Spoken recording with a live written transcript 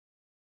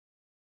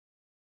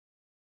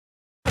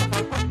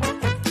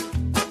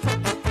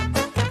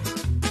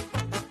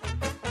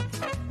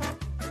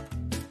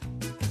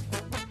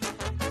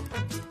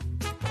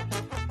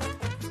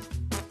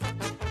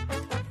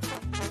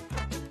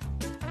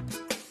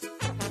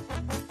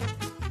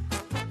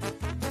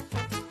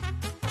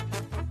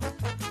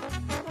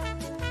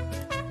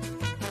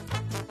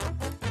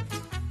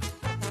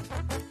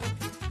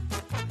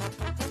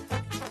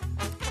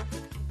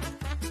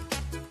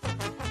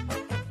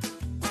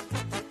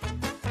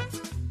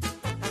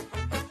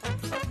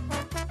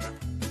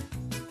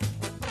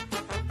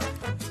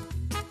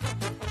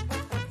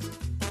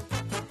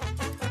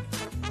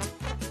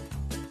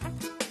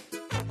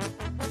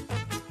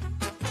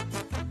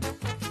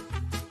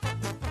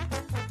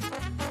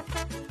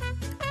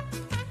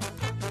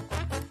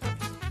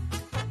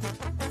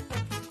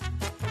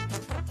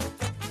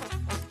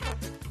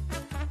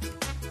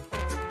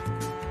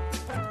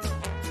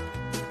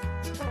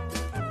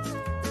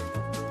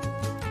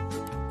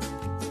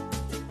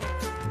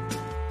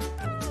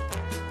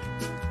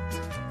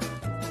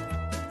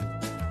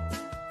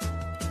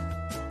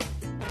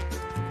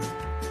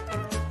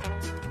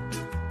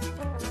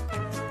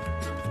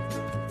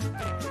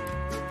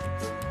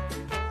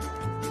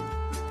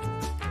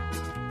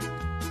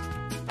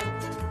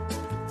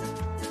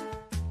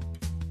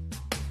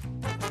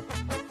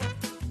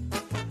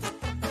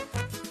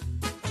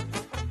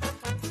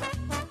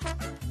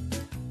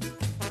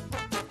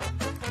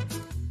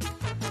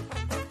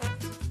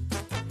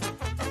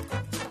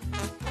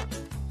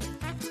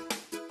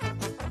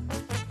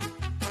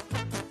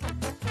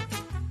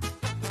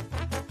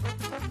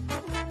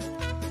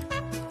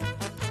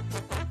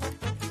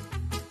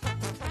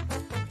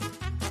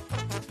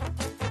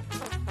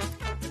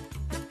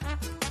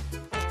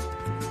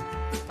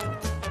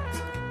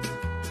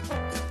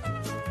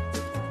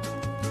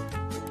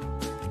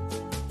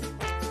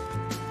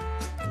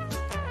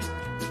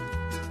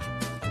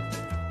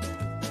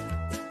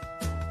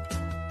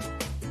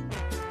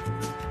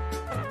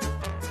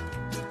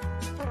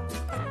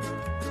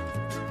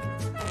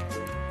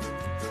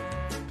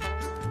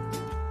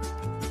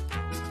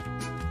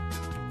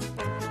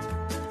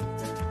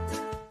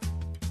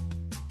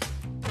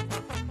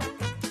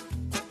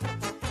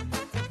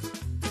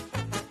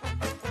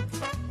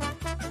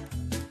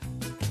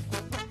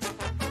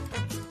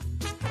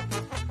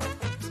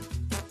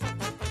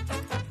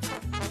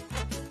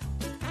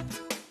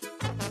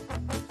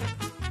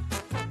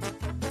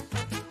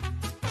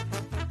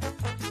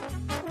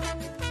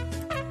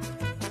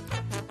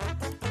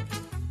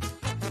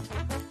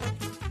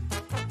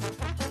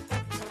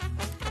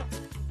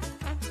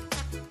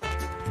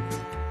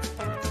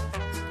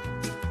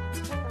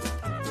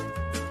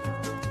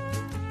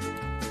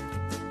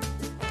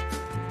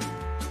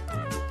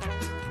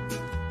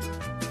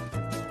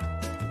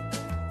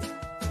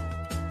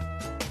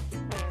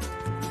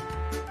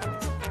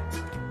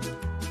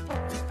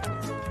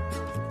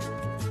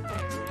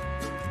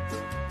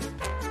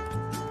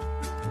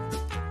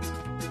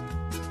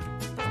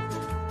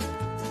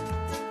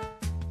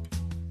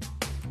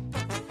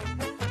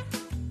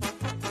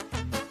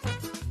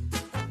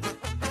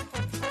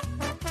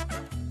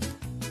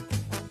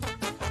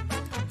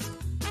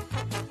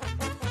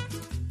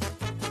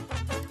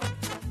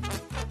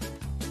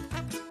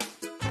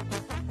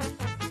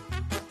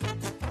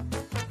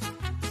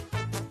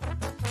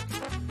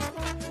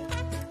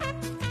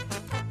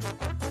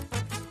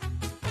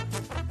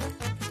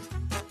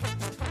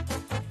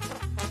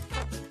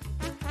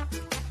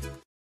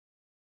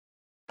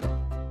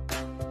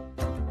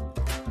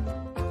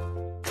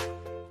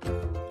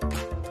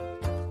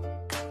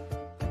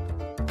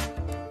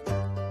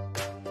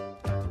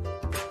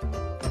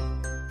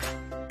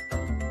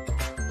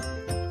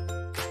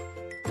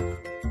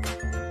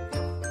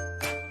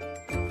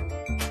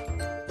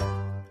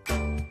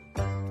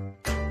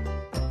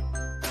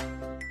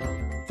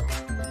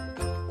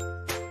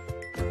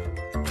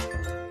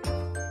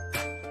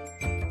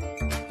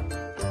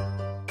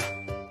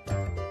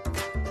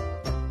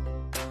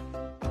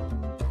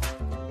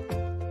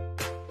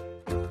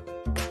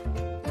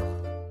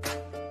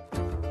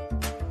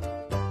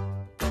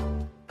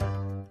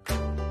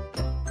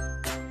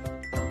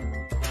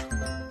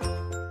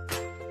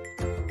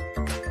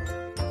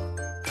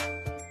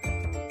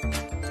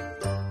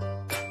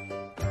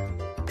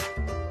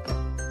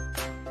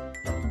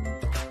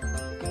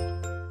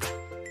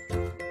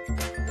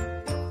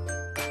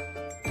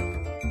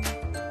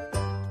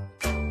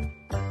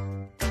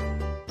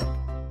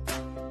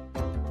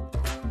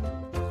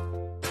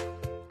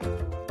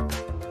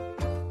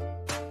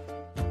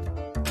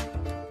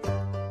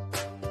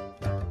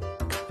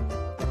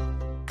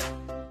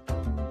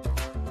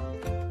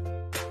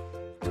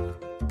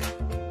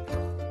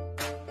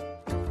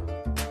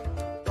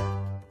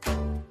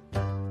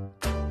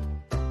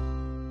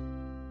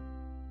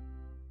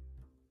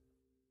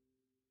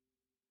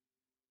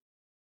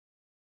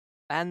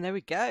And there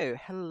we go.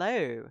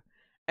 Hello,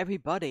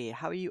 everybody.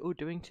 How are you all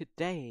doing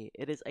today?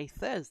 It is a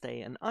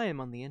Thursday, and I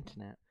am on the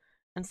internet,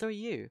 and so are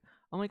you.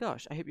 Oh my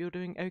gosh, I hope you're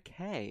doing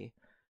okay.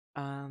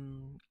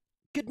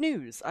 good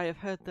news! I have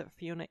heard that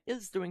Fiona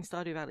is doing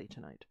Stardew Valley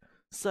tonight.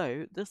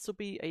 So, this will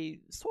be a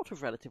sort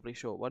of relatively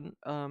short one,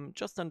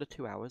 just under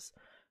 2 hours.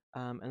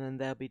 And then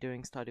they'll be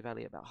doing Stardew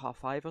Valley about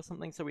 5:30 or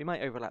something, so we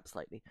might overlap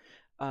slightly.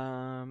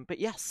 But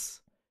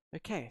yes.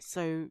 Okay,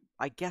 so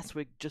I guess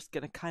we're just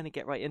going to kind of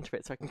get right into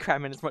it so I can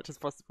cram in as much as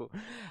possible.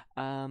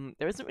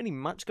 There isn't really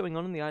much going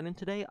on the island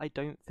today, I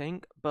don't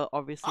think, but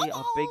obviously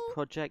our big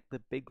project, the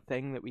big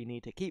thing that we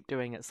need to keep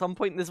doing at some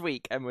point this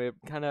week, and we're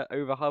kind of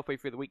over halfway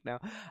through the week now,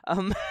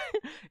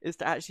 is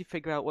to actually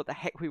figure out what the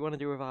heck we want to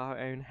do with our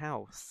own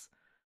house.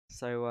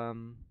 So,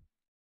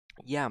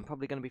 yeah, I'm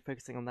probably going to be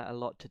focusing on that a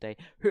lot today.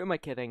 Who am I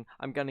kidding?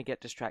 I'm going to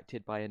get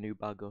distracted by a new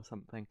bug or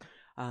something.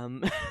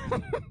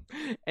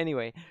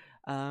 Anyway,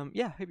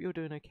 yeah, hope you're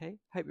doing okay.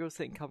 Hope you're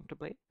sitting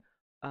comfortably.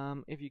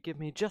 If you give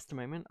me just a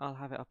moment, I'll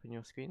have it up on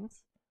your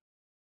screens.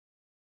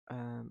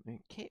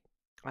 Okay.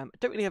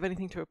 Don't really have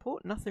anything to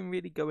report. Nothing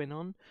really going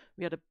on.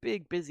 We had a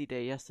big, busy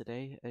day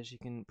yesterday, as you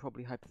can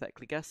probably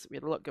hypothetically guess. We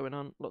had a lot going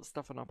on, lots of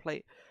stuff on our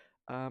plate.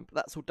 But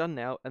that's all done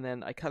now, and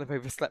then I kind of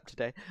overslept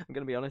today. I'm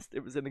going to be honest,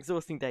 it was an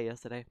exhausting day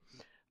yesterday.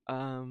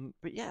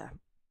 But yeah,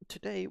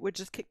 today we'll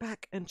just kick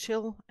back and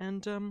chill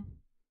and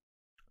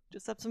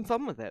just have some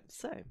fun with it.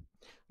 So,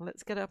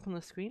 let's get it up on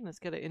the screen. Let's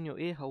get it in your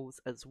ear holes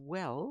as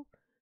well.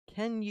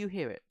 Can you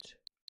hear it?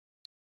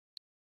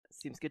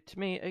 Seems good to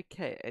me.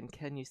 Okay, and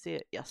can you see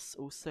it? Yes,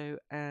 also.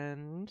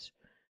 And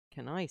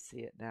can I see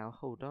it now?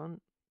 Hold on.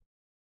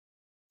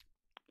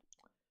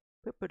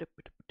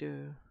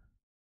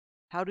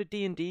 How did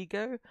D&D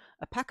go?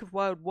 A pack of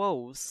wild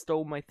wolves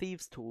stole my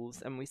thieves'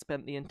 tools, and we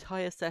spent the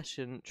entire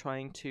session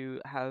trying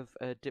to have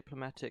a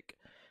diplomatic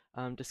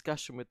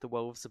discussion with the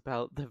wolves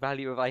about the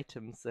value of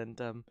items and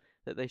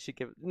that they should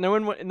give. No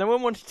one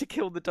wanted to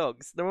kill the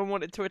dogs. No one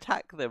wanted to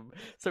attack them.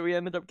 So we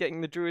ended up getting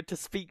the druid to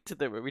speak to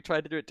them, and we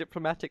tried to do it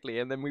diplomatically.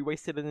 And then we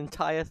wasted an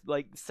entire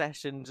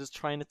session just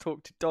trying to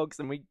talk to dogs.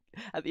 And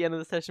at the end of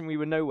the session, we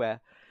were nowhere.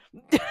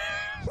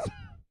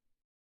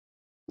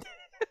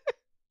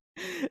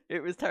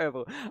 It was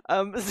terrible,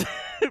 but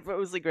it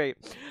was great.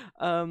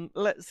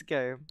 Let's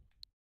go.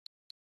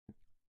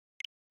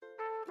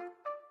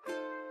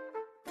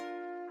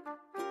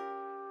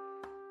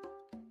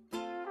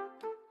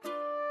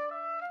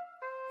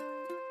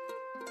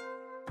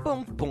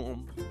 Boom,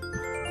 boom.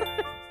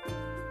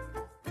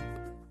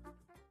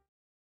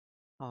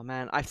 Oh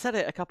man, I've said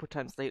it a couple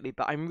times lately,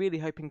 but I'm really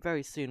hoping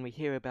very soon we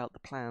hear about the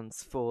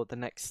plans for the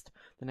next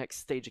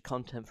stage of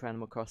content for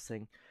Animal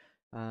Crossing.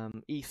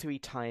 E3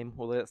 time,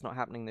 although that's not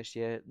happening this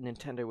year,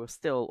 Nintendo will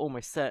still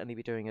almost certainly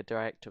be doing a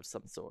direct of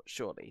some sort,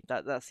 surely.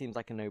 That seems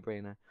like a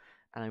no-brainer.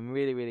 And I'm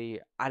really,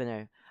 I don't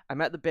know,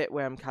 I'm at the bit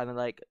where I'm kind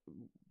of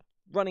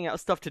running out of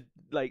stuff to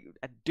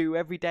do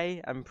every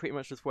day. I'm pretty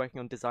much just working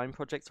on design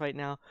projects right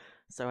now,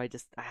 so I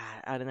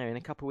don't know, in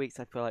a couple of weeks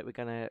I feel like we're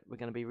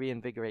gonna be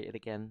reinvigorated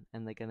again,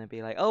 and they're gonna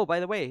be like, oh, by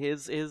the way,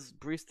 here's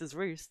Brewster's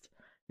Roost,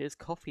 here's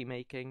coffee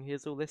making,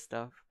 here's all this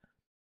stuff.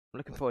 I'm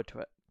looking forward to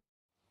it.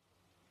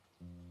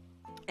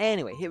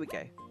 Anyway, here we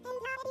go.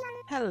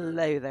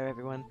 Hello there,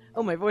 everyone.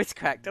 Oh, my voice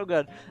cracked. Oh,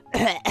 God.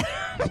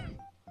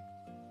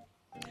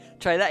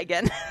 Try that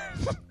again.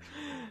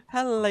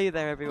 Hello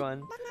there,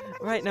 everyone.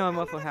 Right now I'm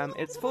Waffleham.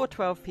 It's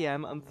 4:12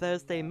 PM on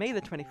Thursday, May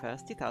the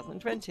 21st,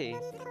 2020.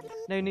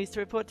 No news to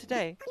report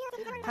today.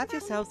 Have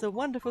yourselves a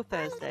wonderful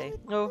Thursday.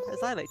 Or,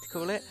 as I like to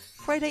call it,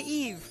 Friday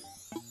Eve.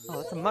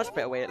 Oh, that's a much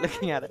better way of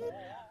looking at it.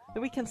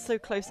 The weekend's so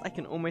close I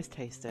can almost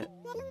taste it.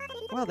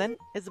 Well then,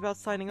 Isabel's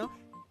signing off.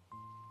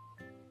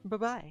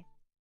 Bye-bye.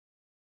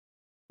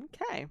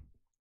 Okay.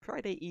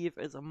 Friday Eve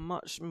is a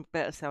much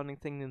better sounding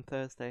thing than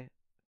Thursday.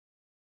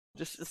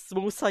 Just a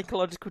small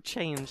psychological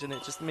change and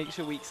it just makes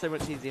your week so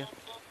much easier.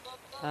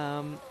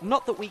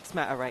 Not that weeks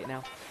matter right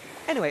now.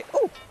 Anyway,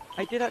 oh!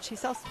 I did actually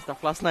sell some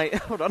stuff last night.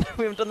 Hold on,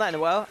 we haven't done that in a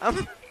while.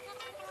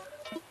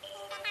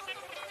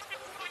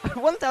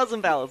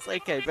 1,000 bells.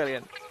 Okay,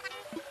 brilliant.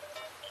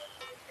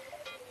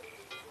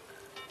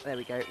 There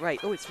we go. Right,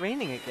 oh, it's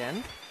raining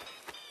again.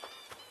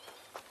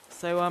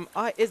 So,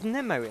 is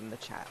Nemo in the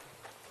chat?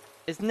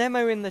 Is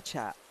Nemo in the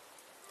chat?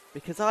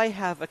 Because I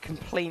have a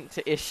complaint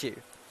to issue.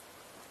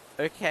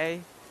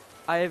 Okay?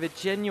 I have a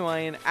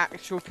genuine,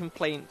 actual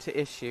complaint to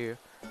issue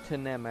to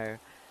Nemo.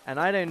 And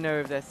I don't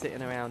know if they're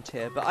sitting around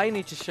here, but I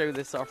need to show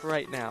this off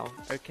right now,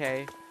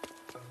 okay?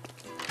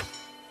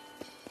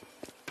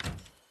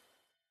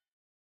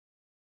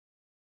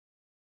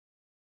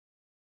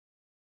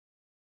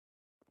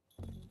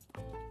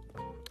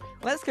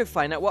 Let's go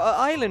find out what our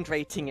island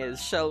rating is,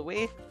 shall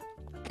we?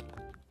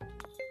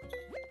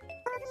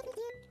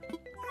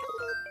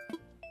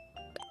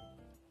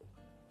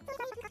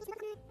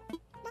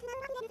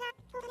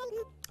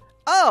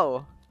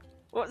 Oh!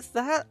 What's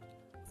that?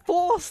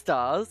 4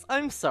 stars?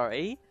 I'm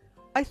sorry.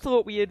 I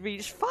thought we had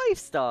reached 5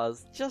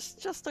 stars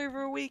just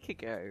over a week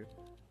ago.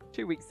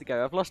 2 weeks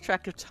ago. I've lost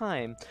track of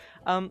time.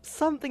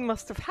 Something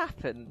must have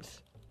happened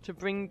to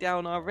bring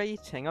down our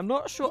rating. I'm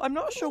not sure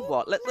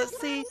what.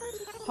 Let's see.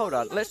 Hold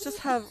on. Let's just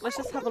have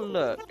a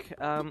look.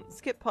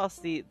 Skip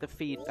past the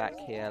feedback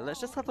here.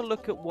 Let's just have a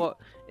look at what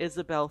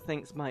Isabel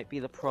thinks might be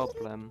the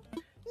problem.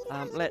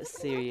 Let's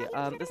see.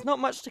 There's not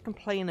much to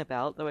complain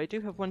about, though I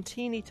do have one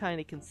teeny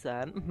tiny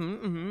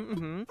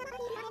concern.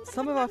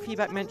 Some of our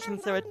feedback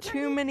mentions there are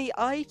too many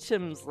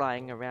items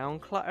lying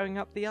around, cluttering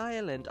up the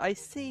island. I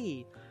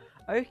see.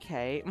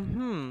 Okay,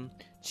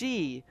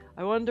 Gee,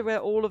 I wonder where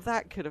all of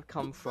that could have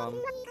come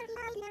from.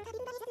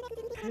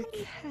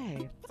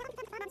 Okay.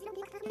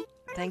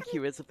 Thank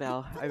you,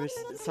 Isabel. I was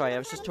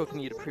just talking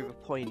to you to prove a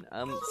point.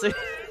 So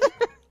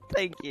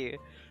thank you.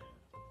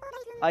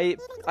 I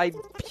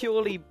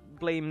purely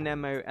blame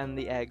Nemo and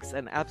the eggs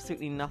and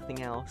absolutely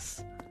nothing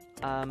else.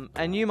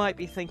 And you might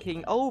be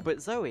thinking, oh,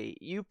 but Zoe,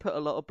 you put a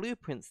lot of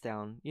blueprints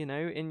down, you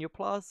know, in your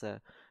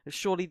plaza.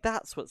 Surely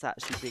that's what's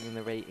actually bringing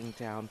the rating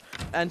down.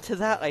 And to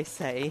that I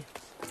say,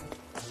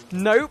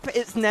 nope,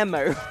 it's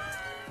Nemo.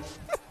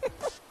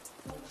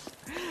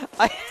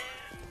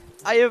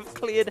 I have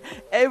cleared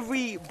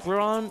every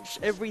branch,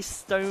 every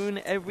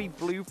stone, every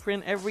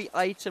blueprint, every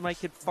item I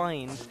could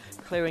find,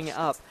 clearing it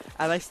up,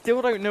 and I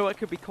still don't know what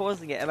could be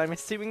causing it, and I'm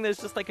assuming there's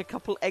just like a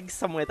couple eggs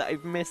somewhere that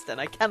I've missed,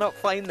 and I cannot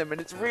find them, and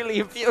it's really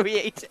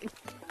infuriating.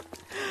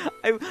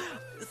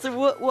 So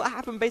what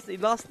happened basically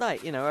last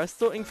night, you know, I was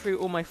sorting through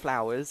all my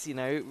flowers, you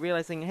know,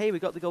 realizing, hey, we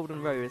got the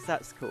golden rose,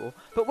 that's cool.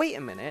 But wait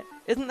a minute,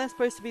 isn't there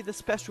supposed to be the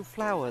special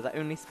flower that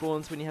only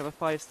spawns when you have a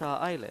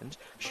 5-star island?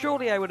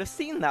 Surely I would have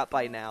seen that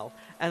by now.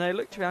 And I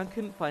looked around,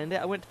 couldn't find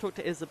it. I went to talk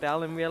to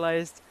Isabel and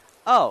realized,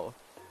 oh,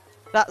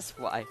 that's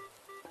why.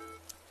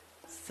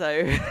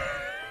 So,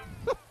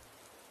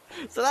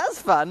 so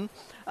that's fun.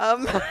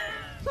 I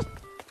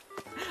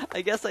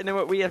guess I know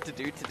what we have to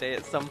do today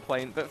at some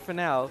point, but for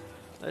now,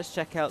 let's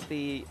check out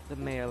the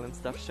mail and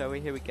stuff, shall we?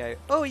 Here we go.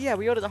 Oh yeah,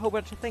 we ordered a whole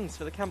bunch of things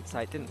for the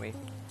campsite, didn't we?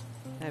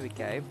 There we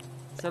go.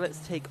 So let's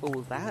take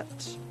all that.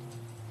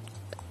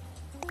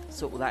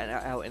 Sort all that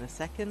out in a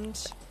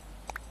second.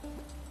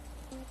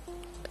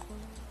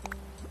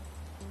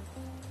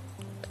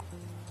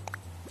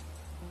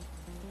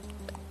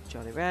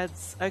 Jolly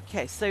Reds.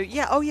 Okay, so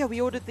yeah, oh yeah, we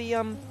ordered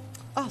the,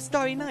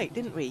 Starry Night,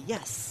 didn't we?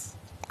 Yes!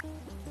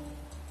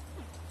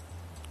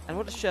 And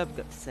what does Sherb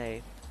got to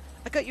say?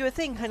 I got you a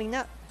thing, honey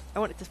nut. I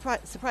wanted to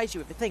surprise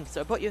you with a thing,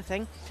 so I bought you a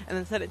thing, and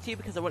then sent it to you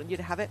because I wanted you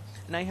to have it,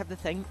 and now you have the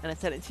thing, and I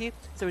sent it to you,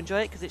 so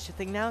enjoy it because it's your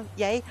thing now.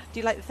 Yay! Do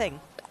you like the thing?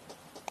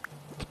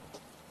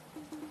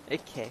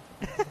 Okay.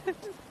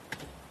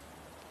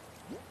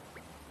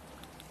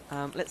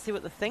 Let's see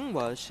what the thing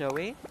was, shall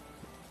we?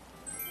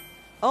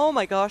 Oh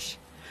my gosh!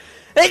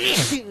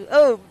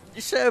 Oh,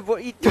 Sherb,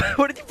 what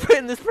did you put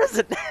in this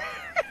present?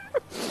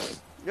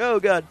 Oh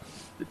god,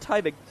 the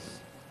timing.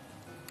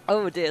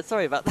 Oh dear,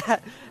 sorry about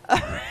that.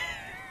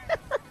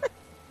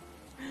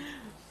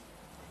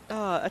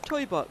 A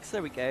toy box,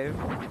 there we go.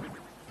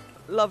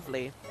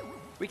 Lovely.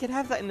 We can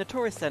have that in the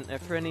tourist centre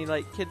for any,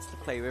 like, kids to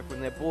play with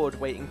when they're bored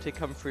waiting to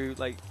come through,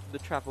 like, the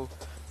travel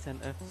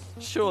centre.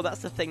 Sure,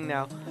 that's the thing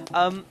now.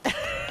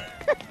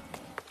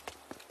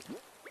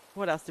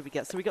 What else did we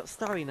get? So we got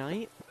Starry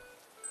Night.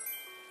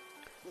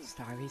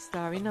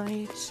 Starry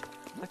Night.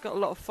 I've got a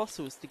lot of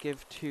fossils to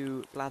give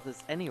to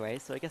Blathers anyway,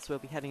 so I guess we'll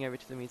be heading over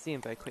to the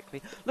museum very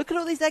quickly. Look at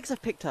all these eggs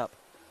I've picked up!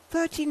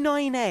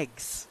 39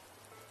 eggs!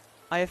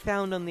 I have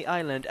found on the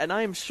island, and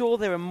I am sure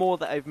there are more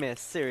that I've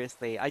missed,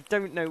 seriously. I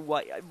don't know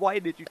why. Why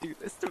did you do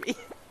this to me?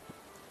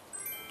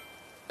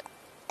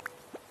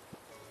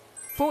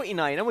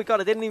 49! Oh my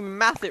god, I didn't even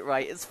math it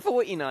right. It's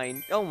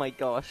 49! Oh my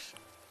gosh.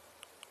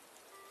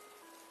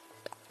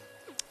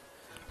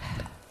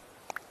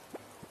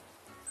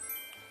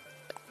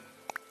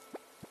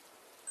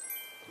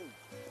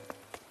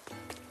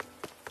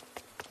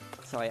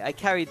 Sorry, I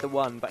carried the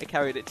one, but I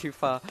carried it too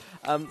far.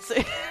 So...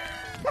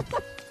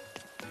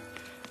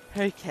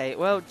 Okay,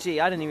 well,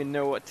 gee, I don't even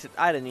know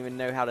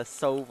how to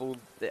solve all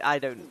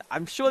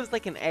I'm sure there's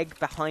like an egg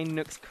behind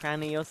Nook's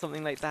cranny or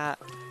something like that.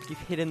 You've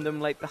hidden them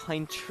like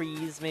behind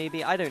trees,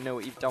 maybe. I don't know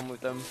what you've done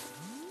with them.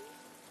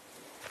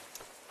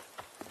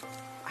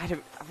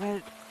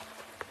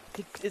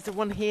 Is there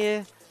one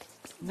here?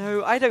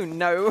 No, I don't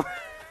know.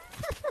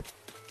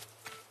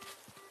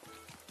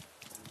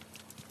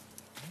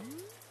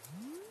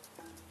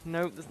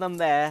 Nope, there's none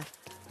there.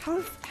 How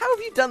have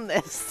you done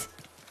this?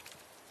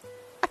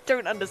 I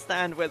don't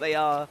understand where they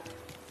are.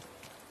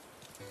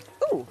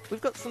 Oh,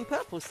 we've got some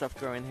purple stuff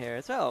growing here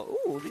as well.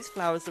 Oh, these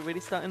flowers are really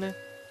starting to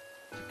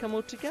come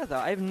all together.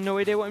 I have no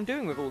idea what I'm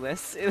doing with all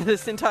this.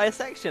 This entire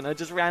section are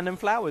just random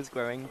flowers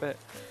growing, but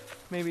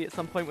maybe at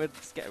some point we'll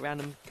just get a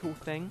random cool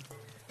thing.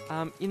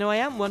 You know, I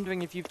am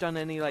wondering if you've done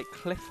any, like,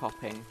 cliff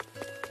hopping,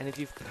 and if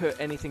you've put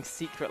anything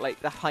secret,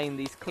 like, behind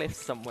these cliffs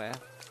somewhere.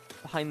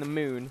 Behind the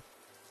moon.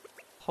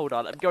 Hold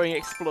on, I'm going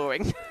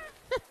exploring.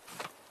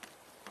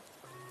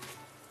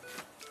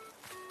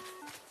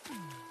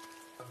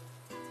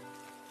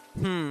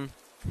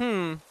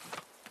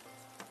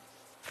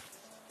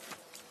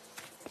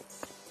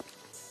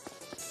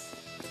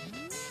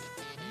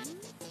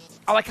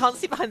 Oh, I can't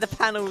see behind the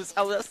panels.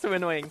 Oh, that's so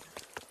annoying.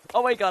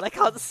 Oh my god, I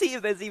can't see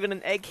if there's even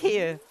an egg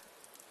here.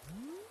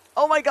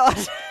 Oh my god.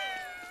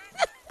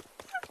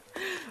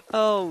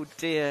 Oh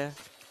dear.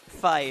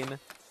 Fine.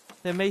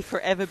 There may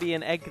forever be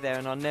an egg there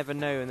and I'll never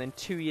know, and then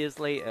 2 years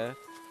later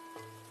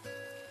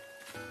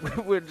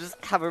we'll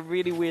just have a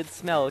really weird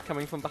smell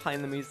coming from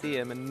behind the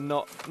museum and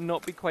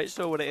not be quite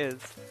sure what it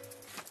is.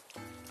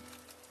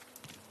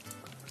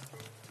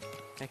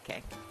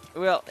 Okay.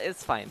 Well,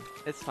 it's fine.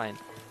 It's fine.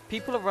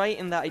 People are right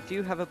in that I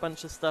do have a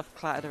bunch of stuff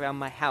clattered around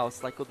my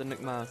house, like all the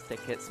Nook Miles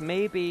tickets.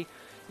 Maybe,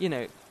 you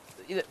know,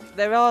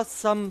 there are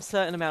some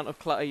certain amount of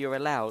clutter you're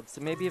allowed,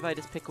 so maybe if I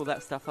just pick all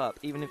that stuff up,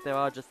 even if there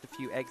are just a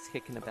few eggs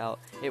kicking about,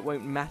 it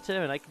won't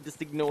matter and I can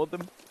just ignore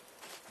them.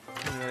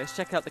 Anyway, let's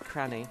check out the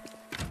cranny.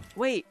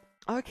 Wait,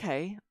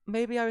 okay,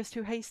 maybe I was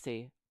too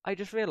hasty. I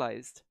just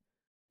realised.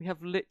 We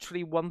have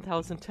literally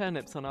 1,000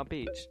 turnips on our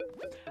beach.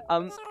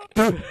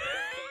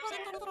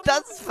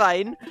 That's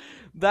fine.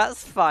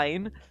 That's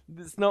fine.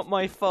 It's not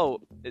my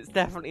fault. It's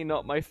definitely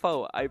not my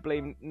fault. I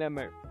blame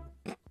Nemo.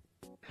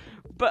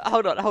 But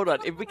hold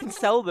on. If we can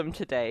sell them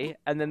today,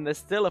 and then there's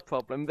still a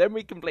problem, then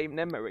we can blame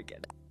Nemo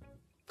again.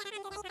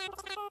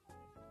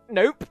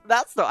 Nope,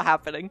 that's not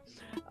happening.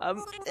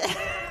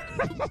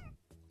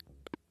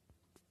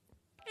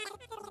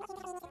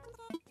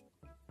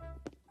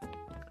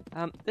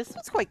 This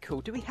one's quite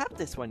cool. Do we have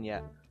this one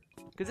yet?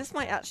 Because this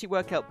might actually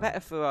work out better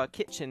for our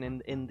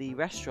kitchen in the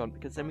restaurant,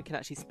 because then we can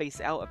actually space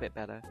it out a bit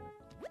better.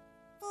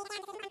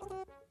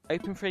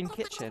 Open frame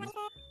kitchen.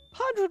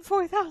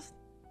 140,000!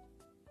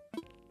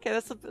 Okay,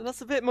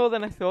 that's a bit more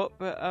than I thought,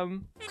 but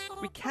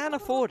we can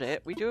afford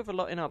it. We do have a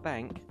lot in our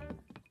bank,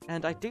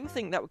 and I do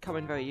think that would come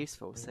in very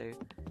useful, so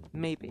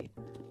maybe.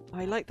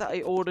 I like that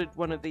I ordered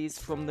one of these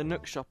from the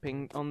Nook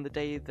shopping on the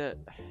day that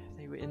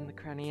they were in the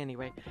cranny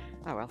anyway.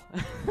 Oh well.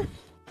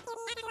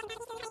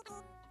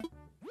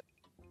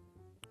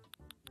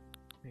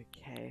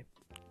 Okay.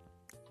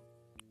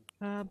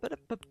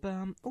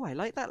 Oh, I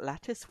like that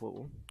lattice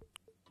wall.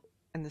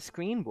 And the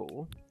screen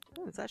wall.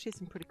 Oh, there's actually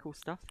some pretty cool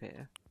stuff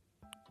here.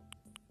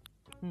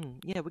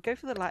 Yeah, we'll go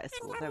for the lattice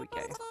wall. There we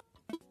go.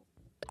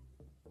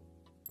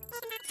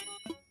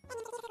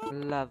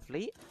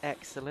 Lovely.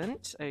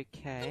 Excellent.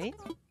 Okay.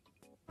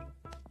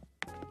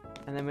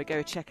 And then we'll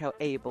go check out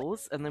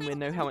Abel's, and then we'll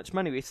know how much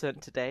money we've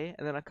spent today,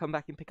 and then I'll come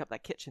back and pick up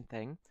that kitchen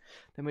thing.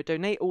 Then we'll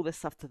donate all this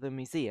stuff to the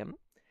museum.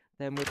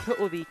 Then we'll put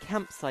all the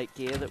campsite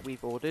gear that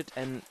we've ordered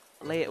and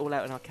lay it all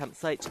out in our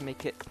campsite to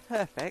make it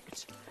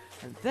perfect.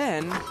 And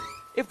then,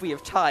 if we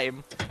have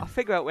time, I'll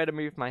figure out where to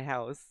move my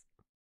house.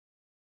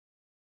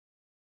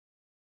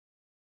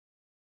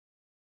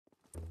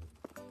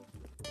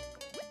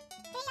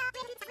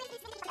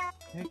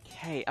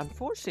 Okay,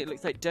 unfortunately it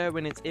looks like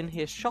Derwin is in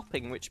here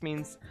shopping, which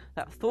means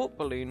that thought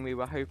balloon we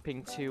were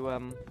hoping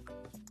to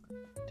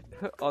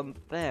put on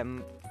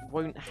them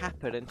won't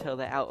happen until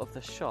they're out of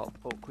the shop,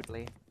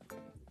 awkwardly.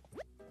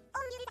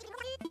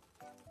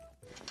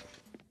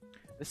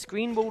 The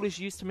screen wall is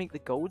used to make the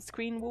gold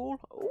screen wall?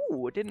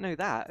 Oh, I didn't know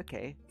that.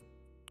 Okay.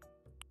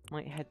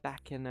 Might head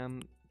back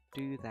and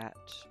do that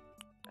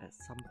at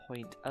some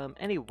point.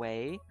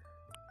 Anyway,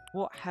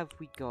 what have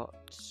we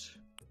got?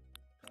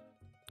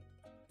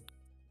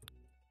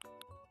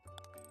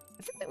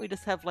 I think that we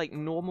just have like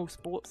normal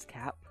sports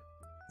cap.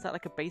 Is that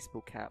like a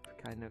baseball cap,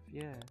 kind of?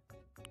 Yeah.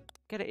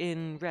 Get it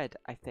in red,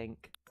 I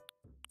think.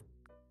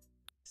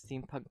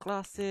 Steampunk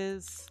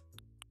glasses.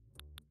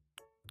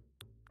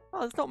 Oh,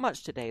 there's not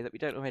much today that we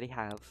don't already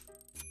have.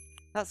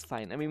 That's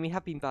fine. I mean, we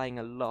have been buying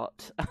a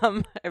lot.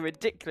 A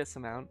ridiculous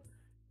amount.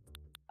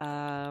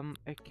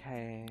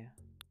 Okay.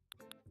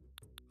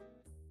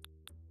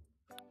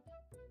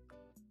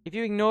 If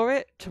you ignore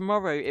it,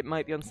 tomorrow it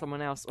might be on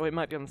someone else, or it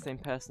might be on the same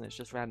person, it's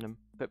just random.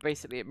 But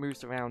basically it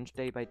moves around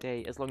day by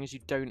day, as long as you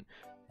don't...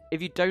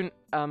 If you don't,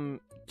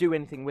 do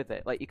anything with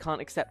it, like you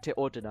can't accept it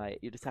or deny it,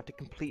 you just have to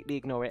completely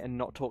ignore it and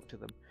not talk to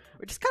them.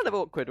 Which is kind of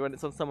awkward when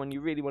it's on someone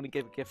you really want to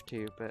give a gift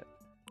to, but...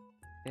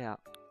 Yeah.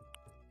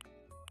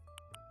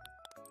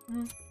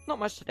 Not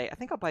much today. I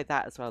think I'll buy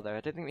that as well, though.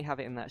 I don't think we have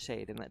it in that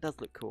shade, and that does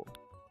look cool.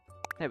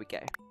 There we go.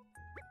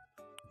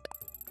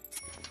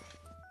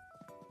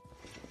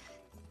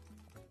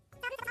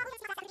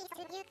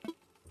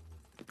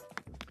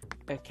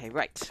 Okay,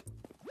 right.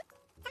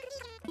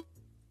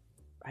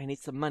 I need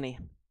some money.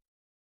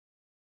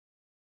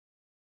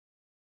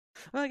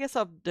 Well, I guess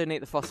I'll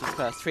donate the fossils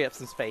first, free up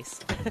some space.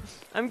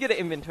 I'm good at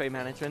inventory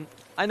management.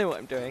 I know what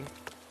I'm doing.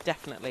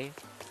 Definitely.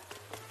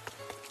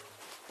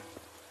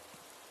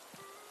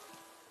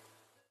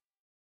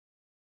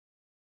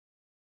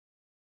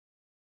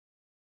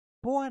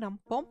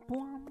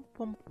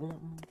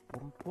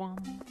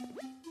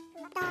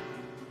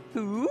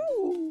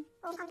 Ooh.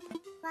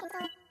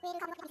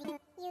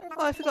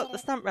 Oh, I forgot the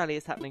stamp rally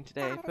is happening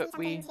today, but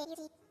we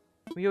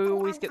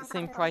always get the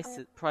same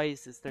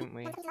prizes, don't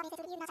we?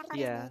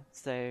 Yeah,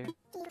 so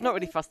not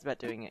really fussed about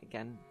doing it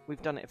again.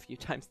 We've done it a few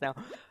times now.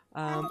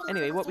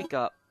 Anyway, what we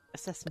got?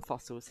 Assess some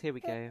fossils. Here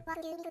we go.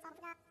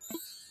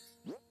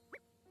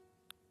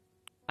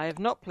 I have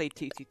not played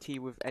TTT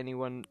with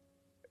anyone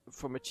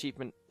from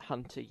Achievement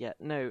Hunter yet.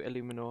 No,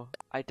 Illuminor.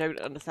 I don't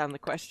understand the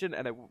question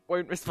and I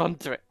won't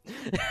respond to it.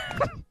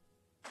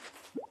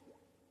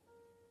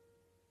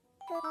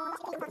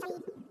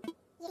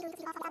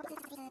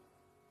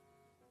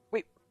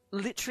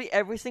 literally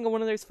every single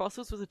one of those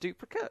fossils was a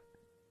duplicate?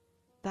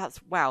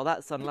 Wow,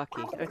 that's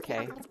unlucky.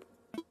 Okay.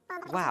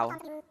 Wow.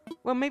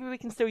 Well, maybe we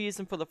can still use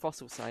them for the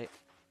fossil site.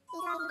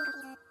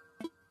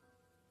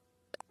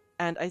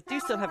 And I do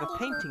still have a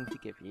painting to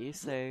give you,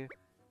 so...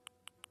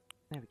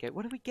 There we go.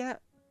 What do we get?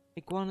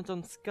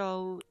 Iguanodon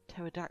skull,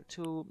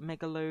 pterodactyl,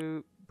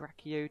 megalo,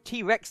 brachio,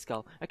 T-Rex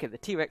skull. Okay, the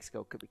T-Rex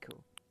skull could be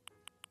cool.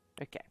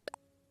 Okay.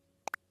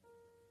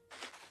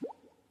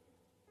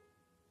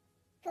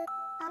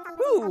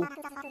 Woo!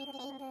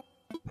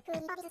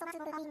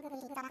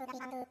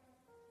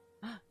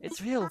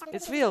 It's real!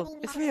 It's real!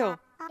 It's real!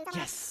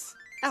 Yes!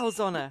 Owl's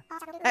honor!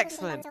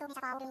 Excellent!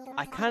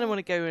 I kind of want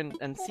to go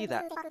and see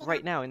that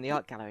right now in the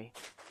art gallery.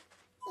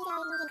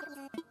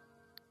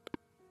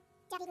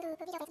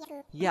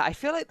 Yeah, I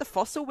feel like the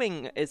fossil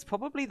wing is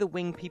probably the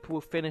wing people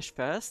will finish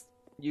first,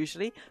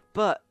 usually,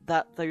 but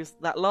that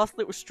last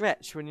little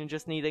stretch when you're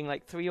just needing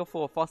like 3 or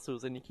 4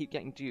 fossils and you keep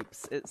getting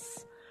dupes,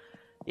 it's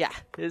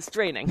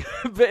draining.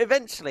 But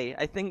eventually,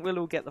 I think we'll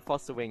all get the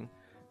fossil wing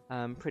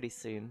pretty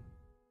soon.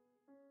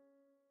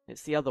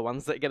 It's the other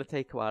ones that are going to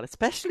take a while,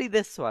 especially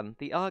this one.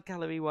 The art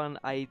gallery one,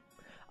 I'm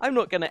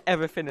not going to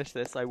ever finish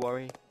this, I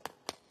worry.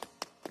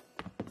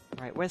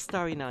 Right, where's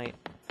Starry Night?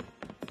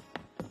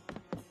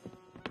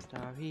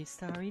 Starry,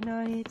 starry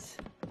night.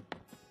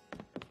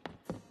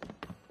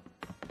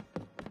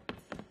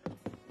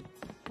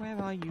 Where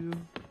are you?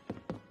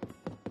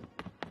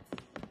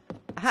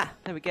 Aha!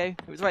 There we go.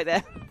 It was right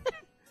there.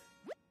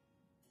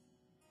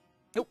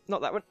 Nope,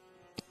 not that one.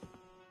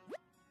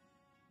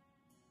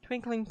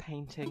 Twinkling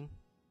painting.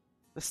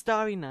 The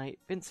Starry Night,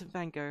 Vincent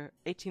van Gogh,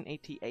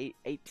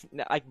 1888,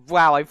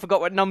 wow, I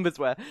forgot what numbers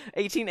were.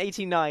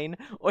 1889,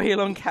 oil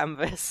on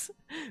canvas.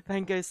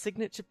 Van Gogh's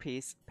signature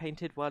piece,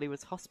 painted while he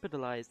was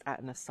hospitalized at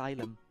an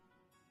asylum.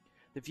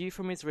 The view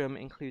from his room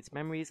includes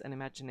memories and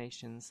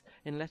imaginations.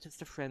 In letters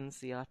to friends,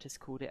 the artist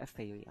called it a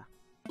failure.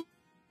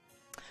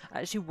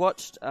 I actually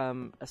watched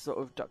a sort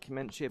of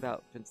documentary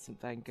about Vincent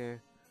van Gogh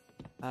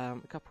a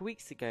couple of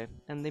weeks ago,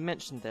 and they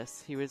mentioned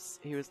this. He was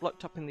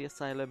locked up in the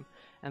asylum,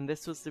 and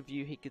this was the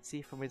view he could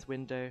see from his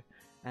window,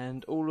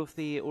 and all of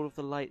the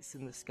lights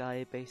in the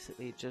sky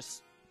basically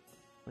just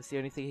was the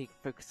only thing he could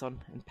focus on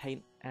and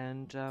paint.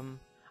 And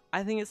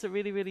I think it's a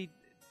really, really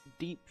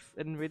deep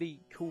and really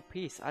cool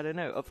piece. I don't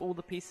know, of all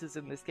the pieces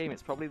in this game,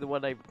 it's probably the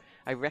one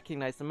I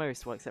recognize the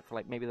most, well, except for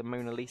like maybe the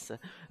Mona Lisa.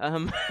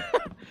 And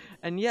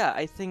yeah,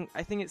 I think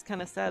it's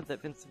kind of sad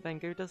that Vincent van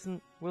Gogh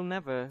will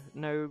never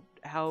know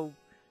how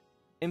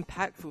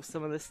impactful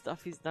some of the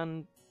stuff he's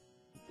done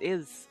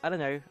is. I don't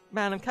know,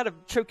 man, I'm kind of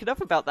choking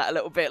up about that a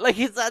little bit. Like,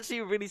 it's actually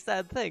a really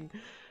sad thing.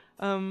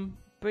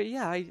 But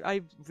yeah,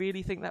 I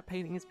really think that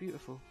painting is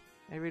beautiful.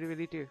 I really,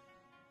 really do.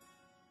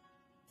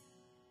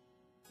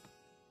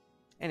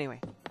 Anyway.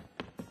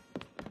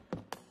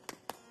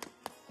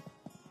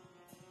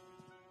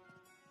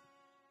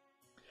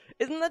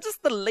 Isn't that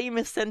just the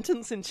lamest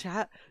sentence in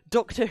chat?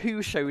 Doctor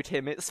Who showed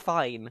him, it's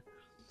fine.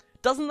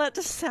 Doesn't that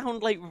just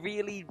sound like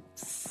really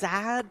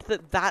sad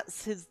that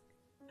that's his...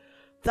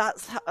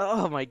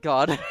 oh my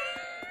god.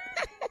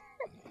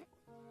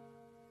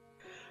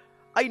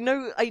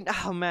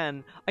 oh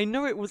man, I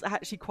know it was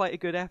actually quite a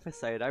good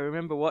episode. I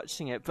remember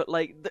watching it, but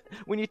like,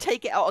 when you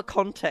take it out of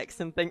context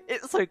and think,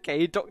 it's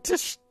okay, Doctor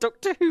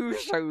Who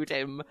showed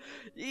him,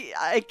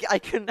 I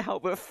couldn't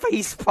help but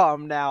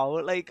facepalm now.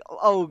 Like,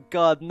 oh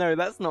god, no,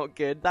 that's not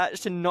good. That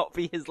should not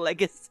be his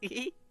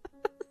legacy.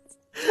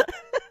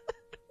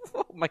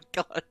 Oh my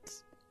god.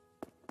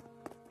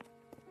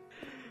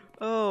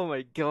 Oh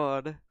my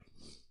god.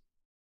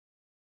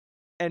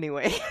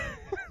 Anyway.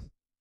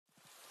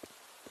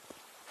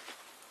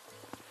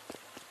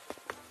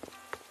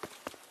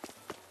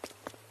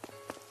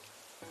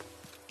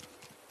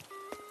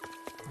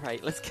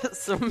 Right, let's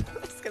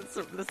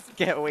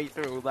get away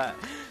through all that.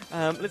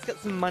 Let's get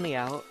some money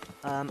out,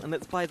 and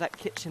let's buy that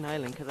kitchen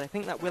island, because I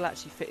think that will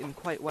actually fit in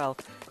quite well.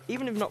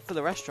 Even if not for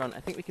the restaurant, I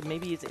think we could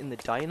maybe use it in the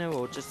diner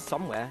or just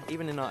somewhere,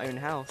 even in our own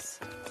house.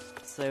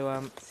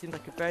 So, seems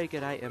like a very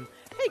good item.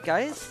 Hey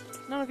guys,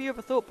 none of you have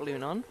a thought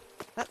balloon on.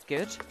 That's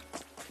good.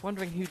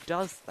 Wondering who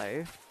does,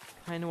 though.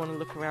 Kinda want to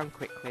look around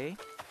quickly.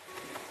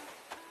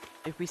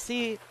 If we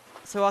see...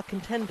 So our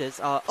contenders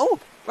are... Oh!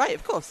 Right,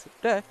 of course.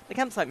 Duh, the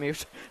campsite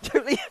moved.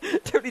 totally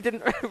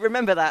didn't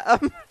remember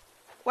that.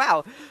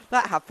 Wow,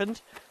 that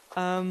happened.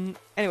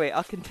 Anyway,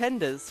 our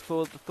contenders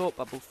for the thought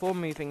bubble for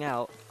moving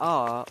out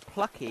are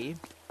Plucky,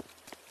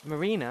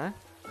 Marina,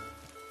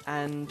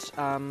 and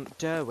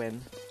Derwin.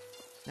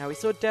 Now we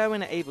saw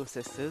Derwin at Able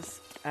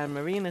Sisters, and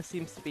Marina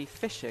seems to be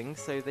fishing,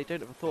 so they don't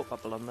have a thought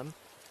bubble on them.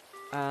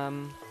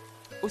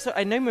 Also,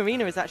 I know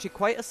Marina is actually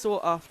quite a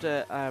sought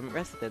after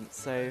resident,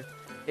 so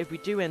if we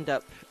do end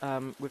up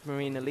with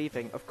Marina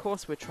leaving, of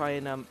course we'll try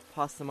and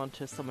pass them on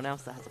to someone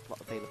else that has a plot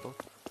available.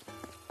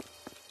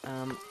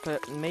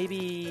 But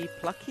maybe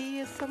Plucky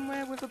is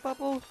somewhere with a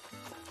bubble?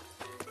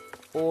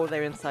 Or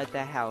they're inside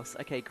their house.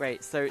 Okay,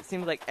 great. So it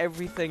seems like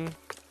everyone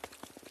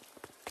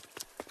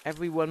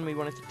we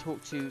wanted to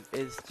talk to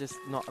is just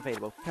not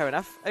available. Fair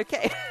enough.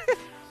 Okay.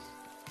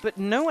 but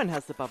no one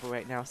has the bubble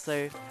right now,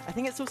 so I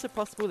think it's also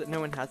possible that no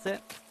one has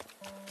it.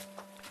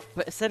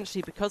 But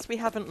essentially, because we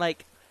haven't,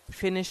 like,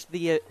 finished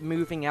the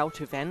moving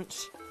out event,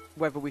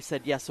 whether we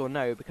said yes or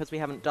no, because we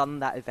haven't done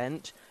that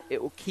event,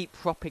 it will keep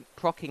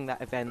procking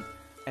that event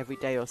every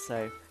day or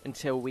so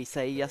until we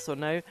say yes or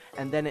no,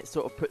 and then it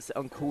sort of puts it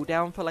on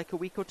cooldown for like a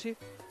week or two.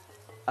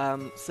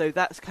 So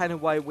that's kind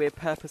of why we're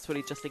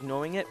purposefully just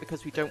ignoring it,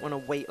 because we don't want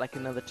to wait like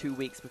another 2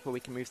 weeks before we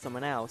can move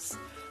someone else.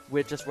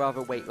 We'd just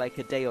rather wait like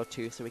a day or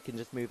two so we can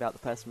just move out the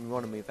person we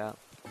want to move out.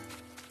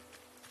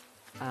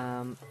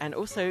 And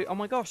also, oh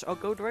my gosh, our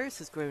gold rose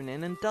has grown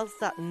in, and does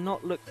that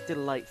not look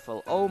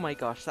delightful? Oh my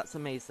gosh, that's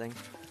amazing.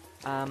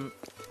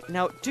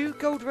 Now, do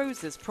gold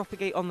roses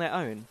propagate on their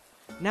own?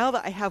 Now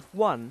that I have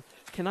one,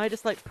 can I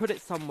just like put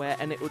it somewhere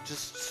and it will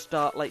just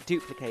start like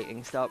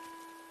duplicating, start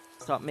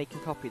making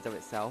copies of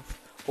itself?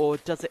 Or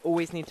does it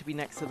always need to be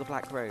next to the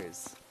black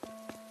rose?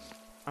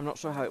 I'm not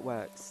sure how it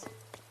works.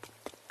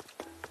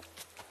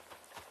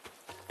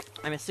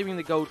 I'm assuming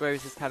the gold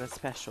rose is kind of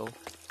special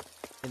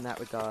in that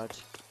regard.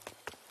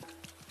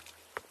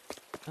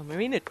 Oh,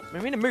 Marina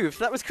moved.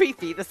 That was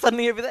creepy. They're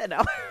suddenly over there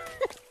now.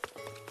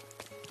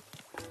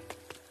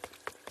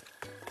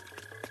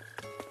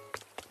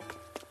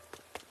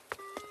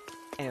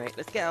 Anyway,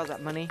 let's get out of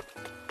that money.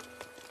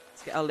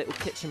 Let's get our little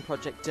kitchen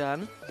project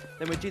done.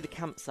 Then we'll do the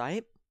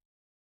campsite.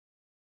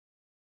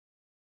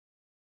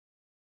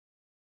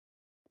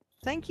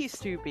 Thank you,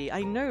 Stubby.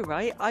 I know,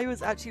 right? I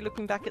was actually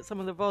looking back at some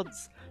of the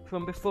VODs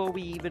from before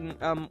we even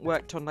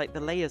worked on like the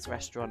Layers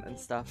restaurant and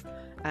stuff,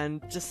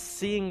 and just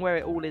seeing where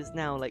it all is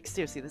now. Like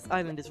seriously, this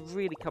island has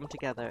really come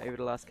together over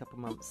the last couple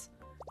months.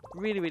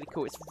 Really, really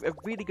cool. It's a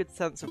really good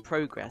sense of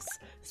progress,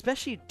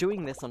 especially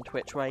doing this on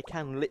Twitch, where I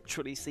can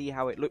literally see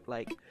how it looked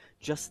like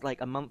just like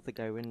a month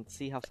ago and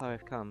see how far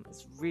I've come.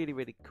 It's a really,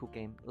 really cool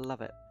game.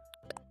 Love it.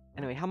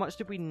 Anyway, how much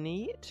did we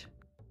need?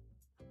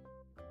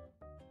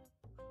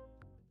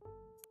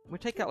 We'll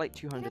take out like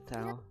 200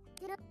 thou.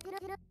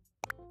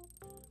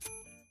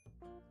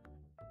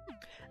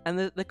 And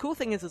the cool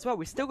thing is as well,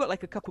 we've still got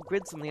like a couple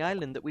grids on the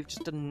island that we've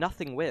just done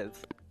nothing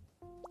with.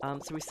 So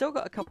we've still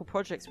got a couple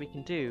projects we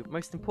can do.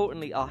 Most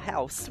importantly, our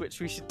house, which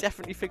we should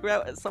definitely figure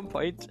out at some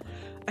point.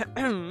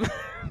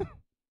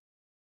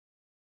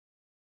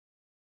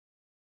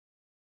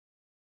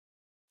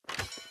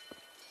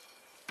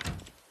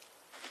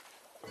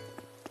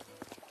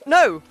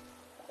 No!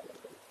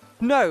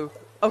 No!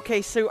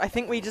 Okay, so I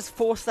think we just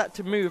force that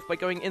to move by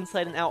going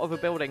inside and out of a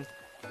building.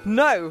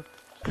 No!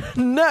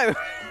 No!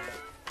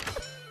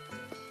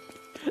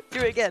 Do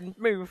it again.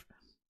 Move.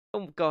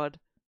 Oh god.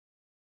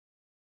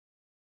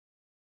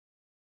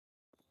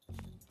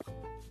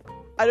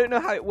 I don't know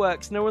how it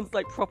works. No one's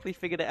like properly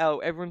figured it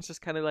out. Everyone's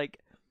just kind of like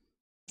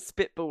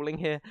spitballing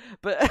here.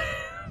 But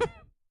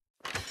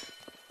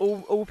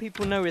all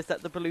people know is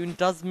that the balloon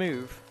does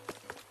move.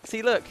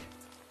 See, look.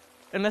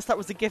 Unless that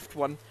was a gift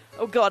one.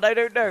 Oh god, I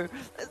don't know.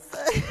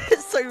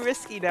 It's so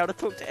risky now to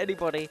talk to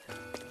anybody.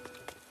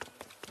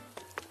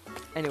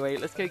 Anyway,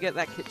 let's go get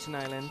that kitchen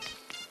island.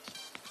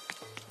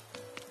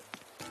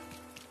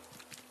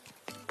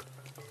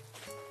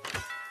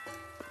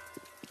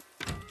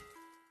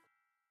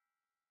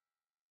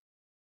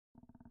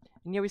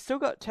 And yeah, we still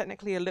got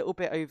technically a little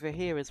bit over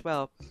here as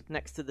well,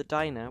 next to the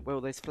diner, where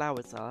all those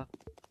flowers are.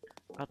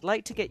 I'd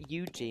like to get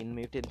Eugene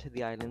moved into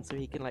the island so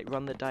he can like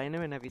run the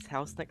diner and have his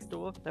house next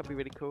door. That'd be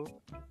really cool.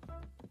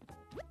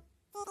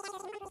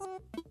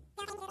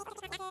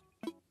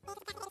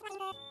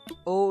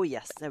 Oh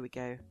yes, there we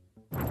go.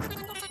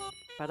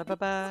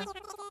 Ba-da-ba-ba.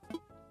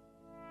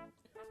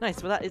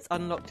 Nice, well that is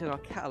unlocked in our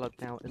catalogue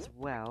now as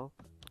well.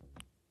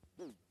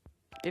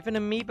 If an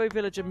amiibo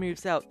villager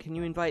moves out, can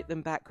you invite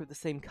them back with the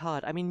same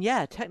card? I mean,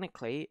 yeah,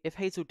 technically, if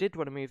Hazel did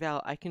want to move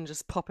out, I can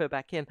just pop her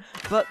back in.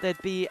 But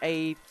there'd be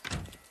a...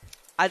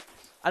 I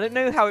don't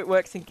know how it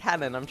works in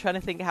canon. I'm trying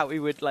to think how we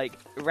would, like,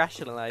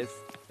 rationalize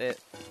it.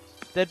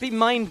 They'd be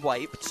mind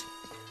wiped.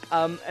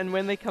 And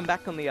when they come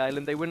back on the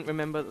island, they wouldn't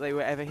remember that they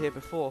were ever here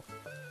before.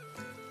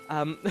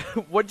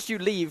 Once you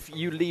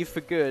leave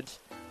for good.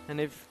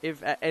 And if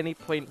at any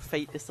point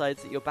fate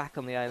decides that you're back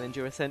on the island,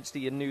 you're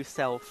essentially your new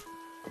self.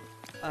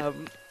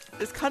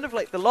 It's kind of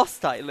like the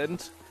Lost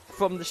Island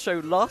from the show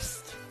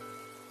Lost,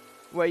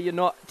 where you're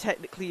not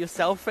technically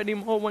yourself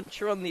anymore once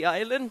you're on the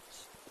island.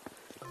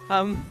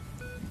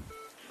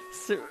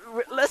 So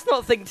let's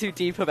not think too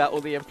deep about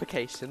all the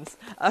implications.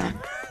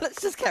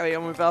 Let's just carry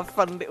on with our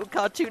fun little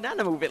cartoon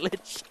animal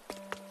village.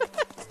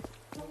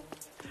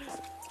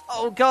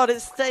 Oh god,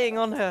 it's staying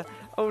on her.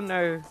 Oh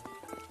no.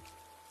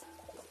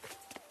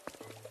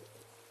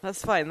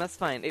 That's fine, that's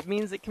fine. It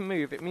means it can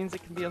move. It means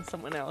it can be on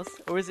someone else.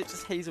 Or is it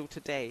just Hazel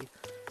today?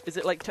 Is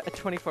it like a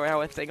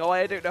 24-hour thing? Oh,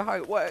 I don't know how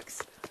it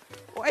works.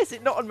 Why is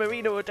it not on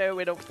Marina or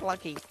Darwin or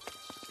Pluggy?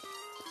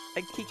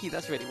 And Kiki,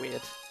 that's really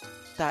weird.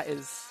 That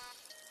was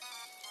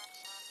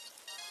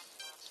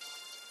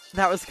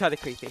kind of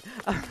creepy.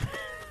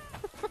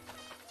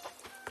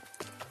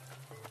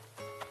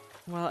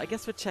 Well, I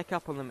guess we'll check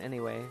up on them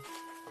anyway.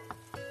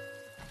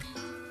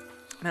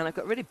 Man, I've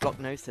got a really blocked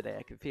nose today.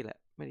 I can feel it.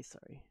 I'm really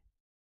sorry.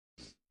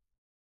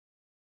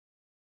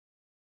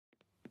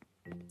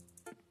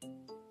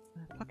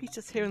 Plucky's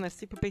just here in their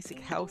super basic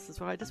house as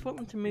well. I just want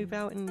them to move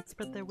out and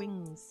spread their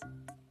wings.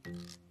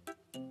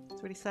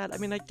 It's really sad. I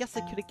mean, I guess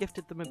I could have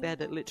gifted them a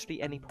bed at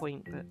literally any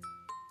point, but...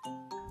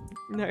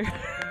 No.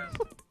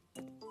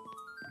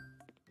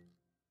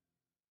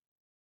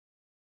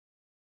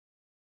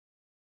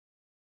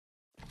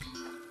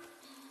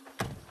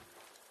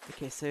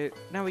 Okay, so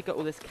now we got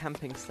all this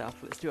camping stuff.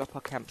 Let's do up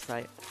our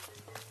campsite.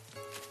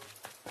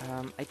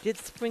 I did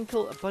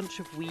sprinkle a bunch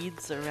of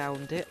weeds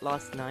around it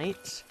last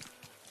night.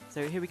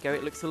 So here we go.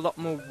 It looks a lot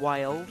more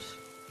wild.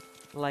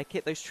 I like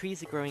it. Those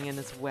trees are growing in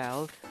as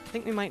well. I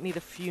think we might need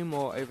a few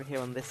more over here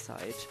on this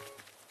side.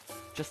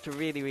 Just to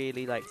really,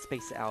 really, like,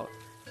 space it out.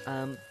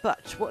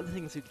 But what are the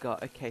things we've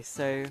got? Okay,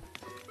 so...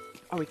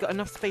 Oh, we've got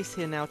enough space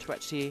here now to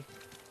actually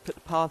put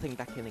the pathing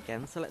back in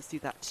again. So let's do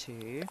that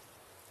too.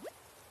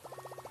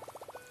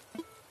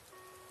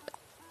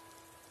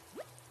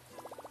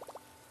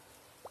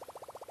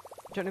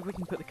 I don't know if we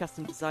can put the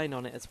custom design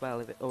on it as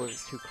well, or if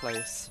it's too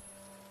close.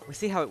 We'll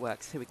see how it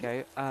works. Here we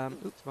go.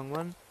 Oops, wrong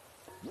one.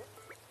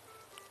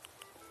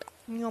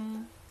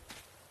 Yum.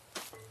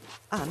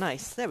 Ah,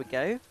 nice. There we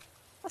go.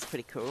 That's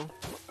pretty cool.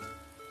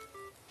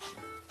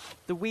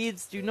 The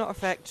weeds do not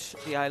affect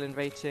the island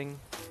rating.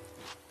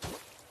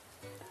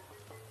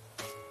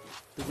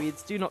 The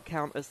weeds do not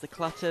count as the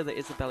clutter that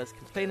Isabella's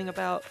complaining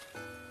about.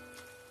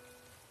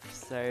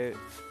 So,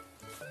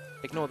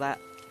 ignore that.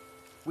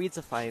 Weeds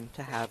are fine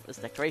to have as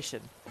decoration.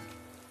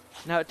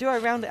 Now, do I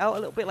round it out a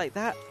little bit like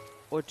that?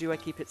 Or do I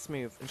keep it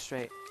smooth and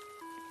straight?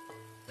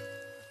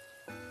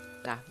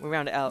 Nah, we'll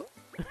round it out.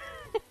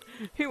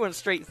 Who wants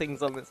straight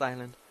things on this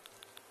island?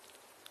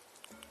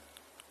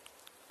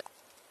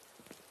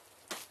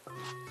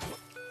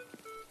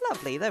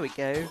 Lovely, there we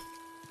go.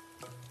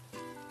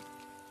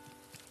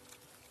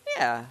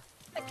 Yeah,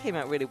 that came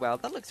out really well.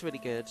 That looks really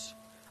good.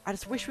 I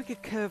just wish we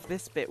could curve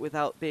this bit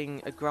without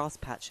being a grass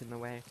patch in the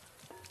way.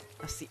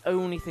 That's the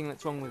only thing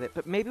that's wrong with it.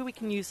 But maybe we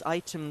can use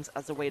items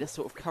as a way to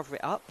sort of cover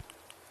it up.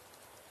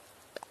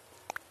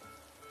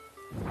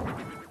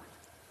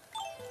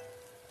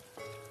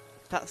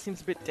 That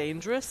seems a bit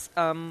dangerous.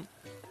 I'm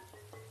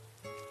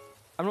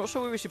not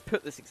sure where we should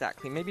put this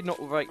exactly. Maybe not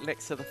right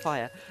next to the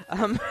fire.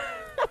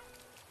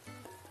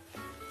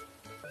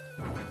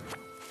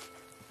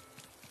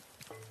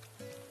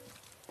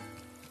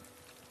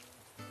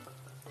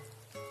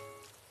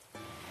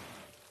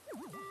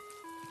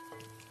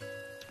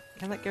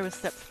 Can that go a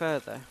step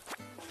further?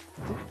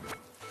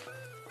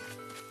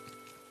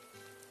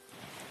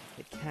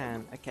 It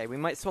can. Okay, we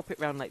might swap it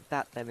around like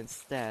that then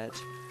instead.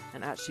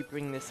 And actually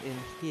bring this in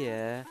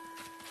here.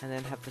 And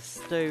then have the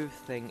stove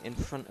thing in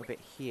front of it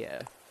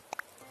here.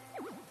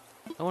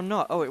 Or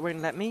not. Oh, it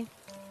won't let me?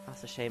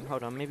 That's a shame.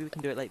 Hold on. Maybe we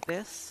can do it like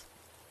this.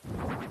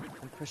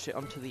 And push it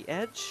onto the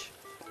edge.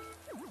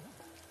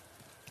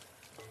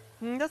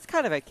 That's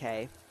kind of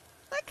okay.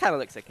 That kind of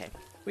looks okay.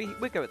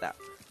 We'll go with that.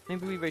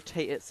 Maybe we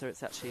rotate it so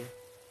it's actually...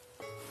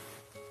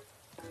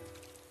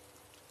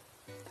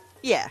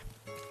 Yeah.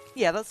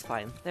 Yeah, that's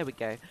fine. There we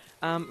go.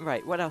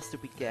 Right, what else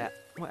did we get?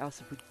 What else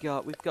have we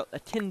got? We've got a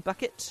tin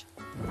bucket.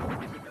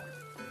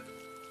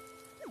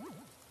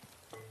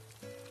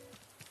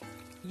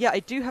 Yeah,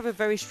 I do have a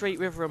very straight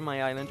river on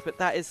my island, but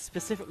that is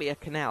specifically a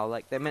canal.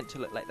 Like, they're meant to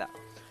look like that.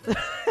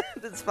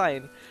 That's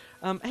fine.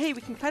 Hey,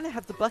 we can kind of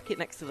have the bucket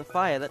next to the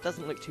fire. That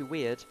doesn't look too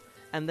weird.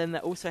 And then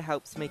that also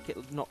helps make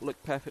it not look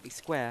perfectly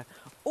square.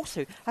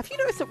 Also, have you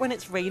noticed that when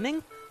it's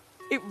raining,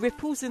 it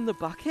ripples in the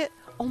bucket?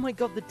 Oh my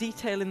god, the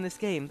detail in this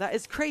game. That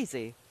is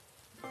crazy.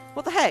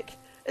 What the heck?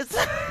 It's...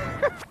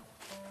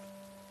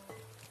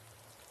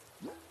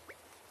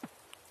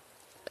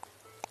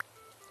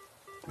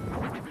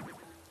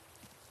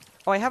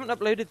 Oh, I haven't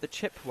uploaded the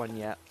chip one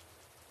yet.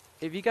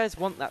 If you guys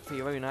want that for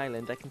your own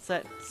island, I can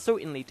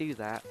certainly do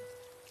that.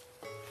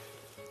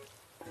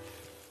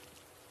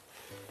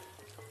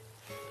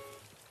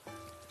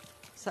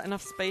 Is that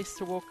enough space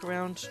to walk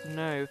around?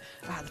 No.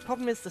 Ah, the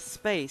problem is the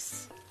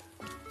space.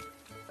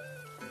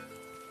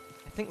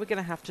 I think we're going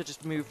to have to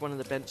just move one of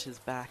the benches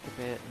back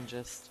a bit and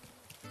just...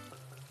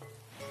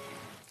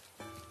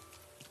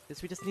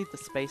 Because we just need the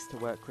space to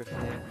work with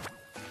here.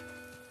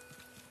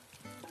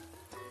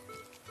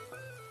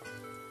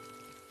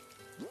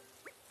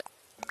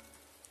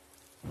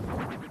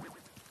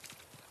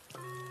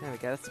 There we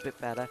go, that's a bit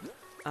better.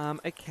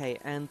 Okay,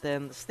 and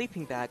then the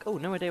sleeping bag. Oh,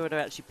 no idea where to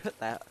actually put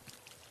that.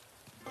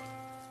 I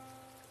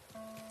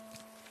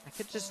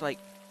could just, like,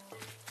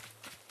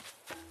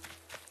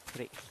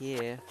 put it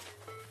here.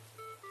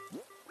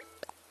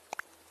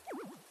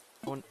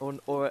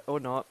 Or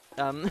not.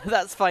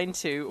 That's fine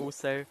too,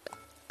 also.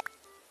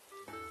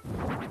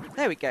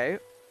 There we go.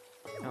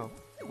 Oh,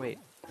 wait.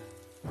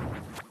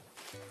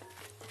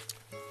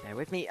 Bear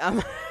with me.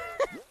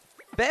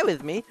 Bear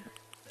with me.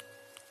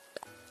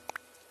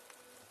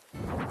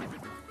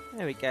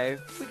 There we go.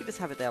 We could just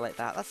have it there like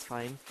that. That's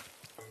fine.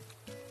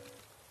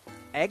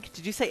 Egg?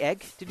 Did you say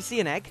egg? Did you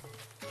see an egg?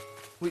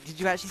 Wait, did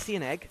you actually see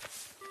an egg?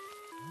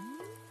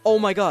 Oh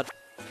my god.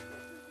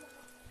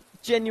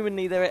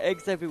 Genuinely, there are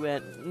eggs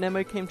everywhere.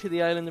 Nemo came to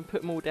the island and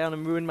put them all down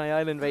and ruined my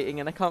island rating,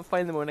 and I can't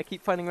find them all, and I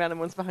keep finding random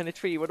ones behind a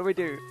tree. What do I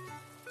do?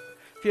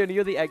 Fiona,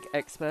 you're the egg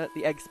expert.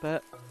 The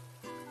expert.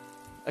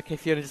 Okay,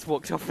 Fiona just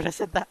walked off when I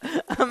said that.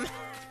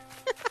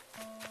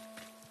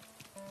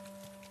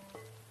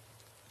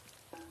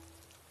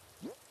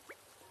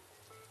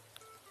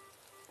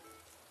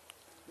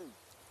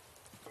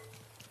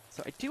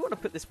 So I do want to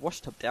put this wash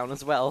tub down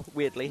as well,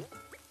 weirdly.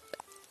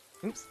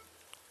 Oops.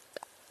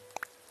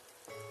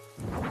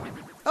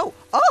 Oh!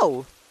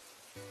 Oh!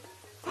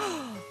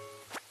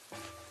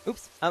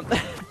 Oops.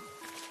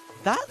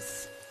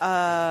 That's,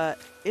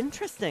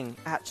 interesting,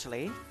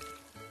 actually.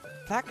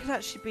 That could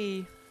actually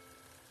be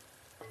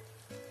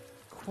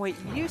quite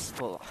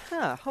useful.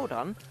 Huh, hold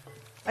on.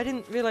 I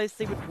didn't realize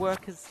they would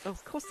work as... Oh,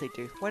 of course they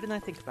do. Why didn't I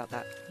think about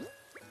that?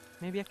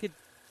 Maybe I could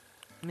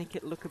make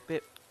it look a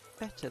bit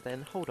better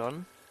then. Hold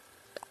on.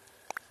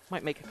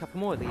 Might make a couple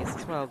more of these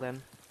as well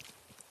then.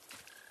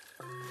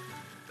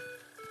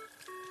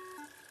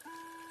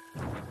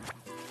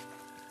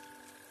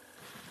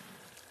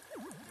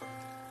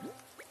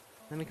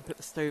 Then we can put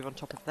the stove on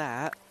top of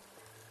that.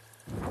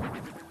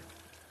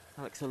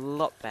 That looks a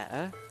lot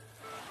better.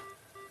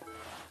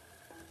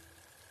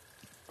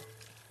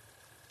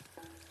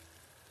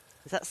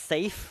 Is that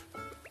safe?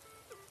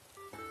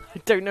 I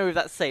don't know if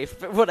that's safe,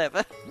 but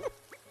whatever.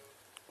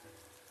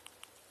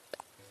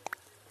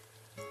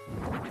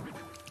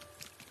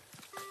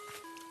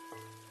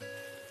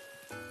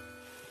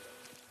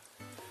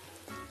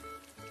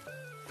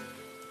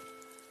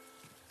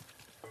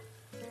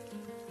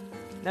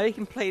 Now you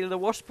can play the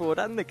washboard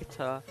and the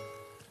guitar.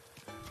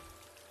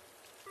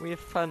 We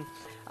have fun.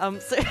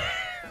 So...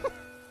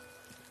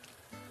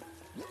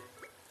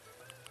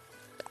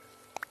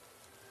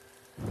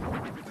 We'll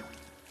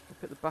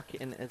put the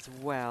bucket in as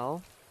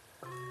well.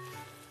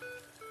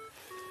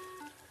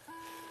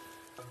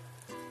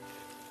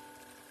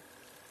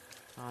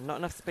 Oh, not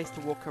enough space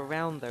to walk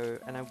around though,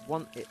 and I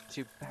want it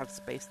to have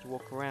space to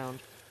walk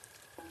around.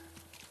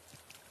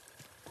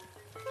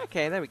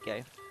 Okay, there we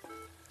go.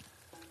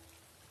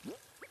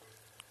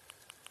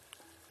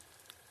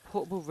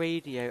 Portable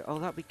radio. Oh,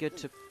 that'd be good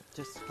to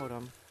just hold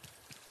on.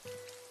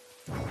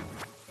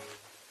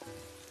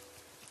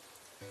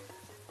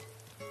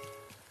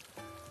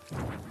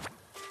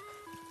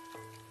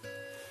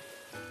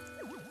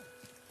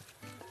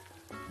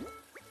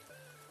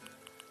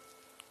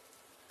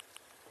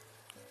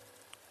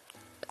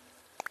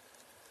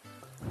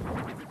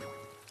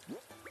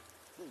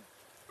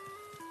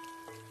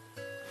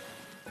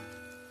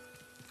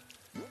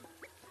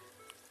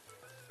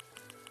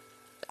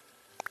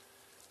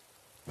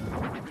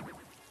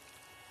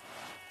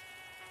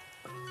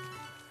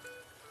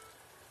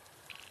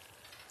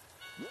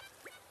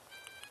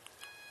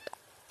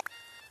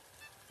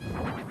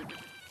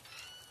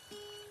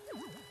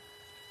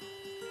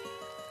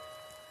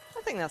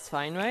 I think that's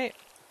fine, right?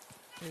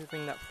 Maybe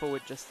bring that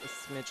forward just a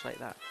smidge like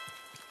that.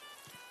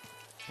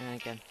 And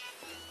again.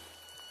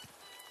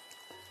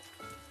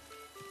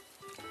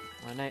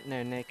 Oh, no,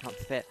 it can't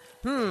fit.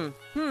 I'm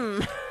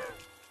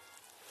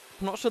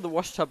not sure the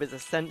wash tub is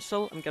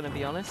essential, I'm gonna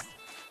be honest. Is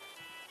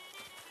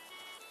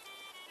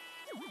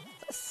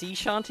that a sea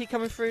shanty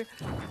coming through?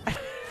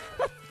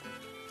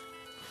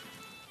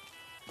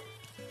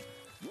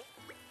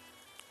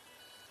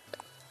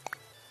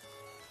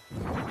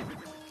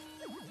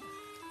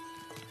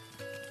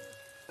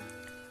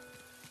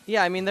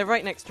 Yeah, I mean, they're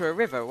right next to a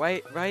river,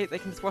 right? They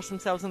can just wash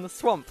themselves in the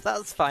swamp.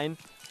 That's fine.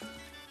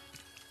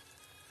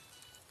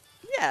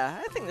 Yeah,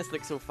 I think this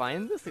looks all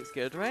fine. This looks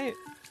good, right?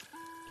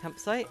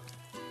 Campsite.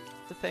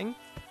 The thing.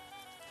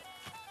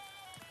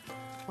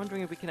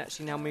 Wondering if we can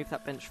actually now move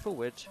that bench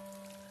forward.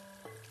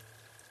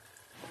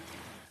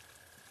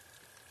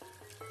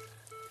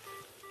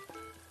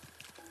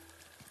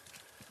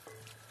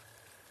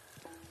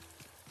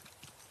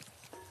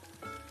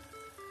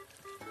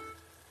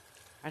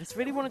 I just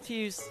really wanted to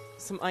use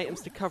some items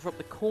to cover up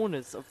the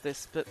corners of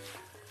this, but...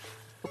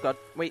 Oh god,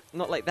 wait,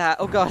 not like that,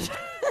 oh god!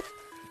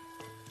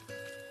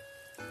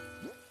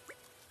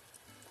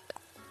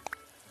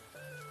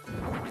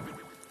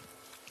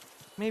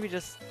 Maybe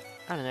just...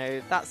 I don't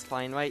know, that's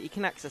fine, right? You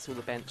can access all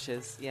the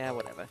benches, yeah,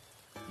 whatever.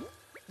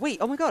 Wait,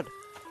 oh my god!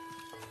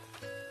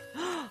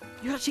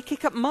 You actually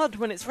kick up mud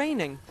when it's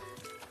raining!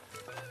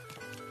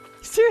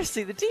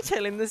 Seriously, the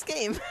detail in this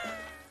game!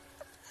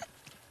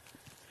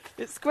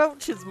 It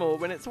squelches more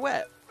when it's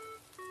wet.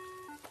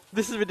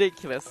 This is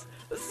ridiculous.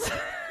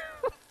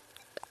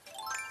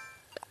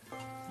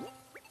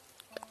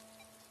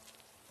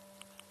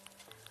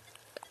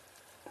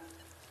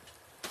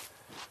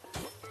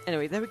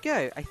 Anyway, there we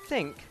go. I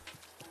think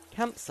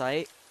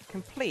campsite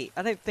complete.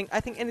 I think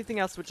anything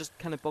else would just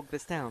kind of bog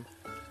this down.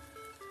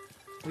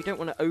 We don't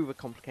want to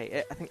overcomplicate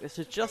it. I think this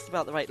is just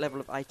about the right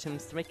level of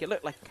items to make it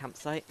look like a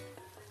campsite.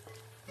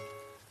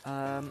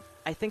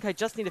 I think I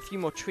just need a few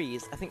more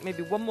trees. I think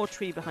maybe one more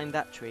tree behind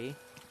that tree.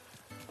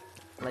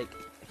 Like,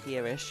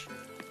 here-ish.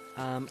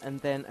 And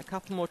then a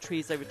couple more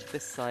trees over to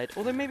this side.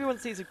 Although maybe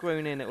once these are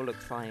grown in, it will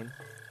look fine.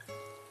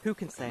 Who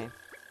can say?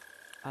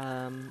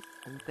 And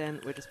then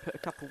we'll just put a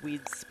couple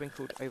weeds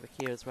sprinkled over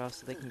here as well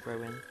so they can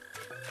grow in.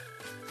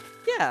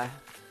 Yeah,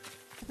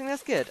 I think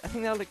that's good. I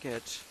think that'll look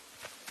good.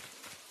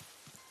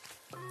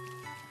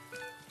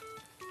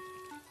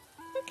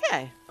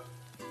 Okay,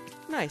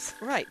 nice.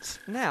 Right,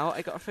 now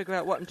I gotta figure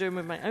out what I'm doing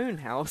with my own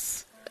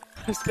house.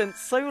 I've spent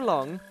so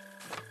long,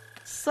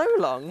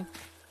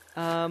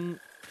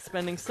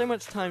 spending so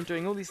much time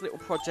doing all these little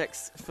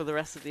projects for the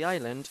rest of the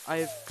island,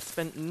 I've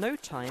spent no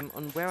time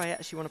on where I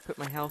actually want to put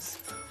my house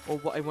or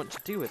what I want to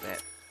do with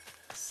it.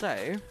 So,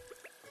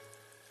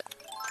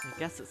 I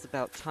guess it's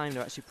about time to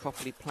actually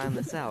properly plan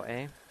this out,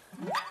 eh?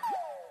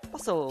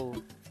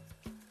 Bustle!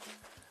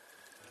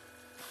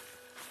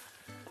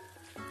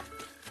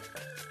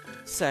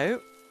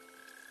 So,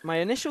 my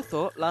initial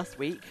thought last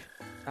week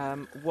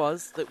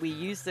was that we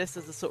use this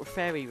as a sort of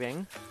fairy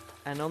ring,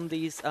 and on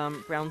these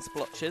brown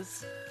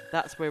splotches,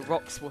 that's where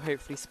rocks will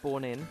hopefully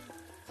spawn in.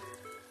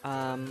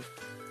 And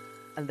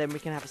then we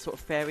can have a sort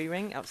of fairy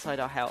ring outside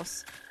our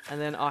house, and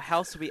then our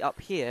house will be up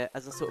here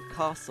as a sort of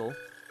castle,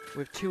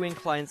 with 2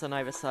 inclines on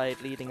either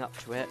side leading up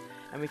to it,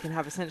 and we can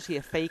have essentially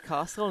a fey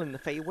castle in the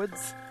fey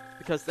woods,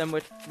 because then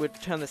we'd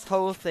turn this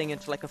whole thing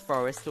into like a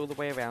forest all the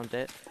way around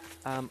it.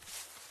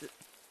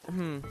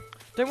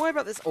 Don't worry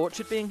about this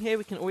orchard being here,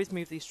 we can always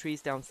move these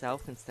trees down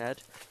south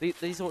instead.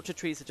 These orchard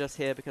trees are just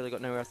here because I've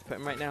got nowhere else to put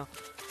them right now,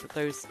 but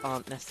those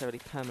aren't necessarily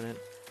permanent.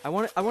 I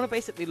want to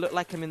basically look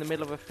like I'm in the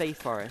middle of a fey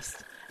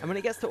forest, and when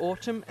it gets to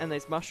autumn and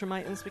those mushroom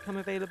items become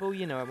available,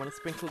 you know, I want to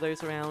sprinkle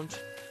those around,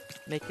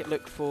 make it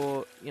look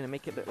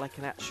like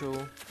an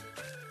actual,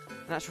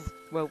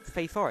 well,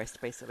 fey forest,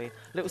 basically.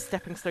 Little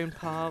stepping stone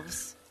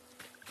paths.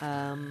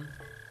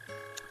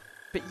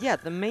 But yeah,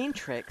 the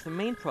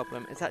main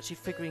problem is actually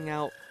figuring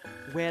out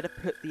where to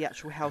put the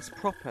actual house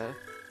proper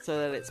so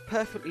that it's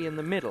perfectly in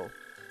the middle.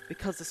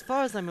 Because as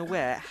far as I'm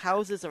aware,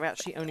 houses are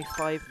actually only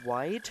 5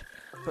 wide,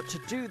 but to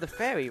do the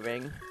fairy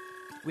ring,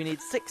 we need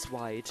 6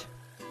 wide.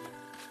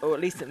 Or at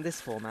least in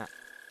this format.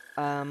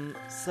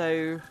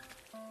 So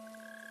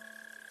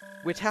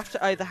we'd have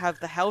to either have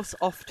the house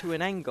off to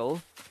an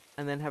angle,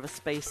 and then have a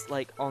space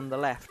like on the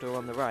left or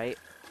on the right,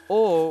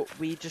 or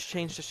we just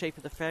change the shape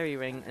of the fairy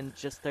ring and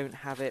just don't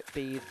have it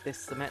be this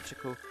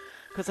symmetrical.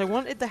 Because I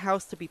wanted the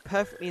house to be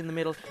perfectly in the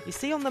middle. You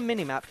see on the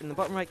minimap in the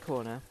bottom right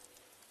corner,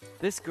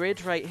 this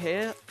grid right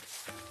here,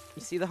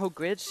 you see the whole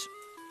grid?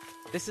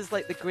 This is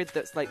like the grid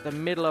that's like the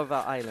middle of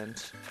our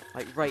island,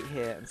 like right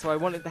here. And so I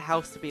wanted the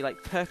house to be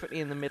like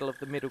perfectly in the middle of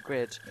the middle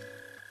grid.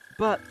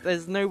 But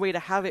there's no way to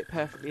have it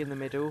perfectly in the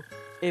middle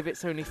if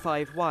it's only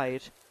 5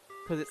 wide,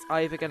 because it's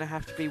either going to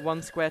have to be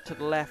 1 square to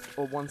the left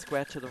or 1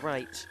 square to the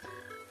right.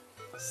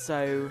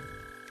 So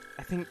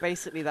I think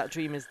basically that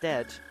dream is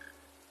dead,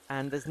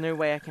 and there's no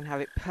way I can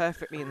have it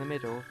perfectly in the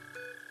middle.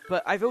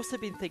 But I've also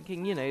been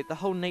thinking, you know, the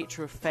whole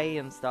nature of Fae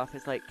and stuff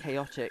is like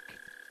chaotic.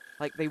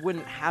 Like, they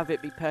wouldn't have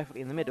it be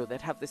perfectly in the middle.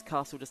 They'd have this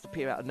castle just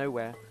appear out of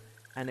nowhere,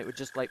 and it would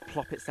just like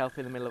plop itself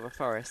in the middle of a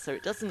forest. So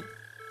it doesn't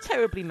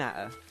terribly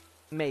matter.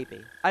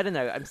 Maybe. I don't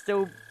know. I'm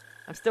still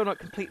not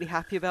completely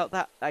happy about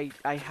that.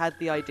 I had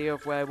the idea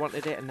of where I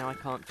wanted it, and now I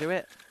can't do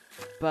it.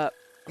 But,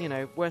 you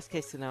know, worst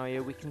case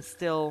scenario, we can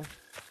still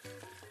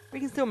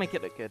make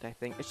it look good, I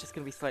think. It's just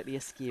going to be slightly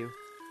askew.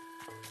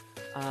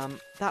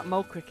 That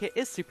mole cricket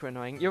is super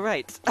annoying. You're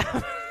right.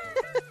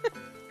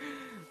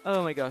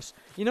 Oh my gosh.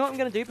 You know what I'm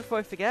going to do before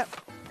I forget?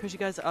 Because you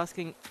guys are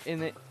asking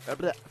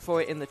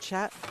for it in the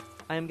chat,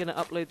 I am going to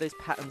upload those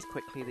patterns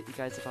quickly that you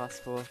guys have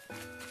asked for.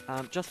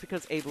 Just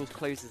because Abel's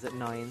closes at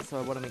 9, so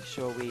I want to make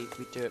sure we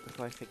do it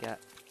before I forget.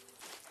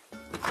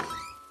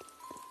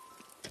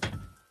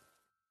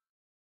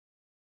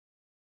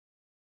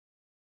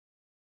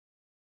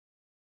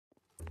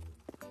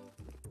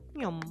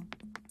 Yum.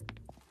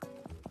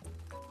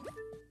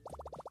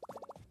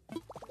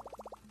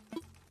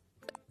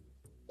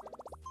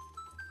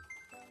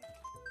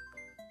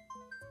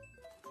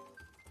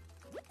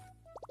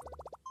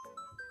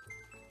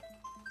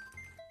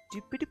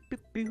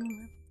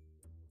 Doop-a-doop-a-boo.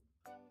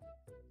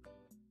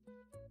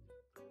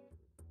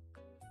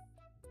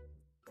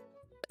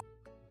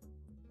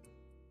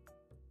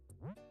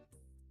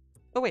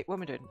 Oh wait, what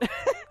am I doing?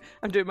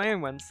 I'm doing my own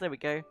ones, there we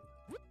go.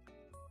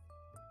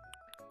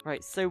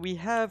 Right, so we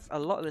have a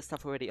lot of this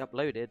stuff already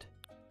uploaded.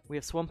 We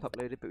have Swamp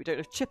uploaded, but we don't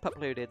have Chip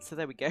uploaded, so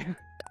there we go.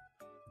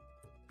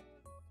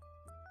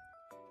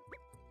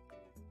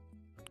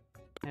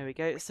 There we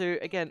go. So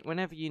again,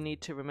 whenever you need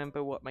to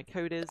remember what my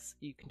code is,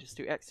 you can just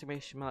do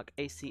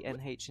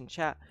 !ACNH in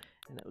chat,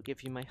 and it will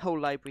give you my whole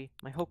library,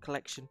 my whole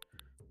collection.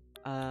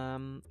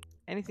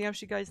 Anything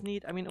else you guys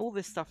need? I mean, all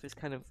this stuff is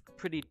kind of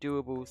pretty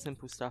doable,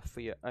 simple stuff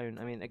for your own.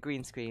 I mean, a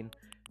green screen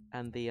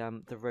and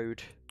the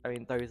road. I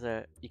mean, those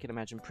are, you can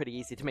imagine, pretty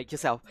easy to make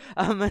yourself.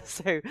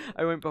 So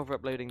I won't bother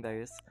uploading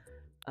those.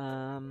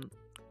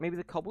 Maybe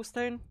the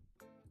cobblestone?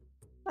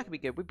 That could be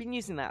good. We've been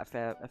using that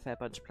a fair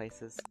bunch of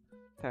places.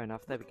 Fair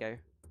enough. There we go.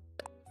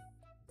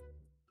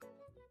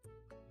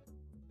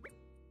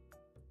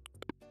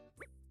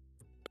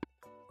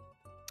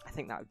 I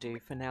think that would do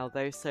for now,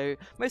 though. So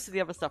most of the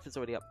other stuff is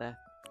already up there.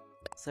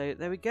 So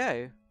there we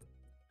go.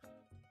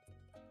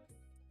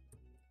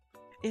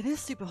 It is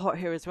super hot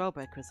here as well,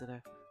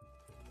 Bearquisitor.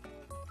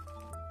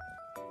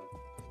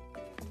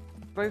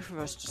 Both of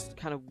us just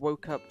kind of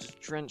woke up just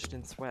drenched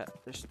in sweat.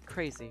 It's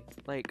crazy.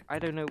 Like, I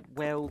don't know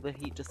where all the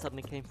heat just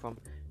suddenly came from.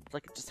 It's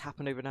like it just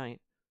happened overnight.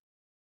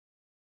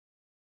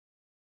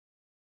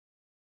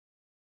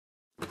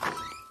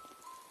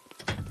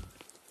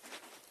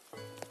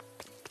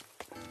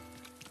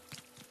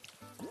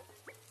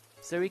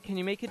 Zoey, can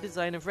you make a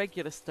design of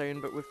regular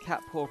stone but with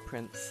cat paw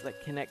prints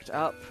that connect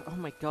up? Oh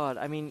my god,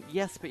 I mean,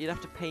 yes, but you'd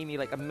have to pay me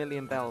like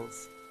 1,000,000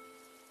 bells.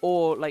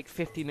 Or like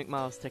 50 Nook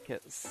Miles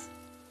tickets.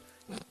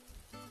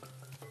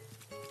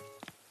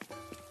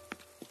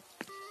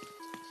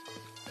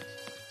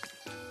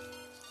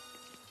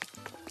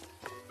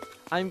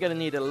 I'm going to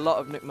need a lot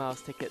of Nook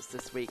Miles tickets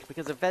this week,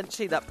 because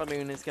eventually that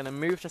balloon is going to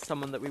move to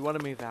someone that we want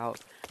to move out,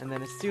 and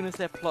then as soon as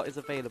their plot is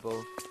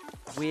available,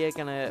 we are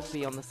going to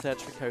be on the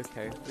search for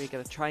Coco. We're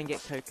going to try and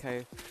get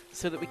Coco,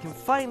 so that we can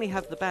finally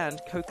have the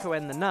band Coco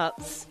and the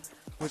Nuts,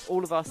 with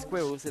all of our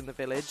squirrels in the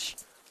village,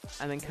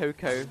 and then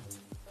Coco.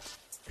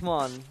 Come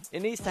on,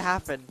 it needs to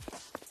happen.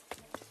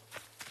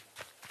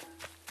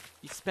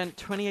 You spent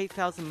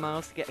 28,000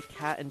 miles to get a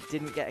cat and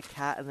didn't get a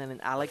cat, and then an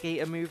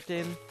alligator moved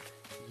in?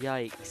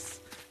 Yikes.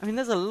 I mean,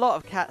 there's a lot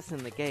of cats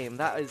in the game.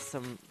 That is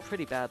some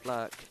pretty bad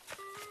luck.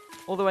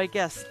 Although I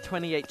guess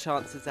 28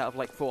 chances out of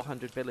like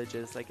 400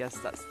 villagers, I guess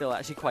that's still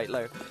actually quite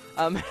low.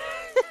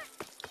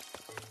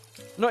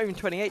 Not even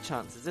 28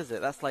 chances, is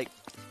it? That's like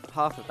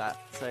half of that,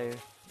 so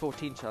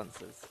 14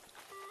 chances.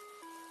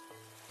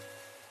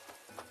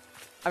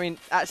 I mean,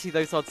 actually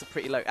those odds are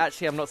pretty low.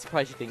 Actually, I'm not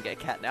surprised you didn't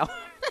get a cat now.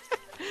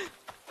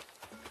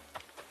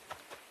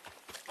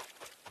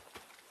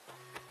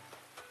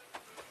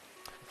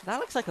 That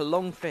looks like a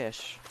long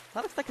fish.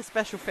 That looks like a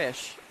special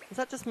fish. Is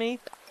that just me?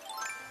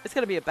 It's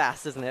gonna be a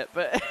bass, isn't it?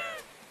 But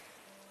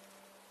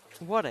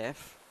what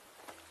if?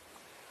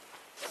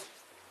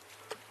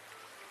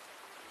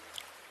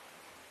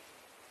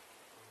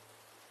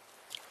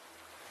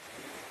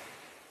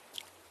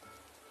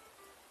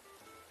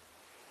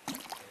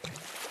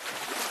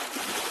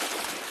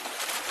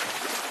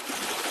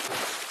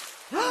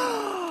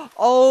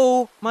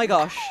 Oh my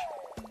gosh.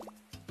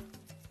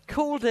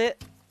 Called it.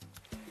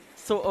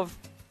 Sort of.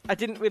 I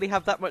didn't really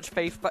have that much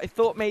faith, but I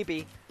thought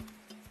maybe.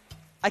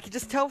 I could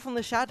just tell from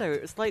the shadow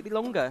it was slightly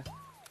longer.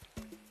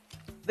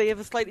 They have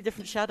a slightly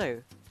different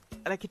shadow.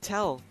 And I could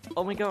tell.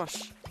 Oh my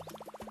gosh.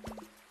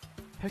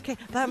 Okay,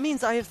 that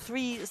means I have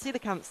 3 cedar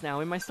camps now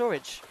in my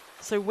storage.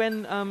 So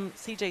when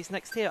CJ's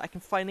next here, I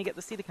can finally get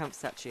the cedar camp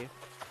statue.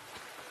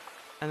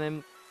 And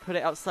then put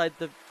it outside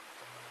the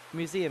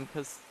museum,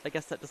 because I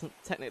guess that doesn't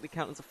technically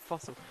count as a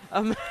fossil.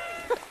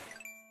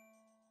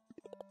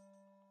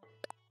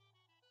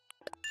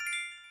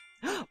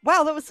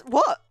 Wow, that was...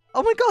 What?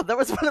 Oh my god, that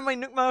was one of my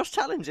Nook Miles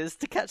challenges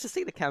to catch a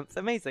cedar camp.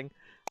 Amazing.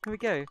 Here we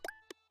go.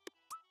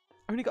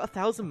 I only got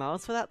 1,000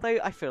 miles for that, though.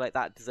 I feel like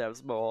that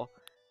deserves more.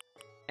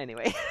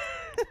 Anyway.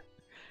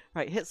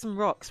 Right, hit some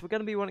rocks. We're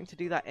going to be wanting to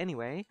do that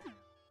anyway.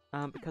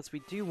 Because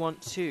we do want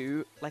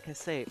to, like I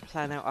say,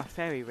 plan out our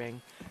fairy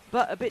ring.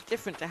 But a bit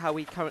different to how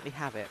we currently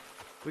have it.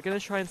 We're going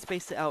to try and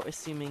space it out,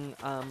 assuming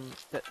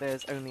that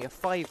there's only a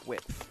 5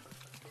 width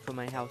for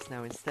my house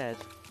now instead.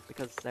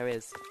 Because there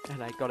is,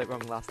 and I got it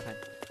wrong last time.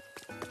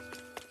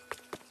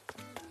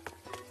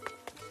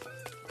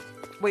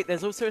 Wait,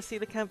 there's also a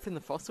cedar camp in the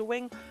fossil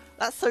wing?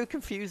 That's so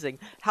confusing.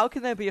 How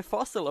can there be a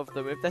fossil of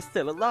them if they're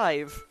still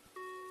alive?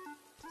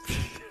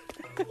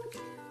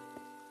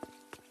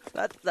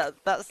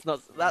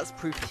 That's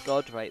proof of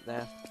God right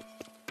there.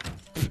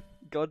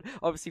 God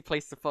obviously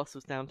placed the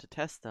fossils down to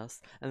test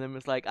us, and then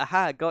was like,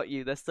 aha, got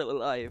you, they're still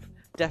alive.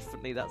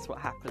 Definitely that's what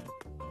happened.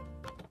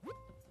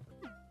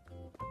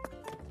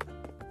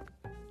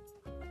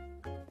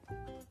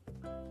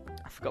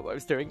 I forgot what I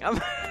was doing.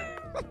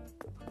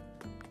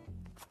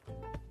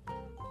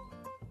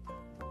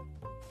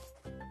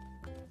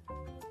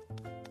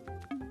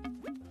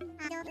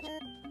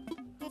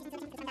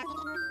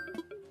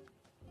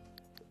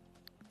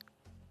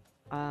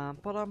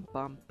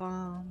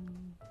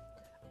 Ba-dum-bum-bum.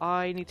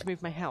 I need to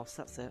move my house,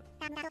 that's it.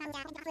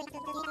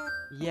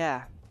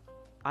 Yeah.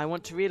 I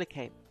want to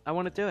relocate. I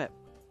want to do it.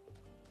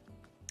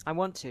 I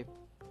want to.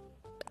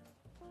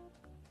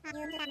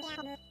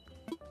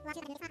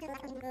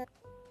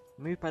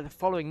 Move by the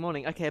following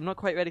morning. Okay, I'm not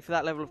quite ready for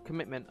that level of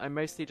commitment. I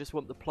mostly just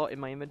want the plot in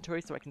my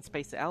inventory so I can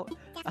space it out.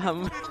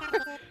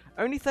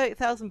 Only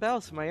 30,000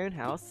 bells for my own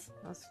house.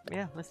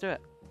 Yeah, let's do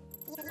it.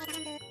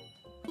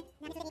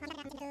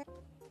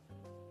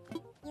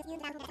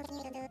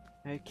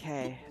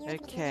 Okay,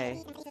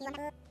 okay.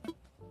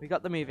 We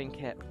got the moving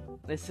kit.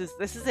 This is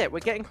it. We're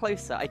getting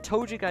closer. I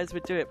told you guys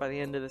we'd do it by the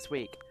end of this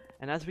week.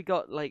 And as we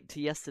got like to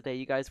yesterday,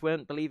 you guys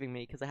weren't believing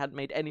me because I hadn't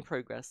made any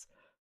progress.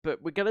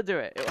 But we're gonna do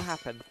it. It'll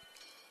happen.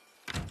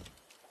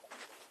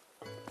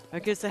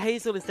 Okay, so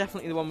Hazel is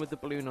definitely the one with the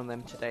balloon on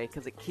them today,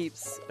 because it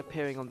keeps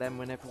appearing on them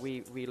whenever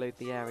we reload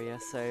the area,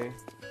 so...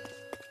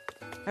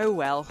 Oh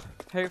well.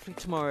 Hopefully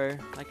tomorrow,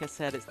 like I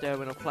said, it's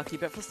Derwin or Plucky,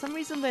 but for some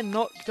reason they're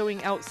not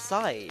going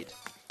outside.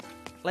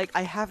 Like,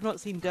 I have not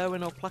seen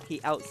Derwin or Plucky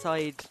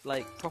outside,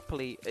 like,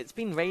 properly. It's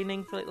been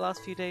raining for, like, the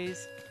last few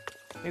days.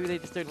 Maybe they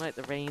just don't like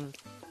the rain.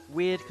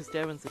 Weird, because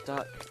Derwin's a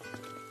duck.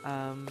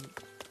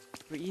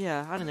 But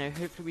yeah, I don't know.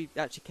 Hopefully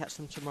we actually catch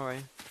them tomorrow.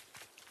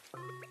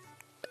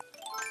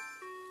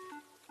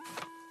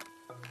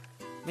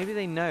 Maybe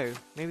they know.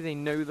 Maybe they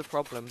know the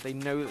problem. They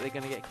know that they're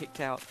going to get kicked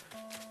out.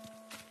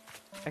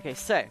 Okay,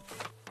 so.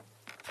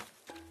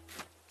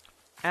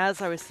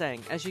 As I was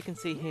saying, as you can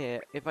see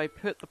here, if I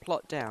put the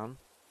plot down,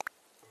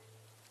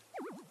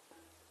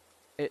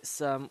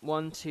 it's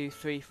 1, 2,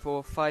 3,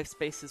 4, 5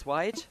 spaces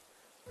wide,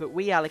 but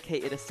we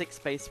allocated a 6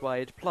 space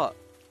wide plot,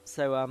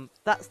 so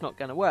that's not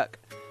going to work.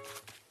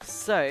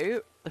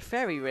 So the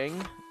fairy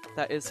ring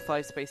that is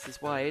 5 spaces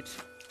wide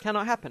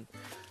cannot happen.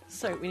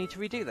 So we need to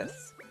redo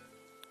this.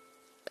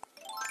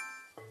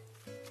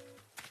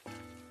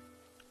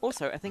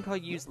 Also, I think I'll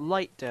use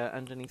light dirt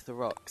underneath the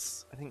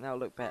rocks. I think that'll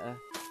look better.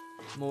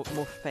 More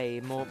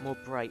fey, more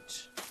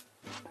bright.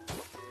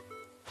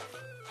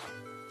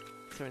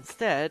 So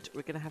instead,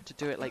 we're going to have to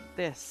do it like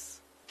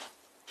this.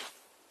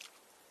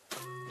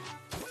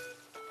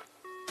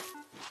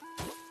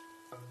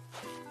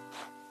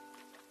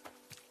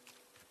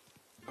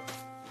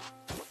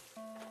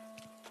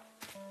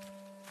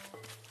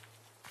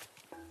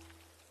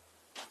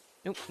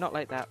 Nope, not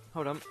like that.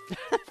 Hold on.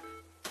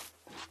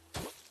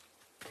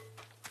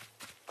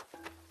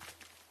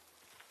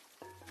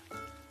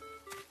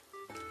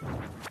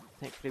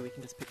 Thankfully we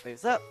can just pick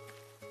those up.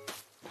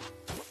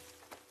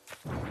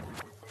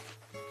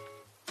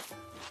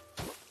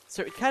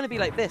 So it would kind of be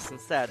like this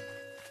instead.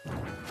 What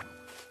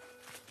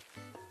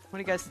do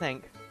you guys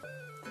think?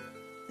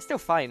 It's still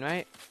fine,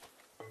 right?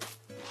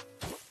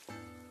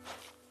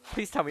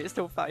 Please tell me it's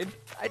still fine.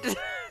 I just...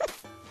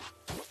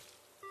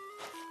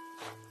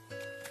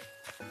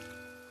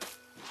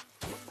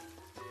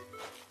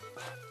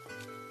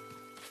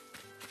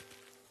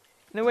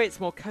 In a way it's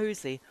more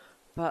cozy,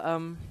 but I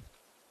don't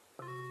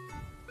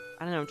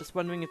know, I'm just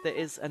wondering if there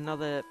is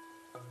another...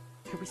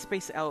 Could we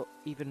space it out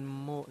even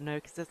more? No,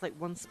 because there's like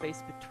one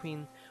space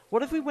between...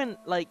 What if we went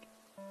like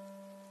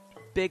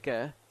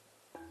bigger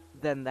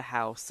than the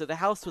house? So the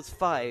house was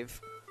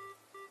 5,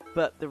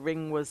 but the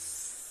ring was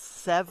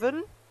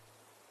 7?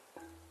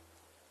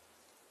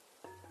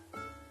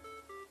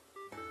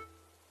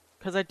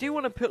 Because I do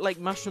want to put like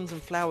mushrooms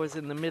and flowers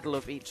in the middle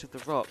of each of the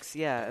rocks,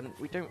 yeah, and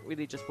we don't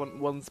really just want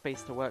one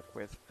space to work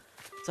with.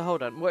 So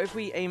hold on, what if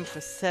we aim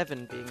for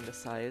 7 being the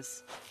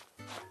size?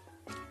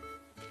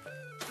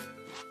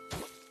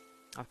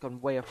 I've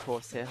gone way off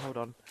course here, hold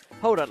on.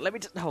 Hold on, let me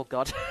just... Oh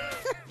god.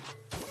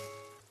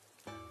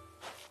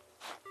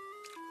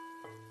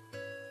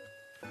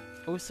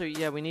 Also,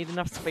 yeah, we need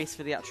enough space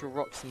for the actual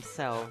rocks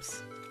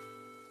themselves.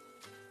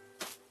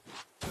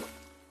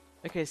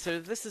 Okay, so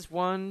this is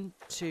 1,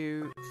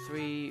 2,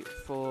 3,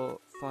 4,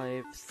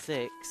 5,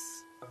 6.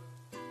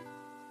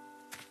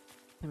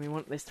 And we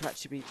want this to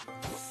actually be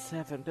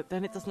 7, but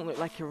then it doesn't look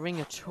like a ring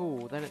at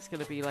all. Then it's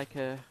going to be like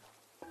a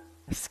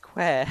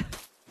square.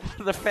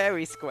 The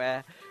fairy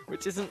square,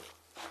 which isn't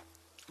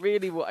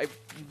really what I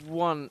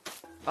want.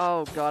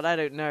 Oh god, I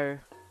don't know.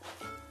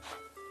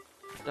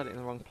 I've done it in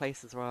the wrong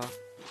place as well.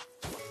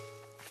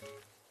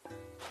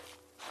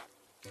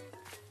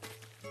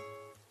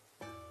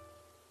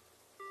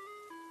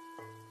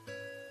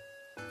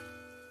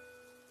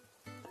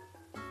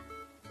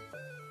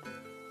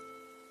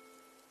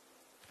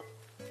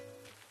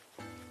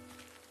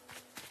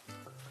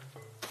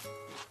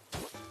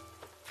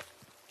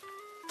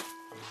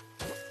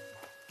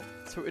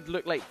 So it would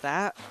look like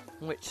that,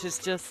 which is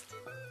just...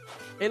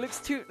 It looks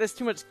too... There's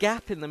too much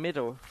gap in the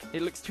middle.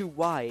 It looks too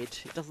wide.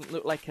 It doesn't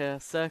look like a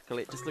circle.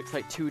 It just looks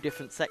like 2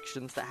 different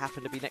sections that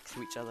happen to be next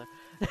to each other.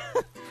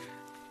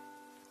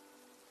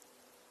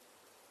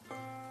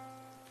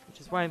 Which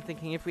is why I'm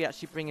thinking if we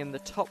actually bring in the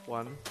top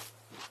one...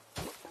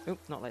 Oop,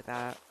 not like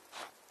that.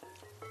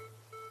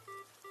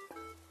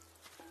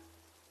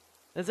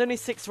 There's only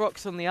 6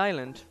 rocks on the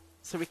island,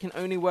 so we can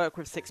only work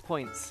with 6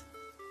 points.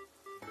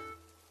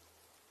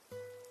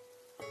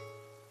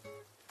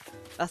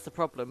 That's the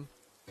problem.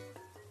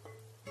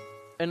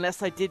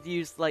 Unless I did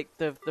use, like,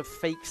 the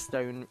fake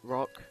stone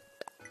rock.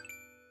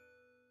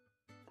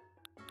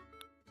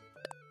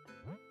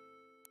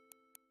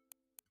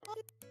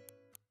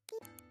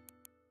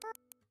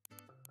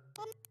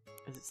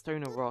 Is it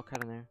stone or rock? I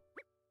don't know.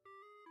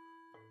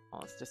 Oh,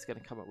 it's just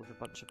gonna come up with a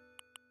bunch of...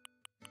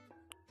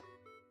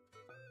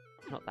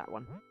 Not that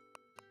one.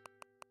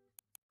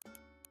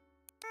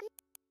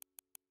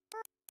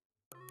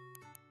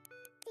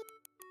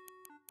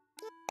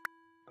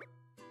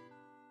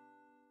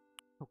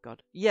 Oh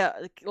god. Yeah,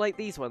 like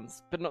these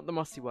ones, but not the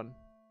mossy one.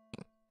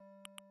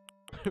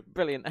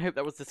 Brilliant, I hope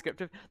that was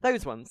descriptive.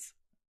 Those ones.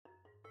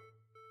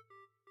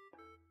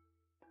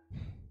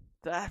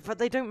 But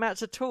they don't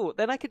match at all.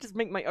 Then I could just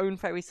make my own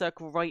fairy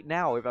circle right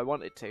now if I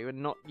wanted to,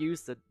 and not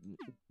use the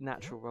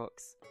natural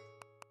rocks.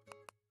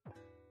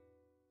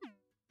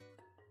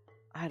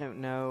 I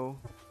don't know.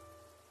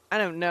 I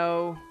don't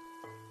know.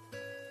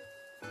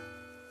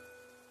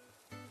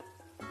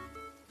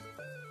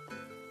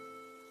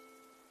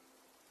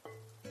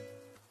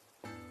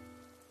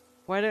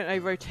 Why don't I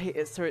rotate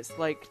it so it's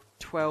like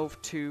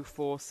 12, 2,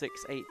 4,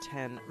 6, 8,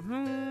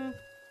 10?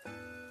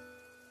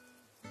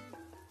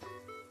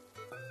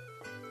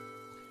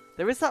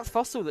 There is that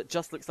fossil that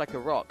just looks like a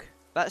rock.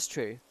 That's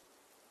true.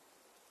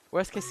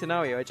 Worst case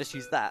scenario, I just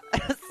use that.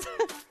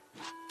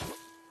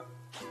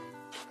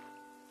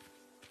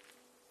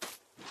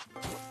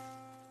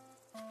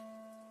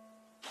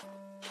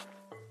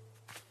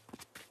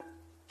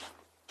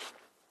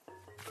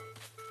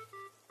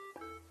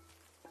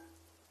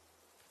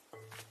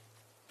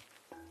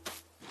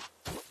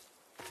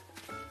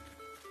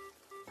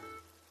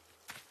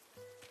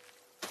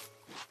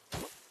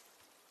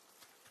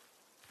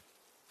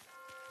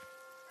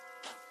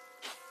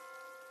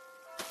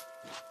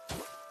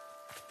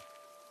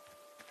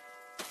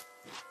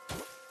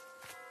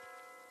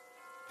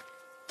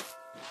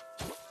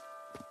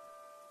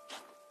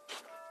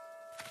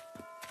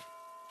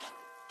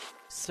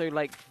 So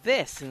like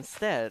this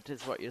instead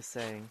is what you're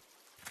saying.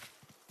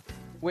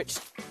 Which...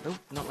 oh,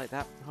 not like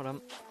that. Hold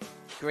on.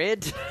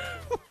 Grid.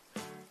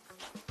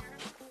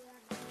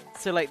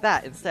 So like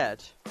that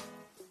instead.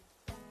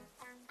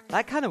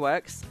 That kind of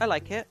works. I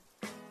like it.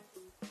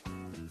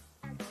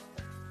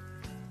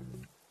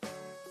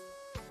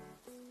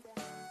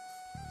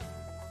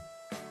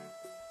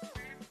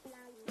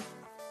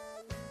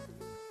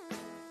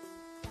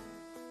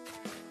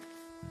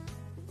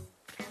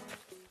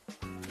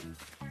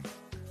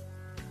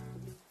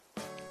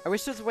 I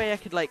wish there was a way I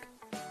could, like,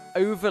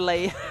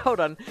 overlay... hold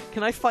on.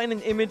 Can I find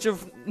an image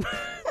of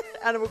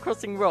Animal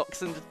Crossing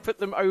rocks and just put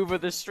them over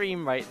the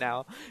stream right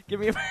now? Give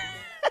me a...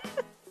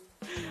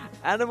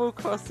 Animal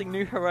Crossing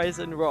New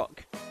Horizon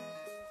rock.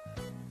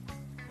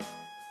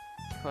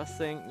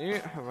 Crossing New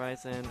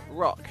Horizon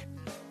rock.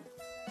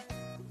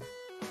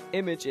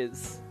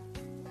 Images.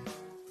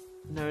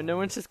 No, no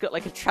one's just got,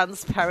 like, a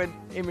transparent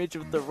image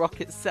of the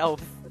rock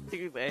itself,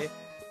 do they?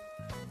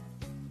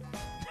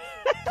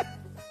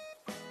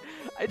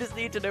 I just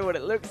need to know what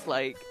it looks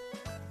like.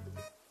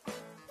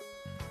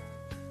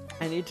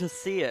 I need to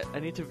see it. I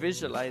need to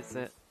visualize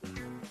it.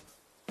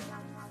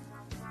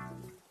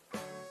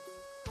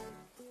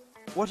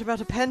 What about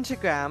a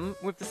pentagram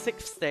with the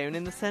 6th stone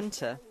in the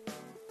center?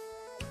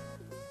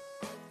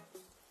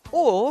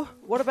 Or,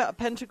 what about a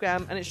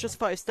pentagram and it's just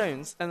 5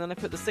 stones, and then I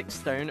put the 6th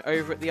stone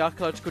over at the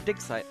archaeological dig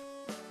site?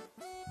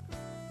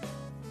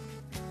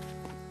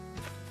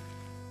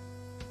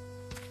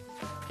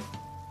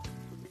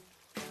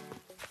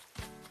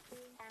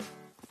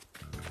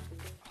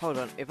 Hold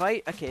on, if I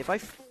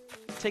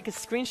take a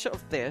screenshot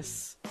of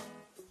this,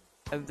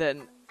 and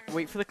then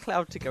wait for the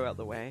cloud to go out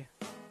the way.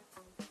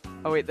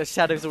 Oh wait, the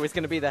shadow's always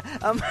going to be there.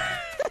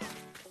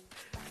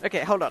 Okay,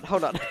 hold on.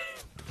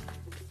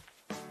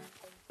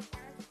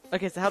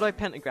 Okay, so how do I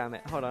pentagram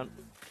it? Hold on.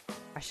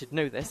 I should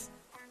know this.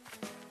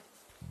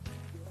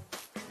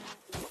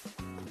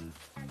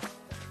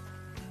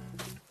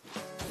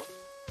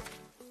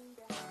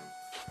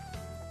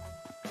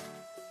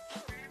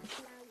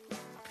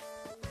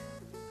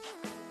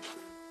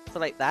 So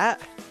like that.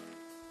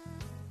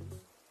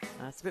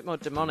 It's a bit more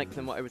demonic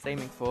than what I was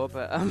aiming for,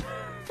 but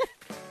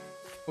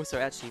also,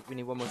 actually, we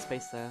need one more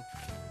space there.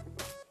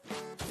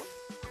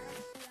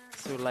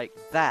 So like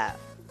that.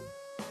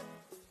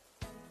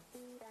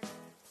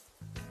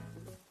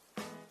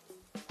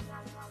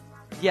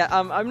 Yeah,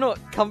 I'm not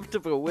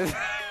comfortable with...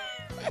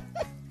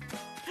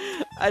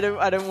 I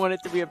don't want it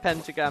to be a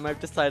pentagram.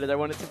 I've decided I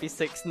want it to be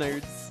 6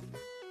 nodes.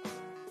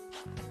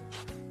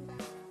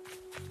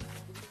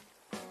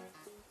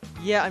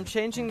 Yeah, I'm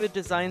changing the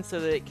design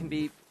so that it can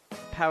be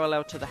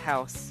parallel to the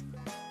house.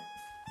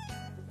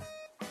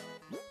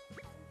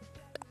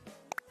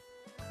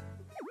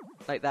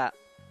 Like that.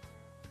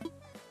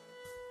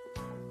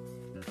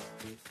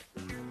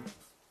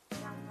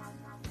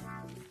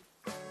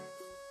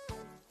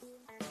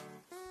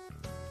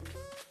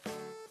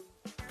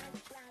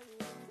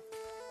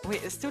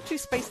 Wait, it's still too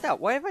spaced out.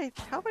 How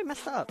have I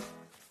messed up?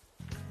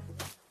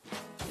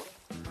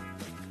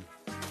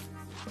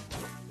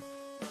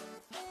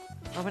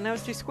 Oh, but now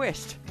it's too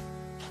squished.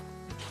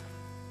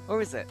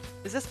 Or is it?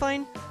 Is this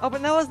fine? Oh,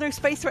 but now there's no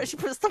space to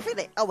actually put stuff in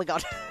it. Oh my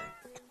god.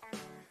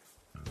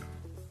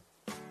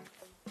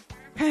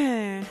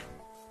 I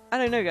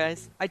don't know,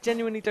 guys. I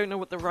genuinely don't know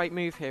what the right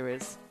move here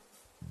is.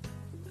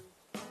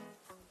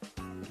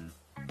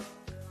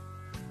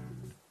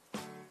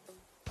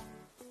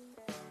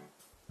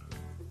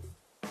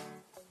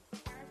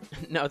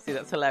 No, see,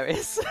 that's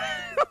hilarious.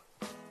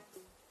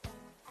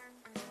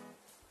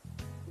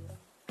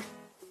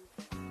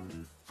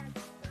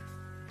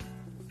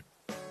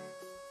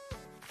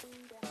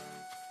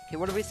 Okay,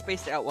 what if we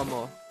spaced it out one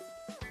more?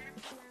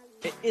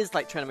 It is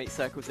like trying to make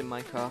circles in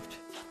Minecraft.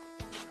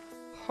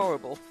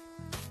 Horrible.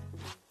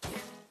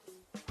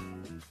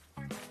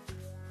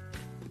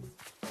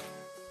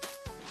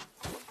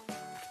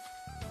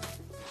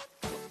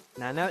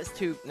 Now it's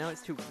too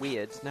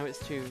weird.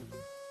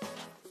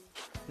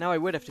 Now I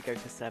would have to go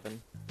for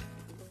 7.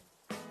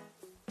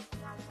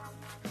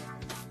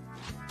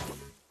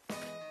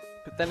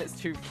 But then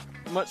it's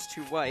much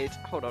too wide.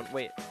 Hold on,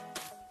 wait.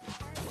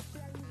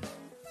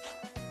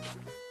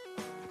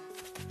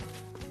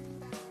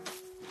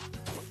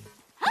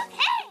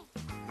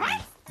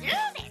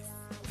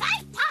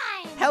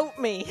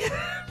 me!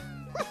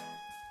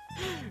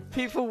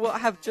 People what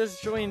have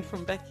just joined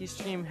from Becky's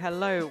stream,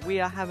 hello,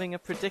 we are having a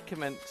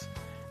predicament.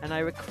 And I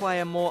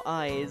require more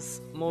eyes,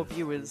 more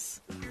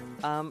viewers,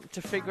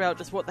 to figure out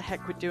just what the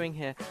heck we're doing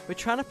here. We're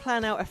trying to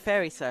plan out a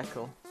fairy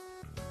circle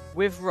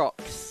with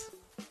rocks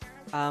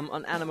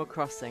on Animal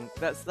Crossing.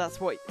 That's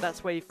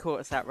where you've caught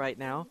us at right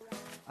now.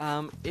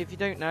 If you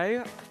don't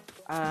know,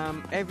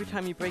 every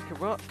time you break a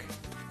rock,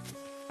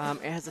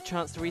 it has a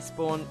chance to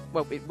respawn.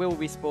 Well, it will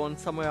respawn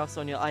somewhere else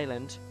on your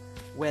island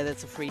where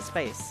there's a free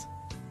space.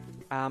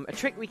 A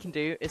trick we can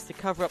do is to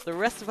cover up the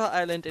rest of our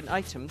island in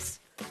items,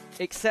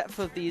 except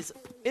for these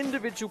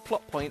individual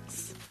plot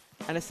points,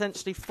 and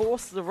essentially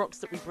force the rocks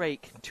that we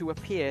break to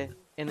appear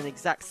in an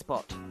exact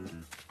spot.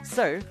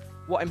 So,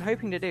 what I'm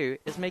hoping to do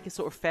is make a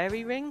sort of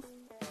fairy ring,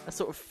 a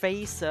sort of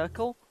fey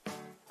circle,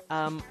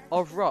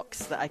 of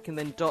rocks that I can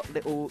then dot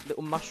little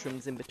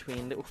mushrooms in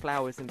between, little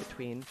flowers in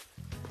between.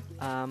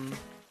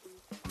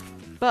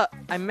 But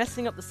I'm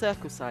messing up the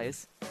circle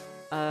size,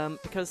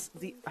 because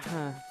the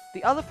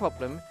other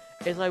problem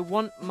is I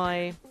want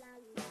my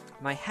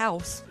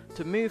house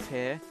to move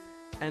here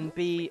and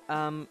be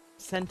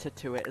centered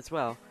to it as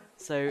well.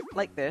 So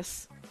like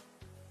this,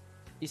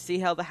 you see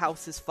how the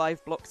house is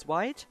 5 blocks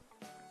wide?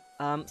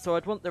 So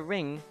I'd want the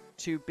ring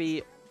to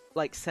be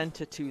like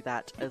centered to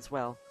that as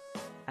well.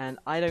 And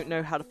I don't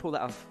know how to pull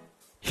that off.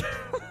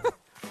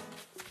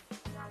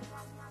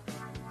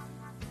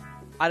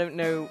 I don't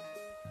know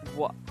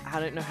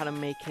how to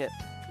make it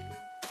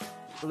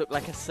look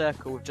like a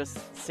circle with just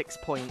 6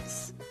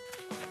 points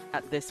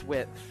at this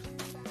width.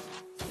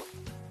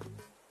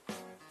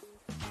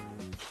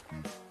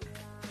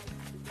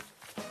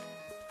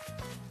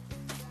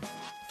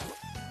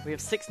 We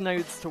have 6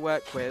 nodes to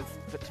work with,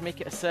 but to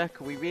make it a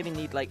circle we really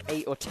need like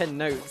 8 or 10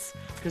 nodes,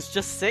 because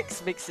just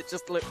 6 makes it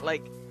just look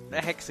like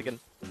a hexagon.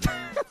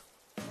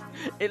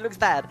 It looks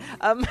bad.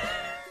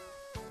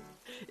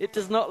 It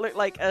does not look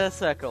like a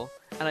circle,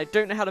 and I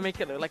don't know how to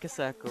make it look like a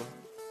circle.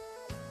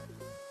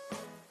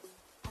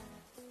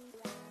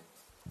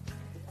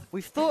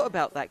 We've thought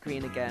about that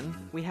green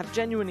again. We have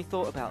genuinely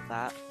thought about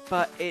that,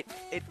 but it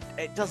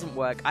doesn't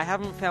work. I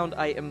haven't found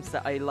items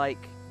that I like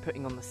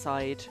putting on the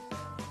side.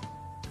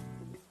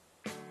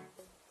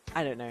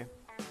 I don't know.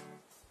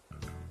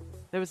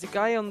 There was a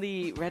guy on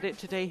the Reddit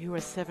today who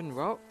has 7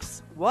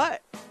 rocks.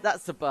 What?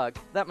 That's a bug.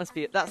 That must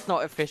be it. That's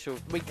not official.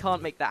 We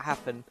can't make that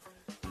happen.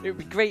 It would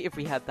be great if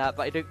we had that,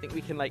 but I don't think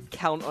we can like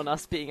count on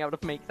us being able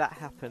to make that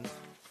happen.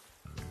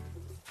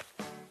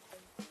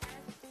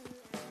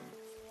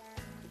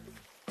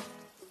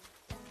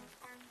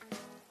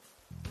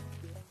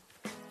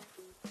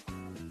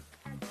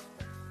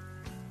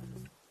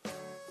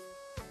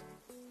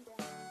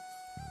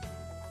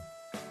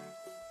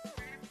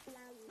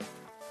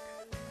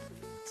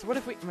 So what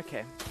if we...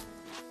 Okay.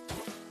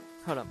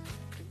 Hold on.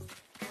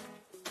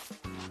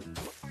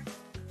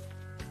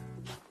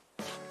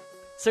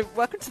 So,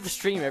 welcome to the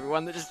stream,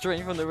 everyone that just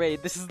joined from the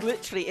raid. This is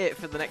literally it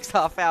for the next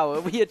half hour.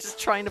 We are just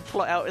trying to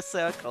plot out a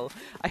circle.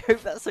 I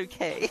hope that's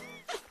okay.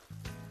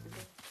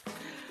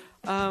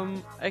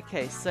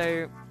 Okay,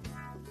 so...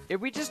 If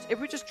we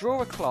just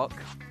draw a clock...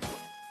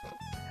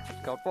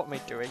 God, what am I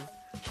doing?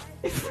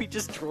 If we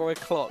just draw a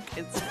clock,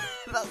 it's...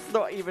 That's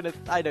not even a...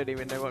 I don't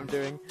even know what I'm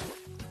doing.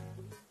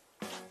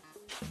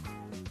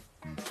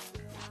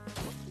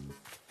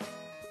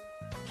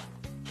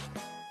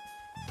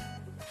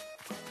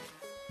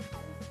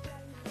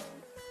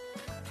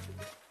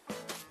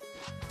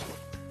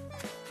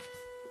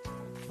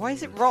 Why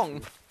is it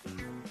wrong?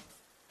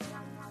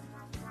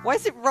 Why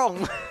is it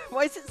wrong?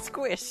 Why is it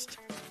squished?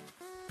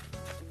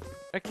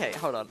 Okay,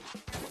 hold on.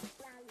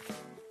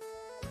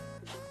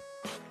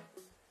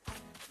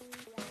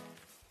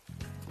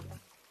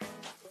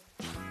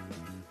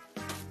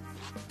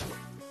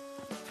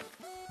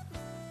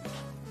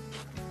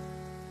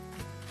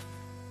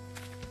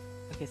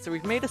 Okay, so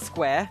we've made a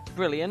square.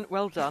 Brilliant,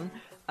 well done.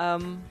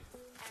 The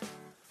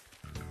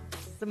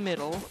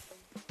middle.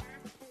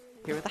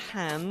 Here are the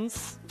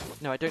hands.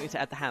 No, I don't need to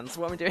add the hands.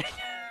 What am I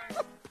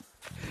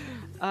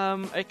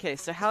doing? Okay,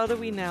 so how do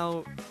we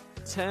now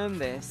turn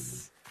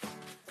this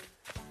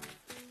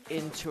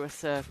into a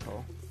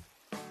circle?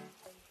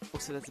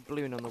 Also, there's a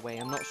balloon on the way.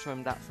 I'm not sure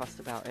I'm that fussed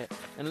about it.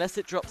 Unless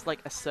it drops, like,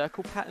 a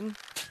circle pattern.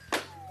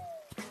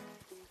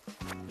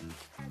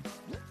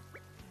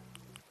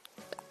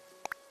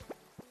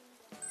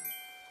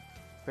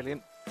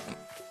 Brilliant.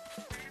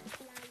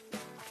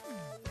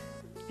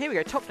 Here we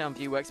go, top-down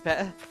view works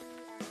better.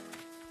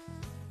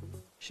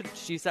 Should have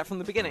just used that from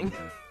the beginning.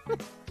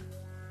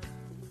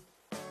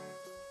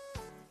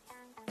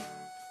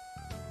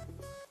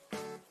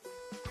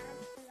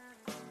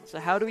 So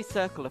how do we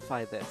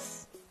circleify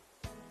this?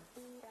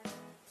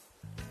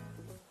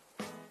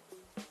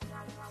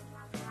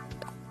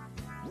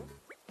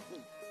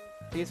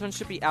 These ones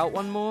should be out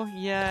one more?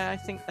 Yeah,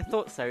 I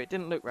thought so. It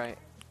didn't look right.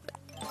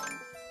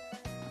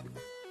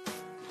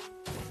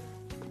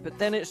 But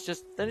then it's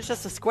just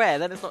a square,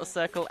 then it's not a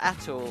circle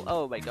at all.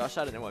 Oh my gosh,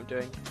 I don't know what I'm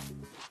doing.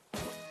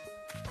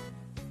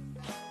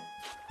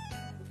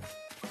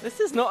 This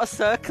is not a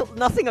circle.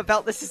 Nothing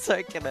about this is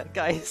circular,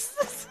 guys.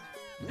 This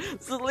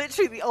is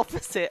literally the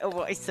opposite of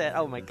what I said.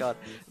 Oh my god.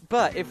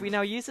 But if we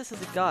now use this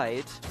as a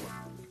guide...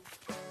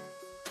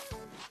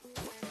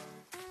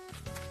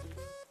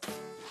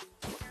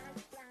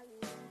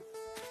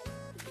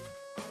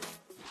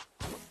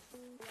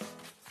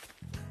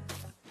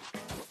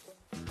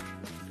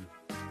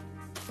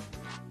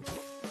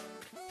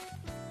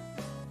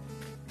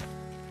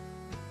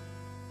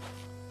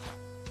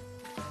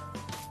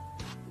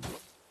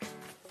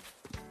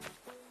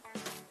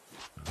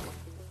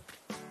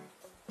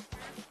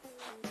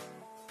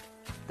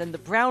 then the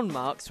brown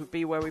marks would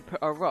be where we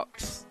put our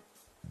rocks.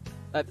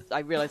 I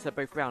realise they're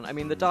both brown. I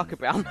mean the darker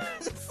brown.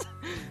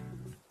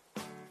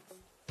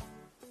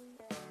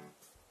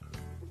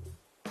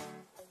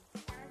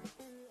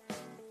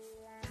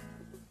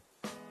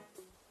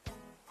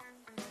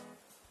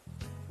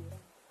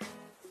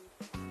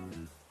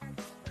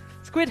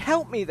 Squid,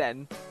 help me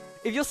then!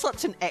 If you're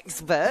such an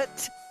expert,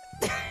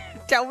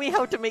 tell me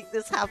how to make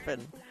this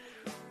happen.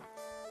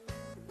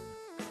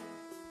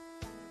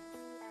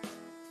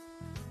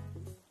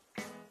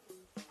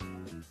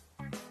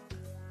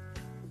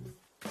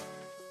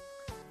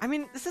 I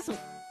mean, this isn't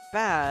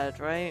bad,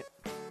 right?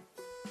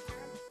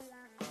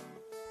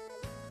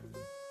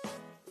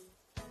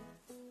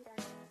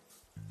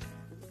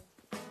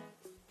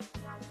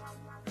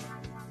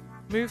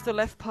 Move the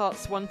left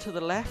parts one to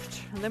the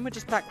left, and then we're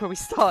just back where we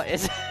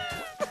started.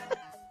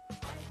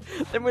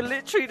 Then we're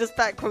literally just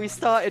back where we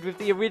started with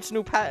the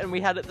original pattern we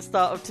had at the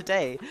start of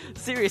today.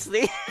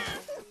 Seriously,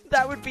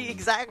 that would be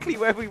exactly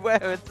where we were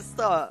at the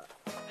start.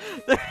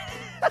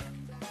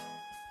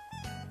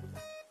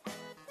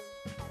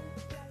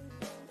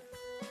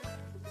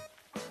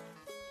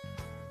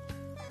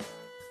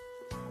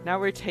 Now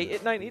rotate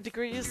it 90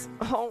 degrees.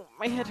 Oh,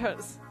 my head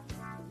hurts.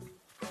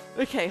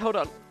 Okay, hold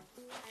on.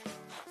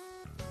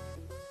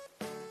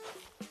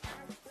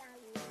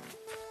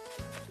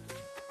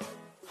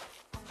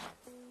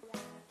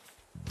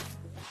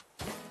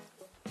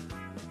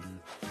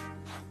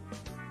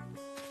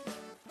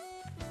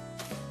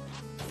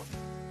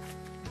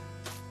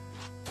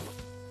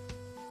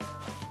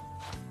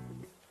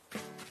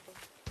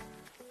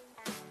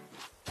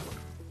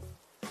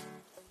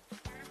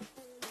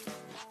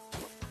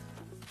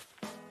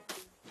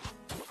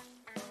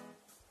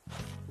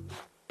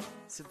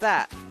 So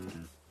that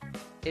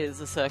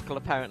is a circle,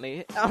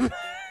 apparently.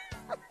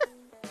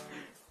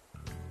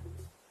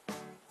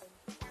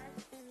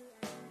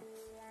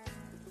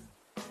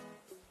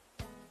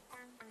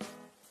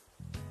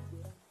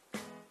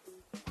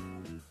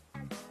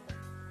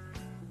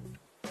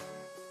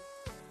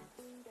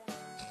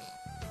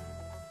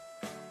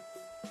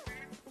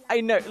 I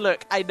know,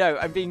 look, I know,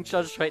 I'm being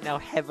judged right now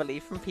heavily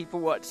from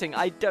people watching.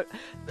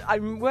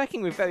 I'm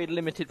working with very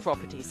limited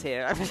properties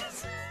here.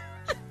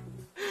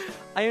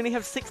 I only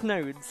have 6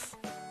 nodes,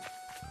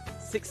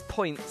 6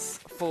 points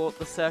for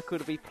the circle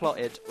to be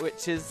plotted,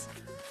 which is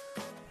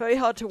very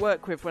hard to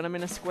work with when I'm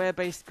in a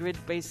square-based,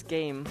 grid-based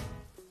game.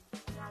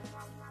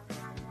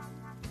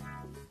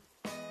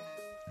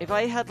 If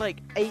I had like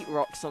 8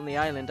 rocks on the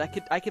island, I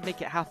could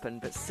make it happen,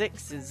 but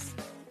 6 is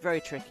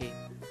very tricky.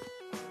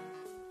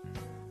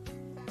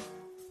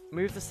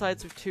 Move the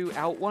sides with 2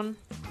 out 1.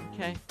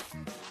 Okay.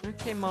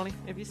 Okay, Molly,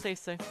 if you say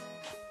so.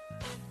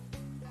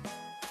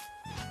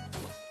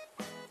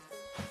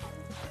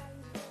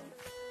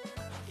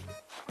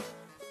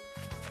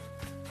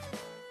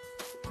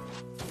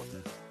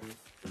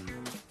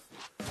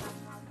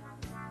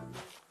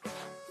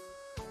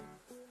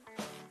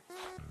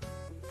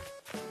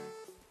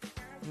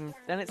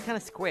 Then it's kind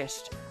of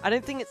squished. I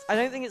don't think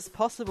it's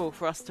possible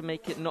for us to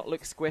make it not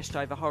look squished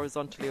either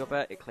horizontally or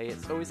vertically.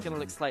 It's always going to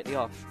look slightly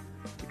off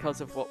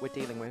because of what we're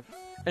dealing with.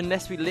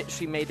 Unless we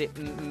literally made it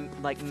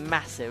like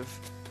massive,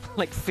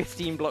 like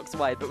 15 blocks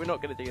wide, but we're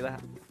not going to do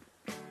that.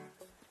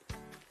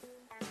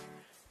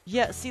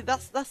 Yeah, see,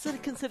 that's a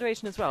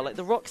consideration as well. Like,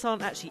 the rocks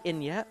aren't actually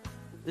in yet.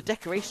 The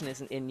decoration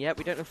isn't in yet.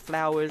 We don't have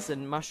flowers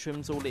and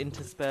mushrooms all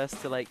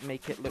interspersed to like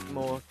make it look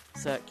more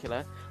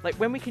circular. Like,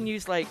 when we can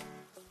use like...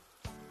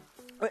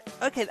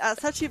 Okay,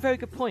 that's actually a very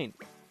good point.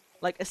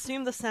 Like,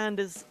 assume the sand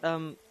is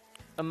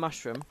a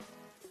mushroom.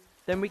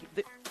 Then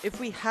if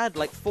we had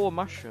like 4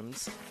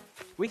 mushrooms,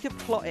 we could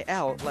plot it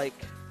out like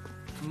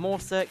more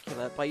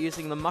circular by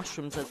using the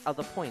mushrooms as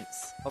other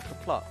points of the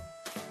plot.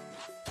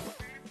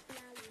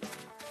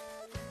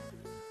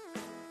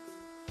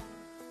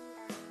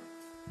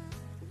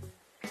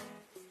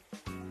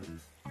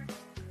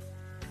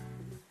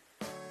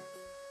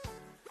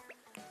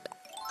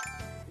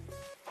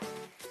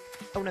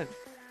 Oh no.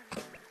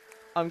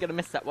 I'm gonna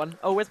miss that one.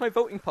 Oh, where's my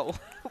voting poll?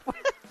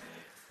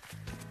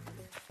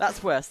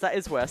 That's worse. That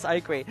is worse. I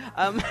agree.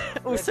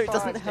 Also, it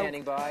doesn't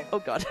help. By. Oh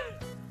god.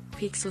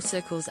 Pixel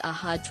circles are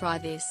hard. Try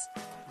this.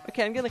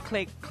 Okay, I'm gonna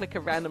click a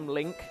random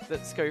link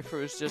that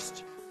Scofer has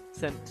just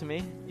sent to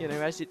me. You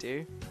know, as you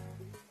do.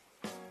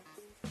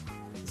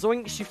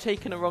 Zoinks, you've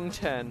taken a wrong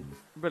turn.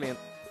 Brilliant.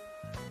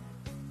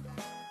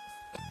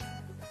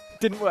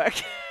 Didn't work.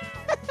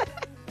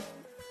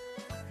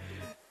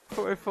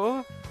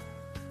 404.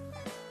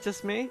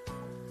 Just me?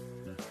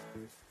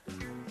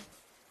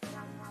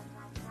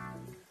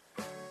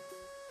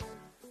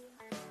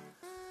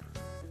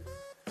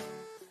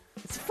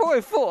 It's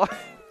 404!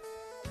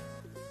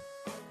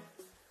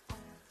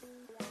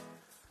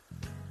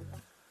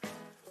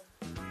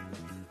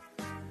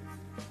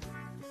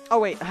 Oh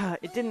wait,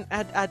 it didn't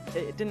add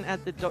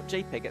the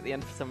 .jpeg at the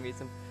end for some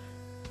reason.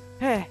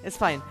 It's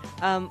fine.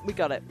 We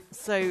got it.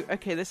 So,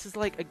 okay, this is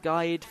like a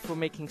guide for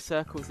making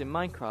circles in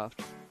Minecraft.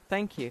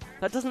 Thank you.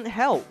 That doesn't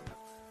help.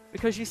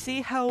 Because you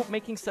see how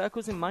making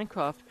circles in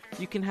Minecraft,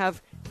 you can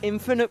have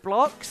infinite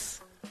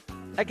blocks?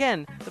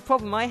 Again, the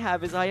problem I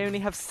have is I only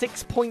have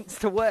 6 points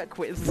to work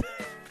with.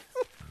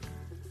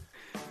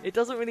 It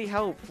doesn't really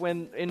help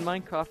when in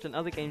Minecraft and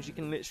other games you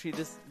can literally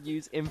just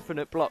use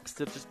infinite blocks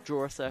to just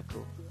draw a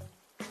circle.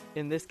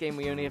 In this game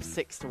we only have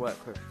 6 to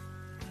work with.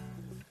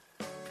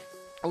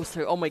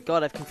 Also, oh my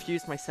god, I've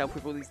confused myself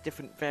with all these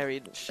different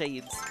variant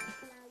shades.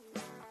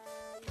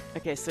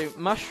 Okay, so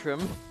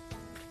mushroom.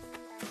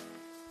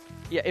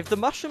 Yeah, if the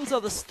mushrooms are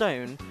the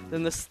stone,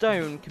 then the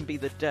stone can be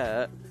the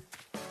dirt.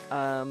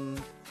 Help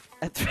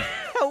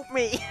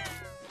me!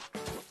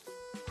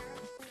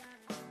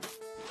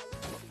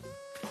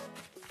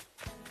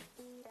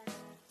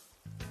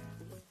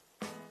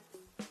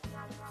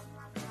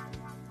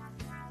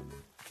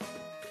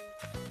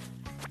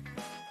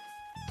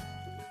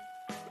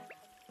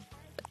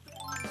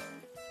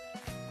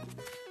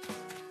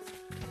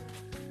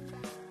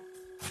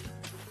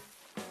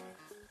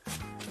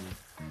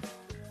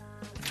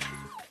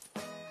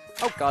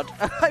 Oh god,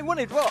 I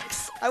wanted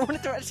rocks! I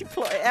wanted to actually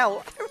plot it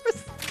out!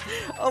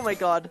 Oh my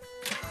god.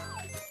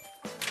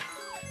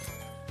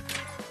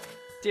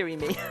 Deary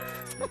me.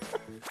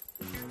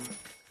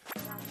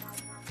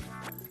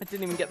 I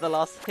didn't even get the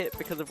last hit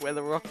because of where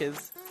the rock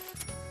is.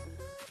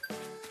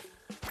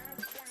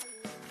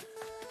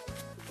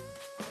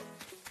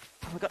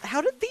 Oh my god, how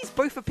did these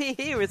both appear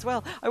here as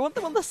well? I want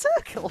them on the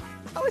circle!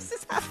 How has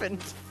this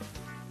happened?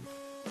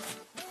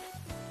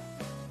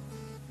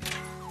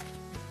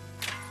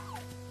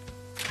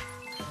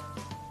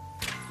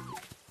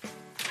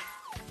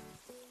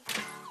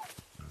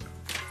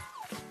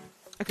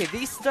 Okay,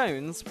 these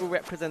stones will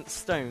represent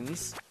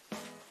stones,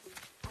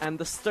 and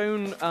the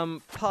stone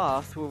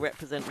path will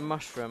represent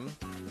mushroom.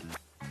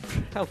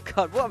 Oh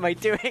god, what am I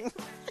doing?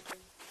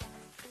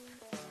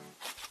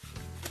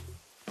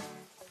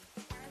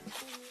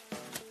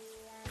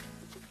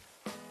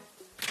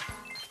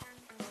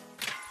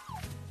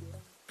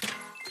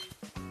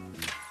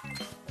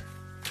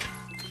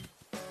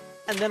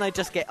 And then I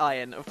just get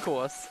iron, of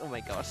course. Oh my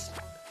gosh.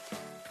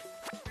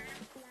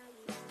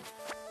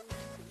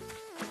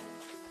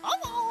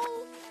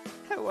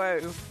 Hello.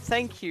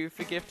 Thank you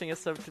for gifting a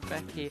sub to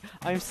Becky.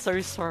 I'm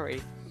so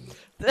sorry.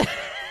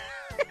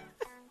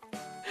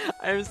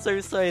 I'm so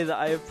sorry that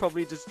I have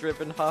probably just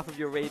driven half of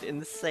your raid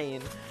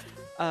insane.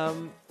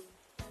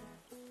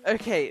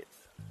 Okay.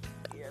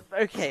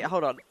 Okay,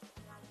 hold on.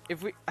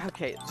 If we...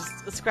 Okay,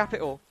 just scrap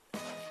it all.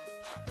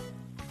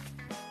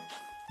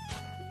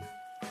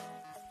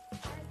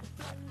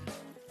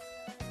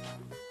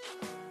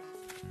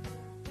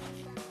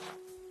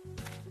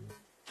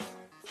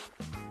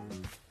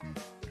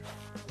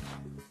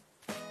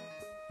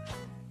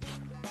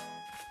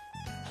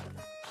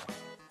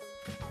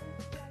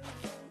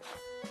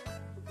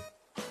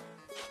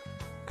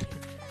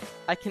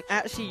 I can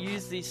actually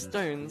use these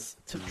stones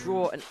to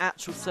draw an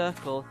actual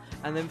circle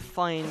and then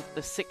find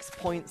the 6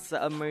 points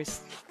that are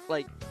most,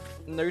 like,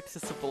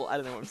 noticeable, I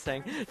don't know what I'm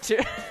saying,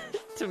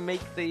 to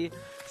make the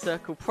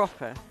circle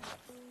proper.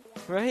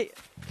 Right?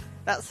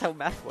 That's how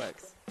math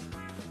works.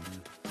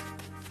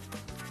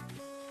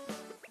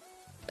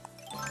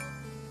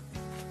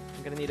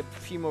 I'm gonna need a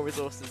few more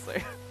resources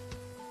though.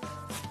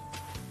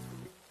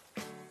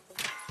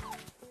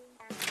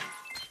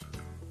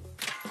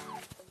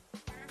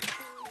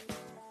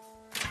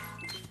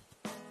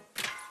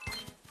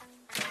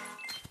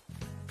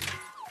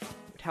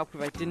 Help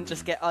if I didn't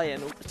just get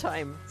iron all the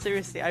time.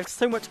 Seriously, I have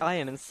so much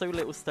iron and so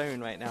little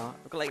stone right now.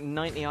 I've got like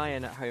 90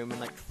 iron at home and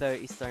like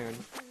 30 stone.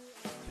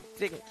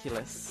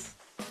 Ridiculous.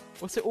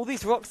 Also, all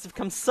these rocks have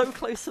come so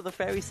close to the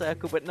fairy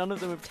circle, but none of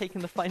them have taken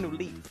the final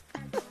leap.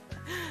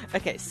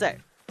 Okay, so.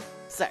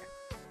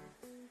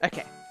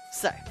 Okay,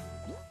 so.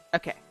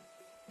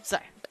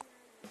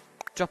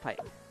 Drop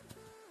item.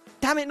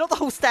 Damn it, not the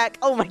whole stack!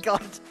 Oh my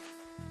god!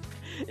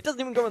 It doesn't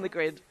even go on the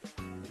grid.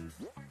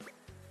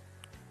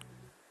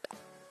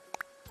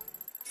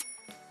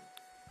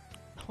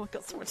 Oh, I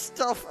got so much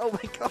stuff! Oh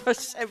my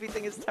gosh,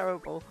 everything is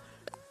terrible.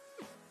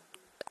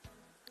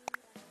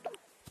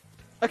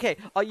 Okay,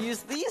 I'll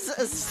use these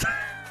as...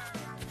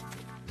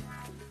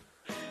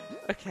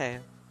 Okay.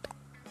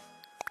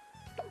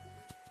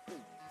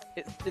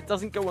 It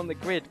doesn't go on the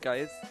grid,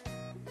 guys.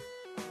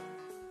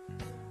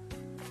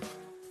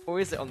 Or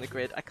is it on the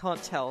grid? I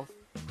can't tell.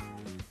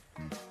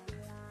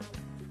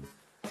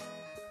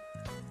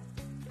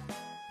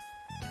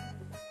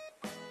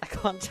 I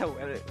can't tell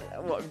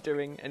what I'm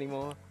doing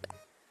anymore.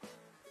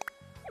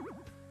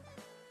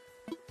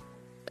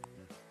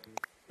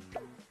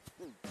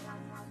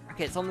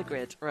 Okay, it's on the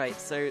grid. Right,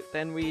 so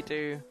then we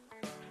do...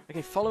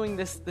 Okay, following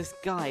this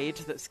guide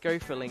that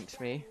Scofa linked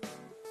me,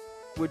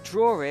 we'll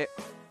draw it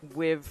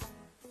with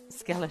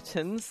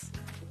skeletons.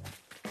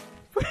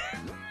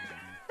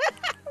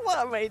 What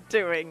am I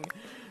doing?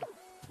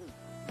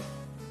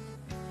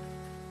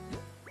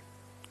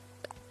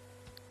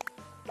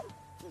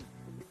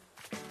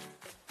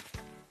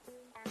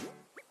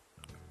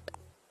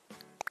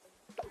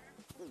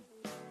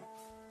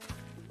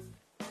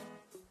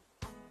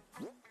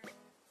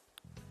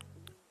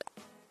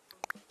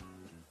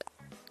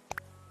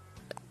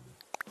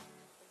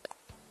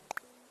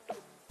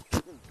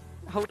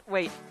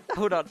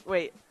 Hold on,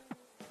 wait.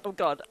 Oh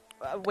god,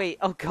 wait,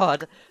 oh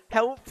god.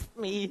 Help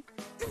me,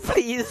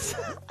 please.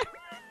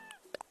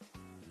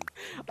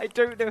 I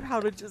don't know how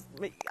to just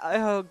make...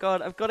 Oh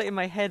god, I've got it in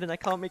my head and I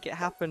can't make it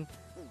happen.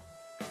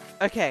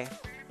 Okay.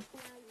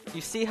 You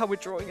see how we're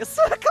drawing a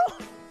circle? I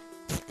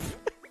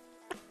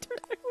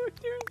don't know what we're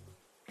doing.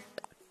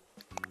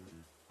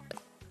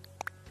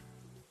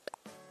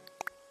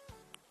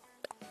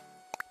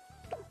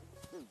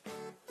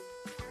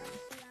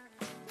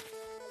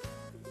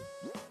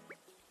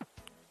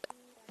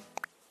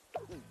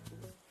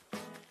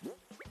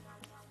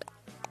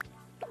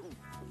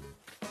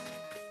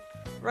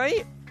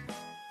 Right?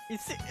 You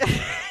see?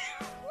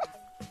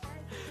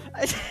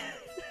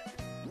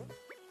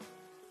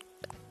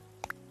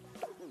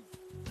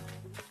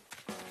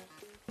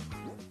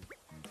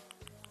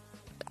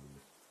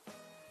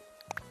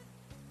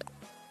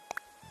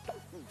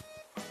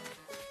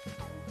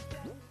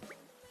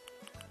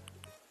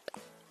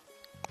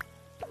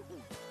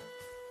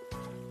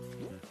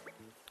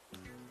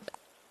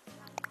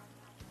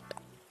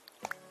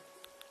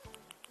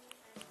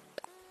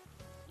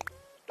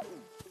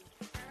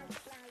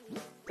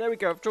 There we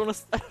go, I've drawn a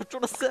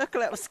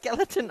circle out of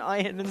skeleton,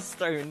 iron, and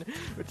stone,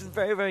 which is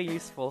very, very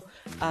useful.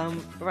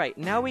 Right,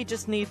 now we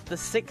just need the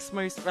 6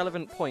 most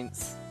relevant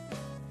points.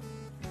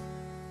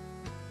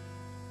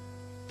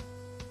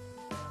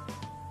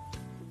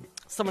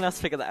 Someone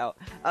else figure that out.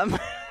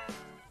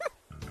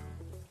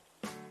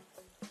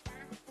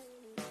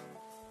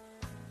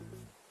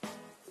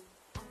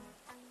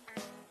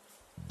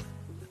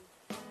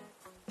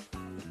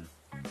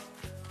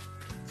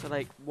 So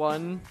like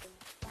 1,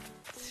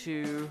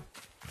 2,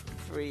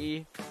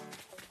 3,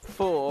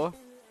 4.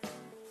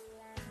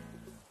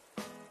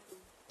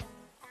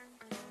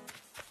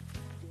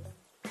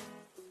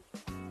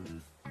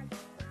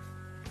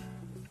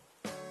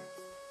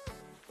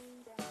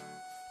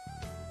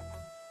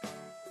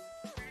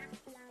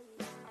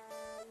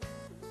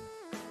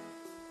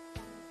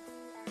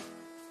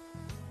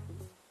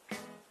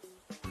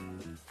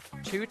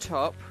 Two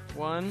top.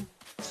 1,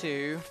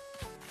 2.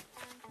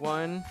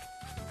 1,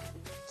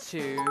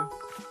 2.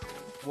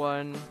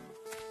 1,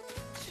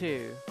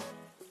 2.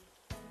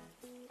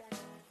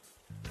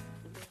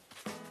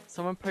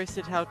 Someone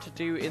posted how to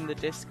do in the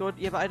Discord.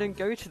 Yeah, but I don't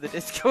go to the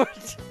Discord.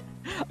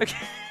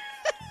 Okay.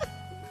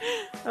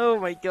 Oh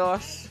my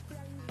gosh.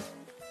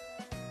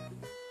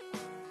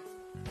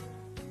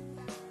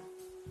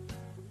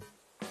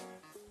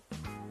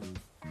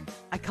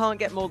 I can't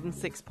get more than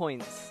 6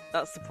 points.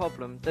 That's the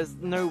problem. There's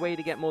no way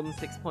to get more than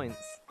 6 points.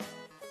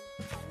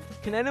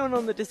 Can anyone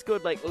on the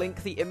Discord, like,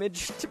 link the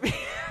image to me?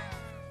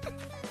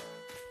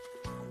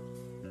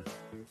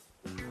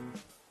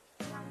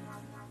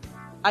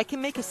 I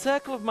can make a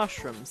circle of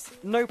mushrooms,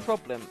 no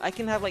problem. I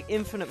can have like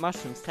infinite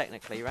mushrooms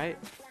technically, right?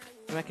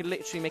 And I could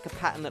literally make a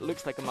pattern that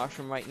looks like a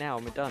mushroom right now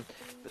and we're done.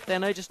 But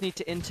then I just need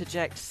to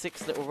interject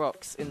 6 little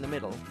rocks in the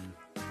middle.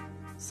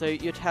 So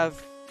you'd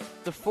have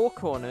the 4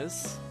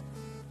 corners,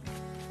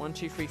 1,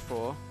 2, 3,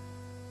 4,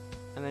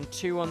 and then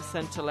 2 on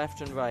center, left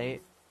and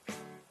right.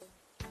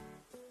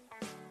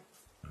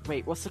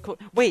 Wait, what's the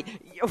wait,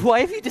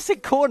 why have you just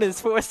said corners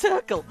for a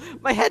circle?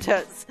 My head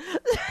hurts.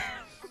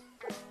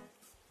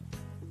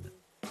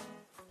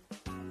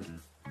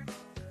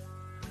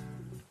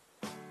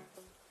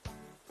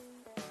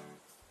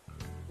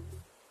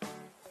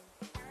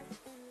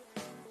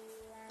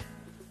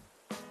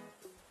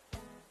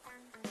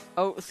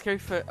 Oh,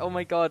 Scofa, oh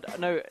my god,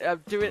 no,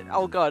 do it,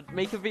 oh god,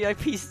 make a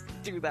VIP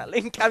do that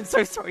link, I'm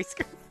so sorry,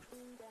 Scofa.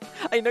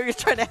 I know you're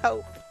trying to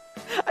help.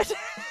 This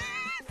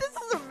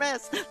is a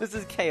mess, this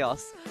is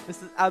chaos,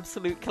 this is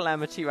absolute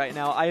calamity right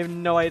now, I have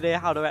no idea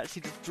how to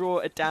actually just draw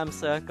a damn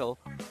circle.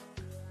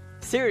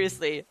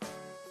 Seriously.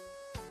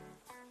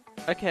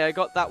 Okay, I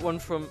got that one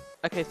from,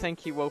 okay,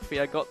 thank you, Wolfie,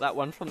 I got that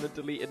one from the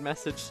deleted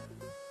message.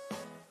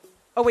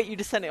 Oh wait, you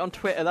just sent it on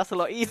Twitter, that's a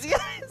lot easier,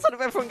 instead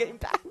of everyone getting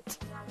banned.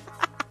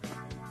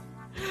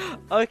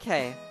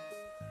 Okay,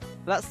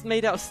 that's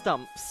made out of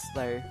stumps,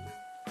 though.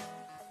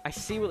 I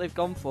see what they've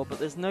gone for, but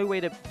there's no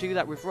way to do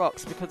that with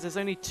rocks, because there's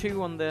only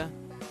 2 on the...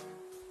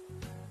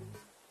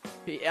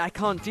 I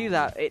can't do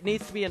that, it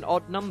needs to be an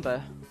odd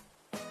number.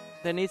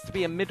 There needs to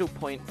be a middle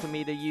point for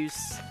me to use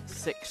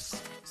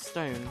 6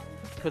 stone.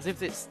 Because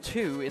if it's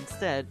 2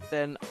 instead,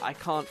 then I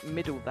can't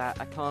middle that,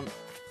 I can't...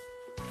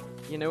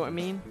 You know what I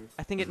mean?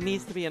 I think it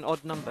needs to be an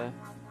odd number.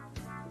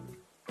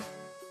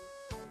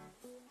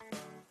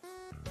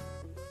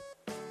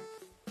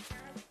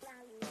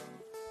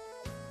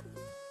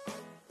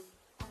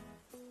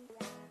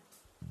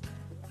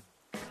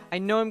 I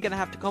know I'm gonna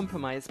have to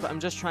compromise, but I'm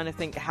just trying to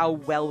think how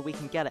well we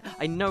can get it.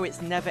 I know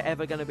it's never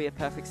ever gonna be a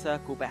perfect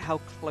circle, but how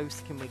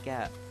close can we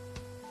get?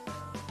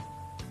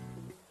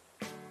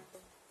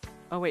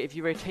 Oh wait, if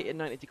you rotate it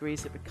 90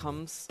 degrees, it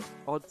becomes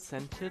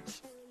odd-centered?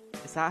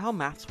 Is that how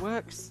maths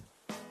works?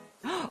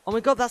 Oh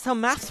my god, that's how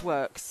maths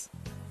works!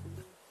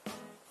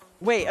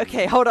 Wait,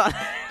 okay, hold on.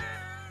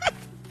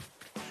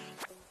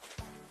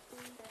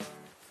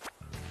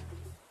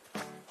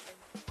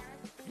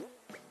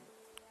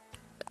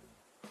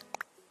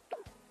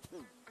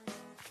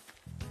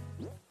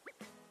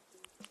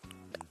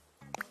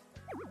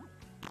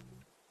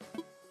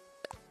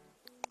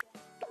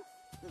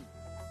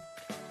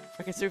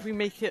 Okay, so if we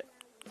make it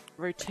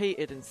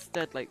rotated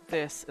instead like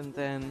this, and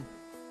then...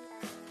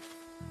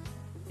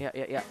 Yeah,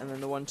 and then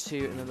the 1,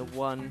 2, and then the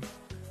 1...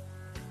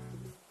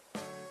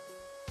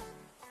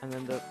 And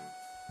then the...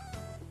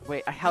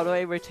 Wait, how do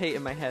I rotate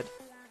in my head?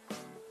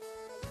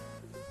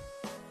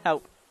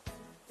 Help.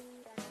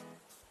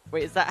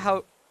 Wait, is that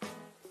how...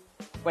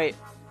 Wait.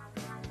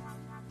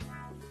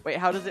 Wait,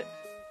 how does it...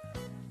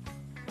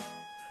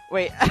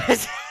 Wait.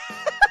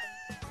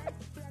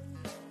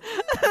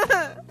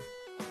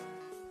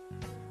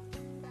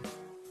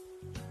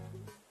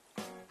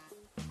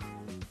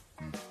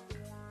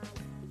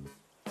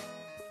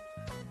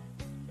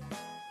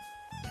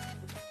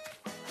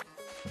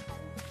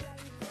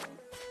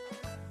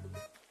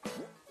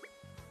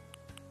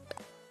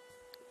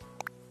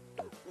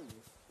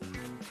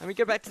 Let me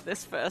go back to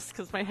this first,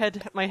 because my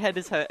head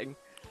is hurting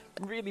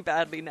really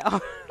badly now.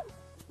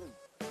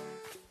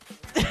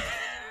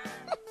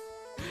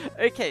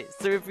 Okay,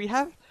 so if we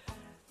have...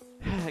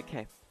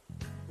 Okay.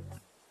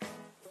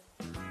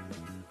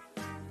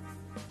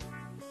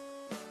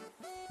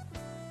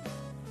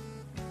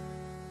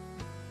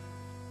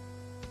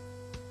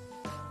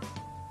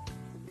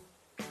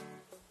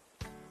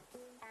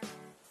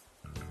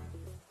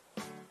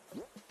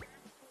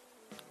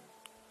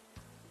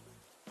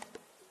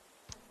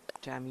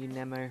 Damn you,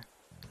 Nemo.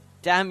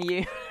 Damn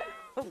you.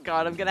 Oh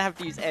god, I'm gonna have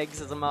to use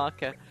eggs as a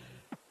marker.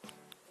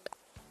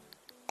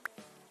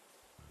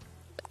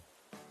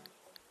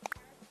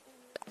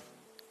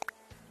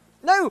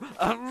 No!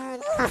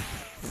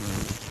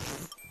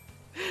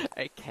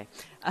 Okay.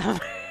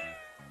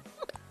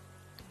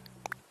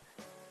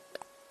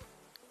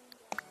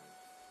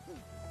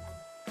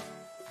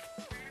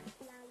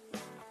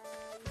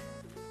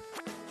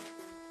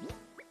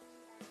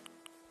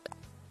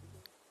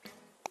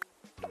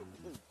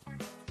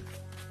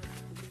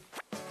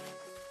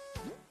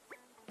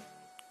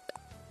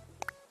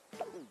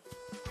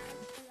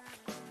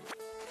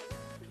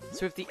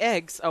 So if the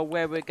eggs are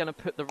where we're going to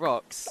put the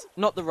rocks,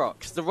 not the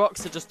rocks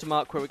are just to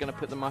mark where we're going to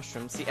put the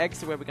mushrooms, the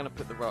eggs are where we're going to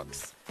put the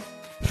rocks.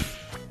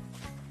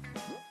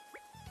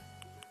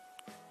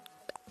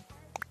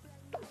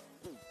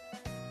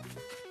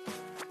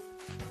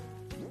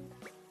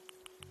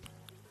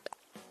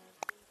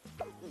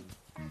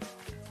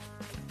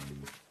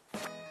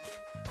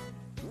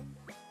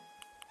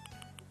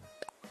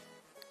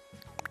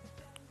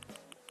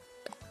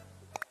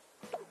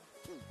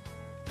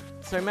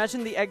 So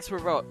imagine the eggs were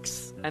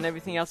rocks, and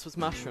everything else was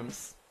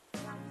mushrooms.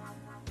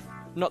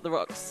 Not the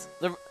rocks.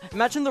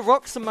 Imagine the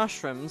rocks are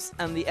mushrooms,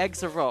 and the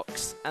eggs are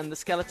rocks, and the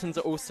skeletons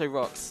are also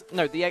rocks.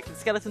 No, the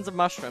skeletons are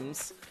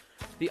mushrooms,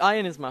 the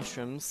iron is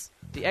mushrooms,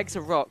 the eggs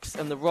are rocks,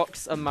 and the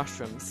rocks are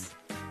mushrooms.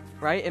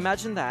 Right?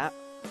 Imagine that.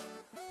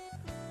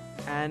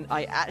 And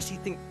I actually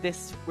think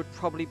this would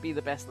probably be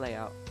the best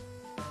layout.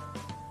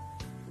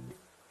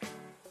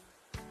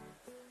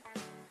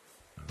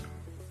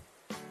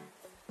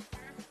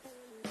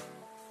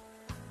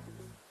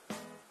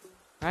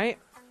 Right?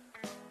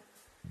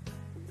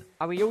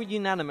 Are we all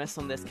unanimous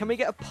on this? Can we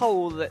get a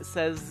poll that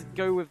says,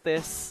 go with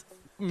this,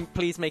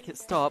 please make it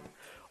stop,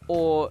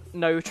 or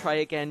no, try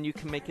again, you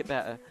can make it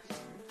better?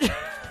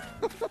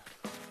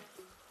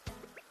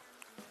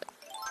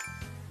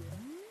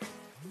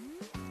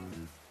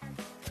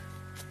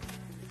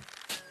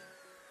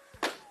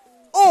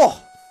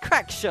 Oh!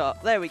 Crack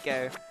shot! There we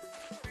go.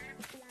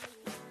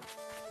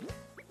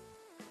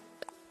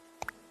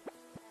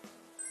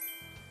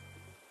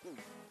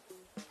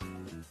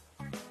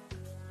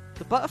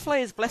 The butterfly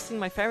is blessing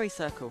my fairy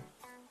circle.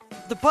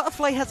 The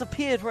butterfly has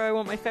appeared where I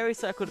want my fairy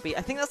circle to be.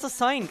 I think that's a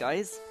sign,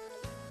 guys.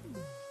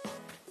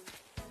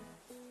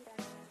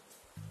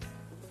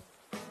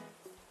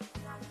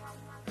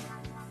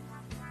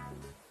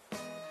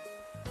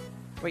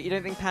 Wait, you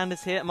don't think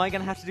Panda's here? Am I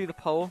going to have to do the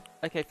poll?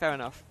 Okay, fair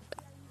enough.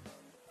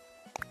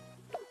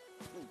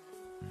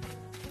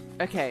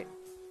 Okay.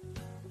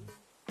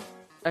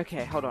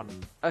 Okay, hold on.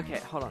 Okay,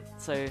 hold on.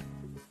 So...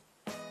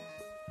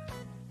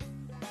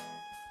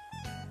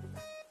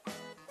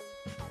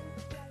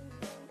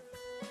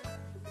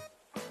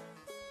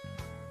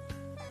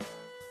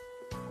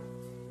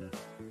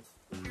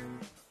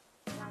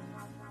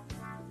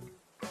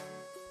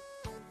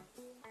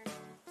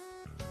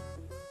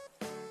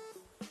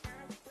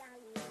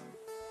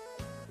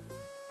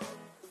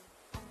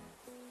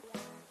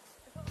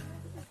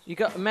 You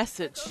got a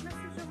message. I got a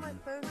message on my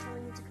phone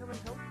telling me to come and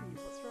help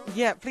you. What's wrong?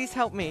 Yeah, please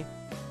help me.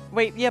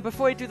 Wait, yeah,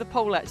 before I do the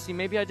poll, actually,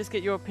 maybe I just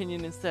get your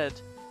opinion instead.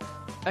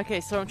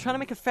 Okay, so I'm trying to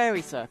make a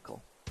fairy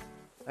circle.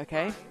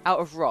 Okay? Out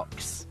of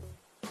rocks.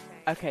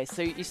 Okay,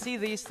 so you see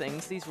these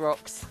things, these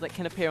rocks that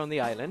can appear on the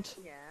island.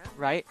 Yeah.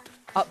 Right?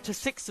 Up to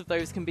 6 of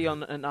those can be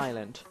on an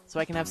island. So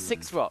I can have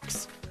 6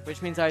 rocks,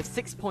 which means I have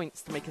 6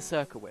 points to make a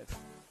circle with.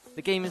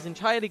 The game is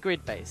entirely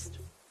grid-based.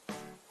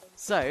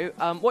 So,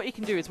 what you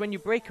can do is when you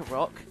break a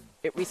rock,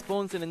 it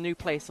respawns in a new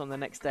place on the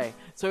next day.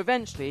 So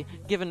eventually,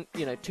 given,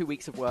 2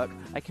 weeks of work,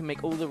 I can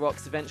make all the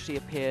rocks eventually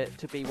appear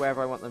to be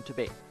wherever I want them to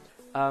be.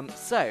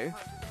 So,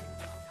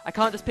 I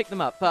can't just pick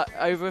them up, but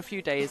over a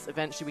few days,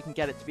 eventually we can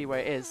get it to be where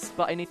it is.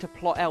 But I need to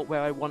plot out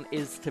where I want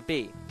is to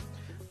be.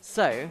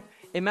 So,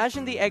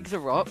 imagine the eggs are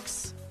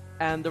rocks,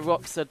 and the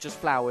rocks are just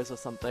flowers or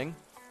something.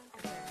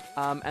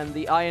 And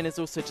the iron is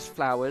also just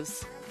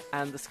flowers,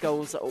 and the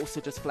skulls are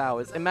also just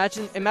flowers.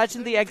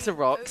 Imagine the eggs are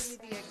rocks.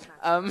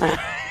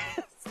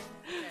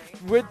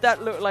 Would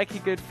that look like a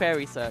good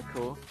fairy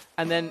circle?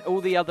 And then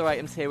all the other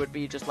items here would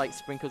be just like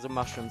sprinkles of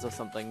mushrooms or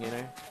something, you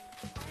know?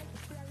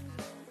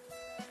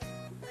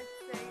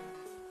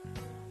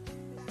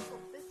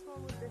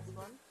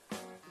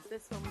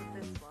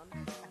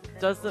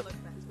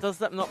 Does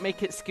that not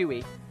make it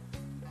skewy?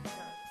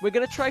 We're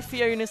gonna try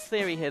Fiona's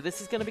theory here.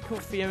 This is gonna be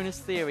called Fiona's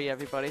theory,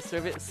 everybody. So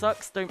if it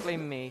sucks, don't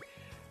blame me.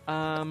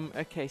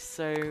 Okay,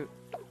 so...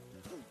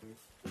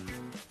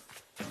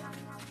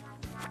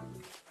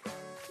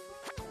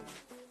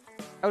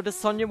 Oh, does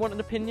Sonia want an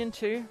opinion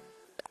too?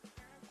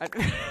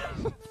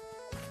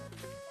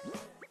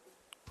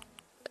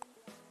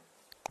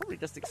 Probably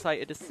just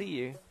excited to see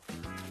you.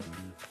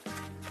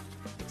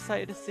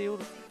 Excited to see all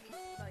the...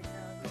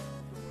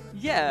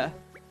 Yeah!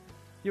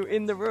 You're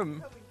in the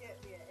room.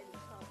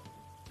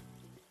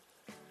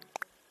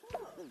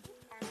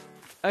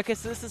 Okay,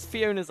 so this is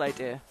Fiona's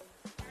idea.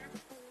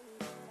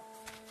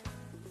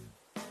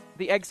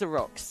 The eggs are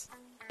rocks.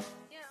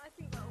 Yeah, I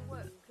think that'll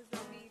work, because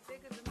they'll be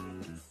bigger than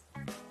these.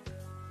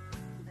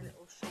 And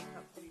it'll shape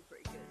up to be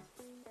pretty good.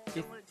 I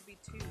don't want it to be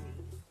too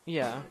neat.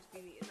 Yeah. I want it to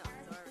be neat enough,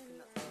 so I reckon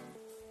that's...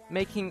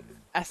 Making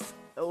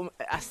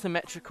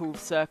asymmetrical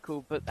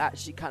circle, but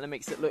actually kind of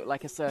makes it look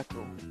like a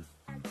circle.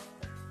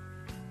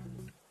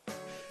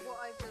 What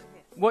I've done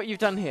here. What you've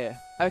done here.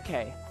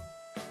 Okay.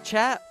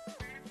 Chat,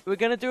 we're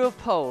gonna do a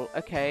poll.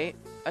 Okay.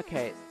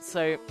 Okay,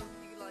 so... Do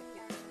you like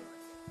it? Do you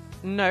like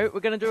it? No, we're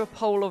gonna do a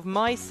poll of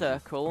my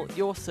circle,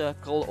 your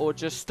circle, or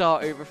just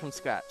start over from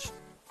scratch.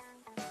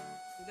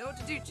 You know what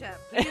to do, chap.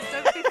 Please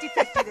don't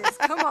 50-50 this.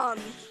 Come on.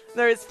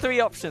 No, it's 3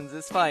 options,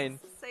 it's fine.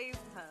 Save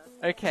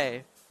her.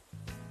 Okay.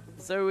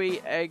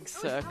 Zoey egg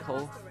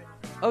circle. Oh, it's already.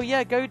 Oh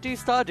yeah, go do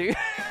Stardew.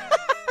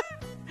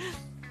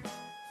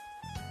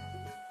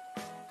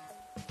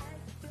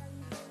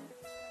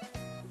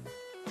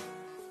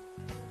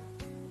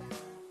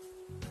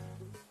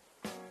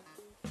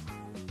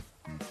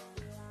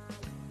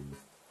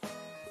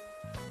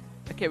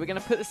 Okay, we're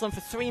gonna put this on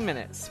for 3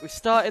 minutes. We've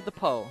started the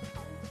poll.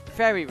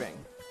 Fairy ring.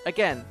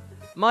 Again,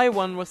 my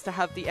one was to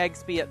have the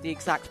eggs be at the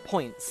exact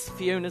points.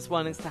 Fiona's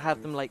one is to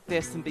have them like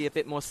this and be a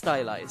bit more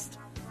stylized.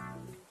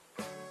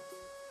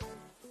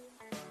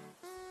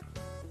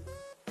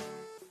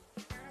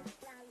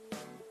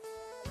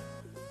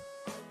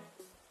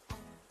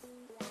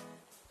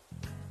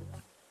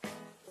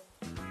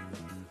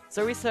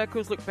 Zoe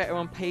circles look better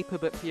on paper,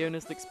 but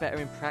Fiona's looks better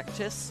in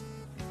practice.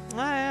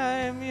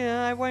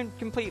 Yeah, I won't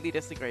completely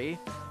disagree.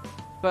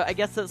 But I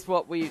guess that's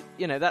what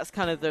that's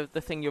kind of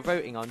the thing you're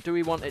voting on. Do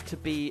we want it to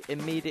be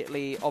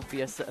immediately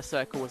obvious that a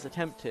circle was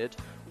attempted?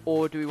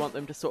 Or do we want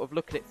them to sort of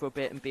look at it for a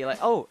bit and be like,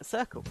 oh, a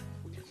circle?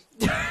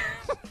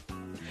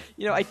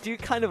 I do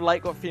kind of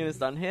like what Fiona's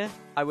done here.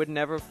 I would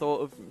never have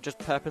thought of just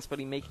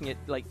purposefully making it,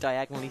 like,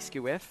 diagonally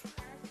skew-if.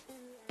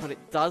 But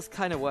it does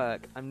kind of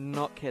work. I'm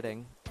not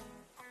kidding.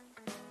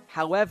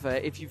 However,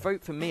 if you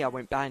vote for me, I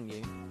won't ban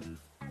you.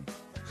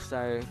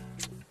 So,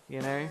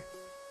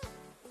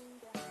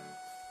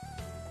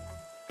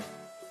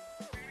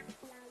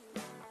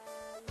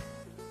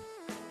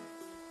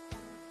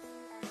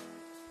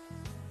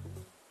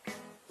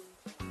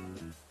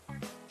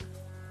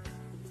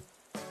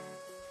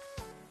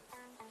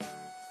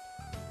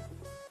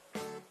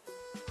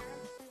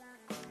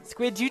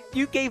 Squid,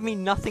 you gave me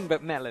nothing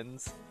but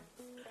melons.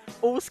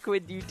 All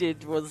Squid you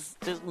did was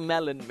just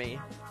melon me.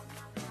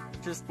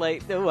 Just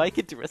like, oh, I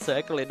could do a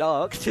circle in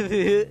arc.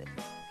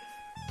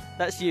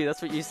 That's you,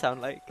 that's what you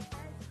sound like.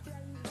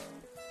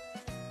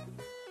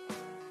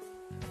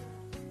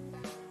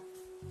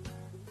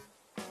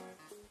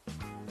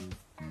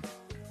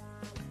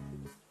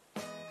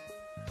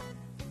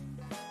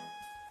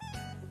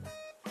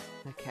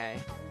 Okay.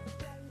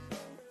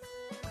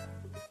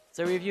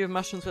 So review of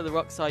mushrooms where the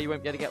rocks are, you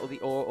won't be able to get all the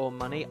ore or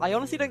money. I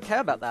honestly don't care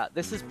about that.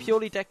 This is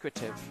purely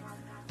decorative.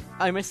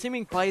 I'm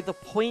assuming by the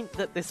point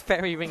that this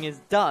fairy ring is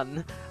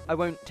done, I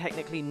won't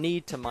technically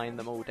need to mine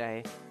them all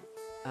day.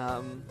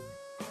 And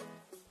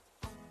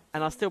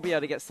I'll still be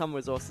able to get some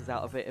resources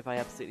out of it if I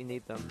absolutely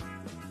need them.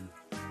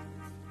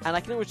 And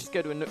I can always just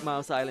go to a Nook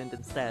Miles Island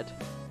instead.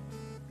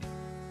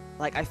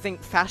 Like, I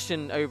think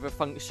fashion over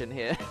function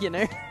here, you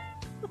know?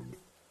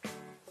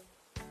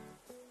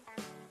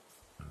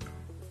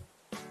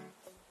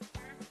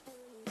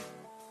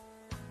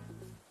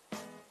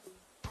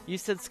 You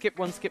said skip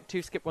 1, skip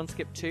 2, skip 1,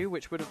 skip 2,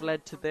 which would have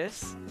led to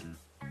this.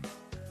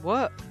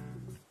 What?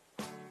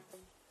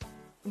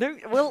 No,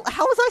 well,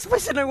 how was I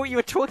supposed to know what you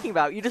were talking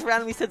about? You just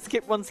randomly said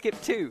skip 1,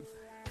 skip 2.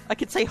 I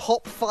could say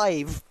hop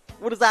 5.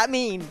 What does that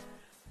mean?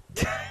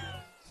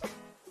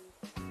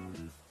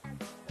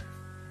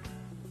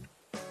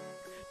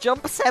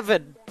 Jump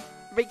 7.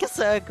 Make a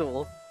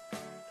circle.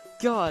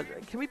 God,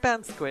 can we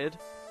ban Squid?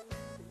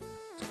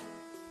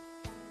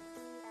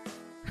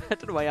 I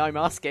don't know why I'm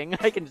asking.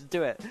 I can just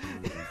do it.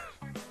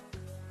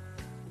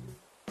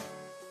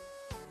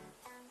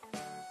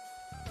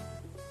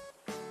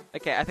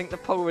 Okay, I think the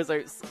poll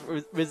results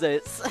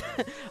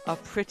are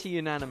pretty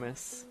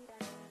unanimous.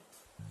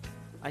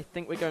 I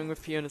think we're going with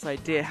Fiona's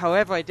idea.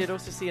 However, I did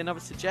also see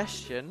another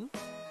suggestion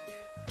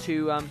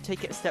to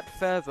take it a step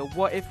further.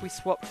 What if we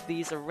swapped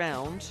these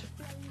around?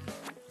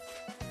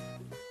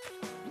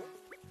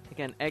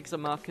 Again, eggs are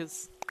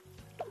markers.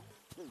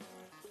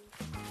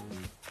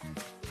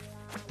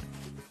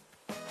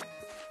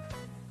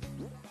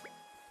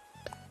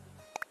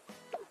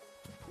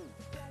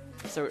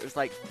 So it was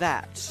like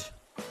that.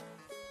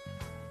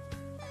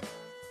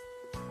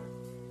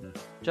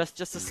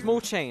 Just a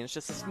small change,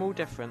 just a small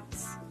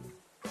difference.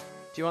 Do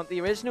you want the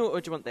original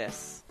or do you want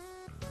this?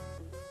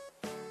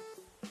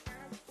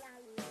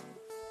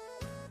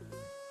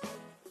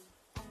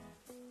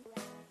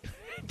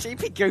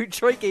 JP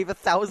Goatroy gave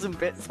 1,000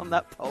 bits on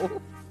that poll.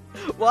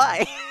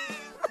 Why?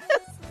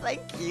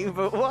 Thank you,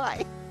 but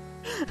why?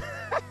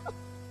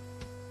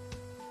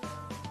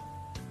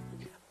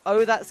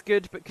 Oh, that's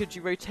good, but could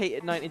you rotate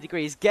it 90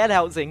 degrees? Get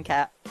out,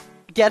 Zincat!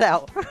 Get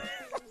out!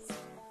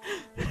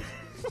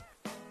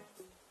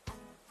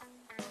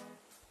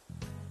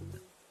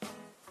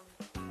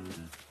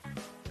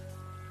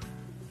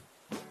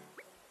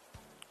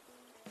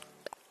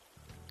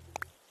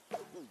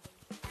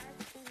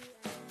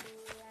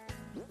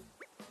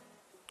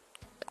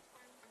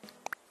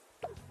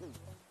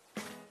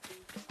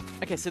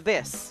 Okay, so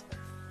this,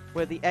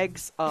 where the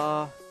eggs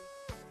are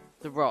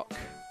the rock.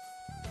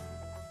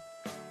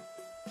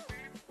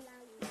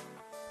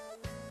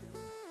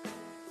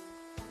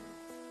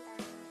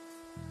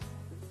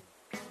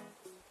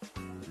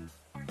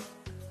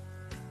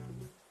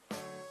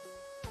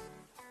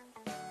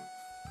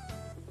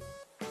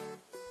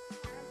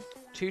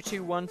 Two,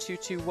 2, 1, 2,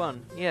 2,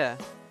 1. Yeah.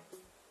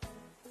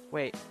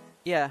 Wait.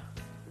 Yeah.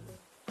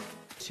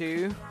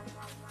 2,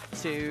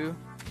 2,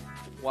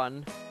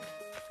 1,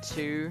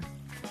 2,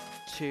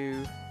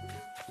 2,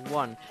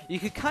 1. You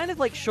could kind of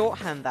like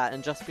shorthand that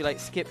and just be like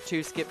skip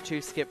 2, skip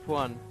 2, skip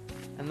 1.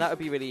 And that would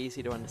be really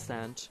easy to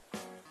understand.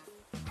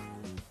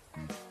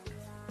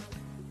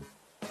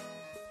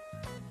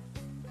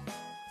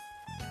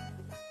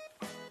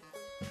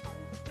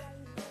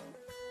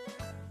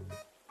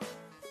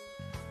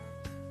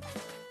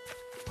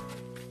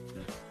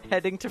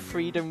 Heading to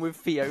freedom with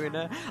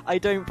Fiona. I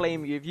don't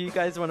blame you. If you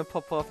guys want to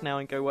pop off now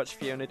and go watch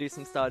Fiona do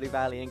some Stardew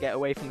Valley and get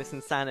away from this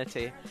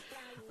insanity,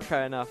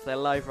 fair enough. They're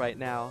live right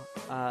now.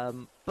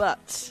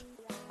 But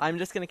I'm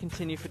just going to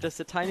continue for just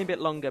a tiny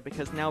bit longer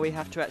because now we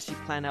have to actually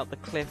plan out the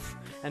cliff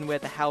and where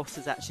the house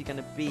is actually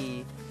going to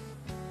be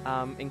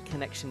in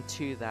connection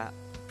to that.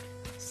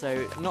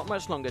 So not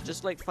much longer,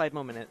 just like 5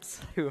 more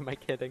minutes. Who am I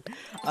kidding?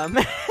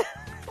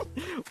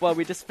 While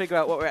we just figure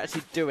out what we're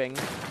actually doing.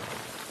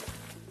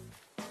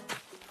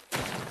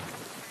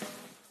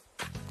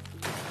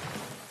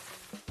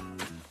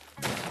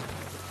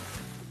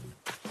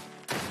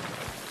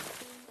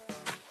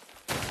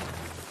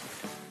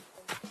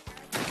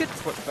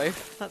 Watch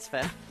both, that's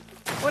fair.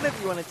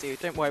 Whatever you want to do,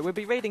 don't worry, we'll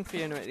be raiding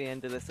Fiona at the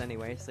end of this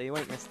anyway, so you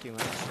won't miss too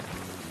much.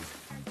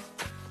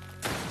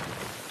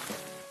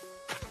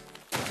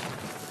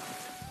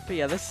 But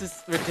yeah, this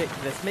is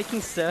ridiculous. Making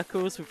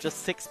circles with just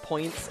 6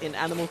 points in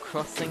Animal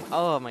Crossing,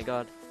 oh my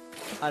god.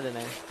 I don't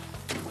know.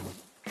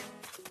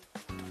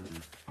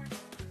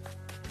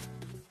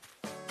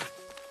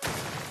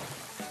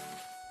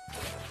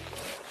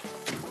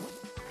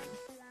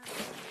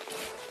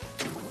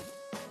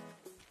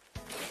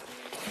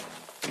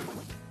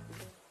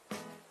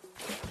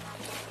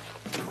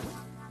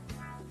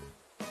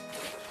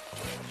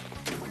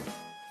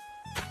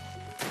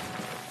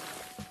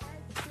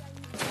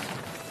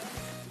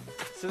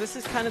 So this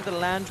is kind of the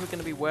land we're going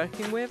to be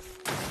working with.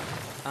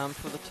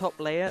 For the top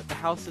layer, the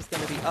house is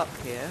going to be up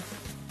here.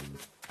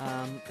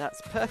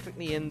 That's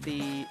perfectly in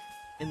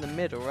the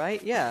middle, right?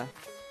 Yeah.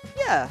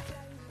 Yeah.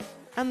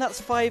 And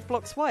that's 5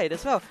 blocks wide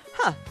as well.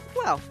 Huh.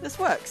 Wow, this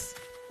works.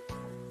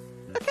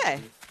 Okay.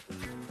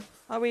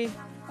 Are we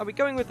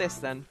going with this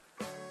then?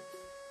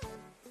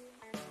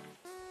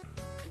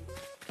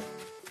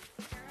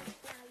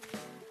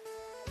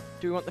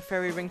 Do we want the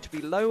fairy ring to be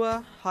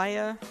lower,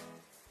 higher?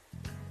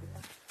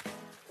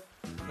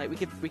 Like we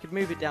could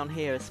move it down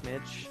here a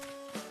smidge.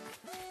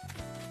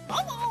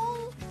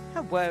 Hello!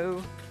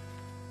 Hello!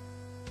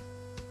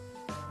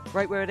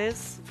 Right where it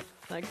is?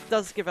 That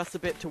does give us a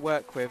bit to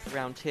work with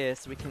around here,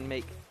 so we can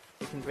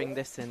bring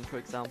this in, for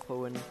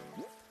example, and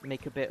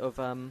make a bit of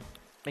a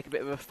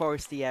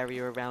foresty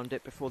area around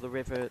it before the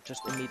river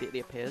just immediately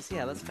appears.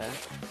 Yeah, that's fair.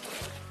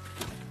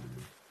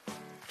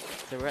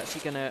 So we're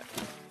actually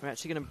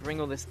gonna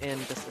bring all this in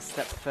just a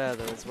step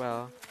further as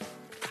well.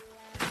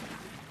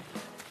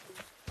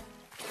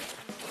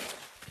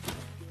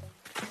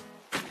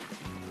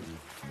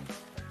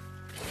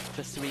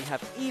 Just so we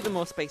have even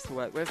more space to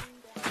work with.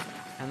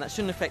 And that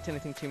shouldn't affect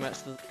anything too much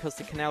because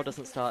the canal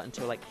doesn't start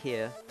until like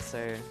here,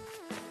 so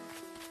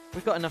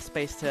we've got enough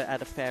space to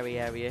add a ferry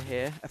area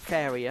here, a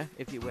farrier,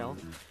 if you will.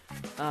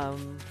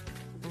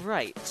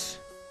 Right.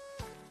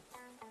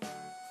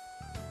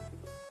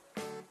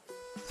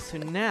 So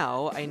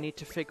now I need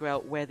to figure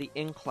out where the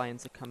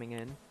inclines are coming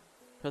in,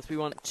 because we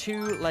want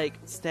two like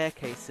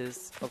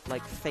staircases of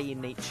like fey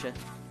nature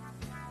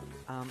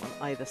on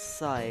either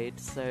side.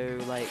 So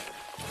like.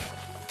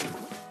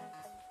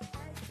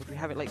 Would we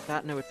have it like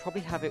that? No, we'd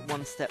probably have it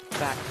one step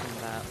back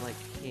from that, like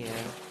here.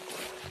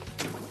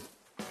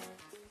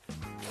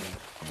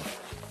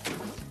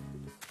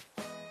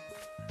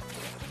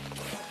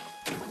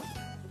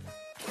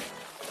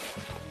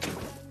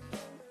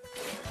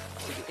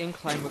 So the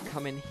incline would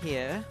come in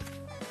here,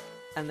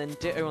 and then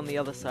ditto on the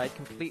other side,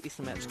 completely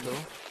symmetrical.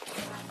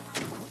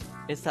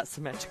 Is that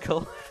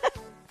symmetrical?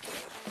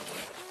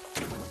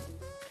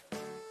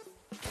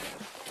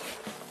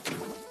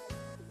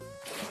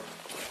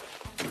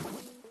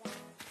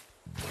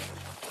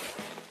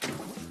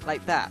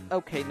 Like that.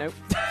 Okay, nope.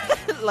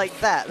 Like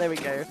that. There we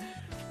go.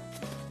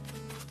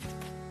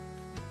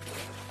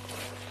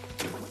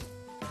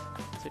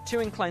 So two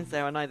inclines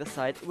there on either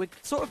side. We're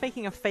sort of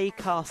making a fey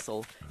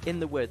castle in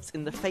the woods,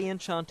 in the fey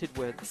enchanted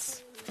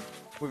woods,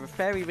 with a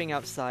fairy ring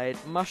outside,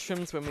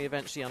 mushrooms when we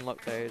eventually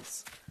unlock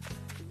those.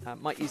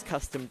 Might use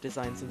custom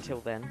designs until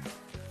then.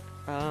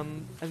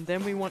 And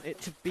then we want it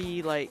to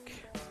be like...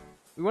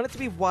 We want it to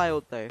be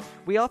wild though.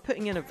 We are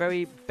putting in a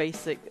very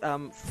basic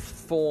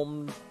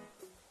form...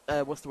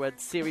 what's the word?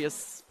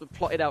 Serious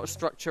plotted out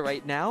structure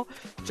right now,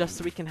 just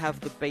so we can have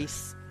the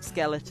base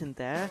skeleton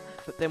there,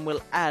 but then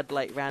we'll add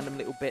like random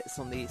little bits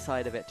on the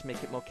side of it to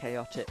make it more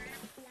chaotic.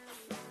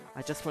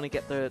 I just want to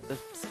get the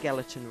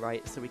skeleton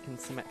right so we can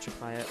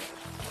symmetrify it.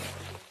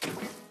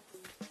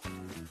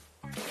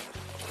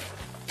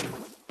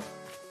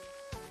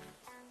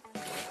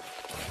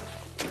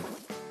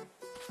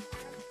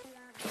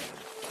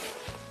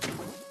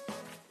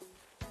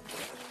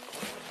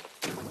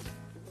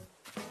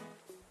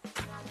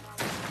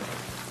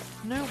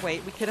 No,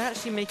 wait, we could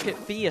actually make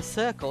it be a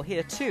circle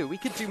here too. We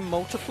could do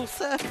multiple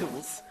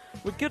circles.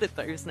 We're good at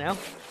those now.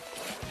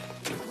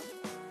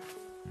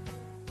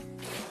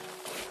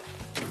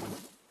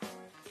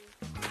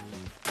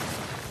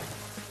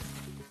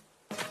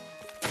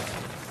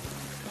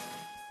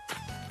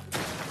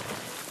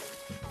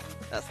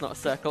 That's not a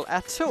circle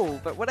at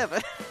all, but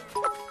whatever.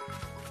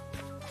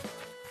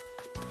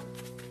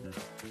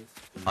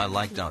 I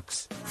like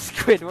ducks.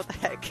 Squid, what the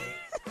heck?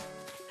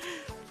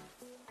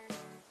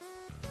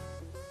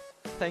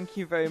 Thank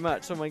you very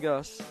much, oh my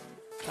gosh.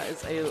 That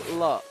is a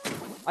lot.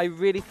 I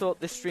really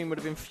thought this stream would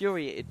have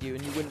infuriated you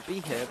and you wouldn't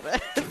be here,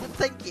 but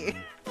thank you.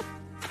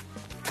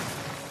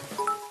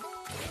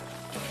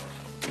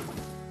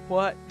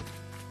 What?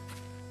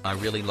 I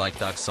really like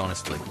ducks,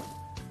 honestly.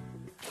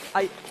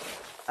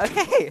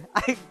 Okay,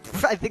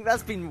 I think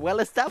that's been well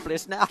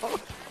established now.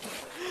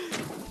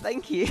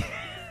 Thank you.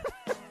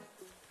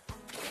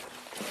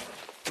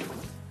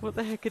 What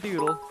the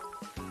heck-a-doodle?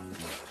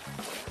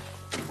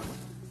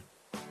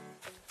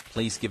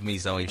 Please give me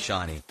Zoey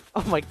shiny.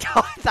 Oh my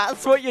god,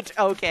 that's what you're...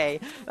 Okay,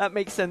 that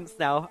makes sense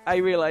now. I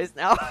realise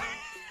now.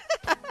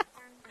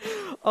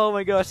 Oh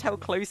my gosh, how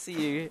close are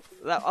you?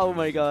 Oh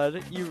my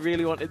god, you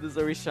really wanted the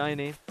Zoey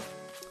shiny.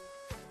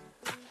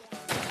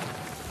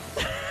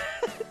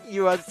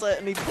 You are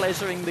certainly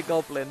pleasuring the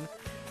goblin.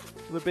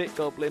 The bit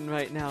goblin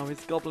right now is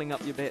gobbling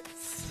up your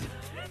bits.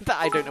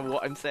 I don't know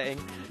what I'm saying.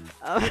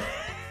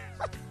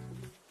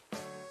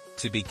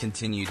 To be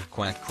continued,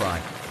 quack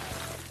cry.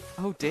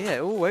 Oh dear,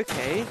 oh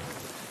okay.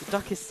 The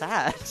duck is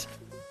sad.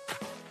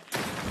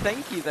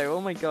 Thank you though,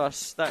 oh my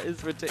gosh, that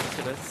is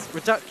ridiculous.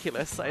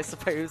 Ridiculous, I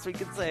suppose we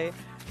could say.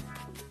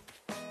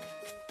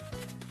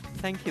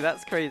 Thank you,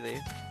 that's crazy.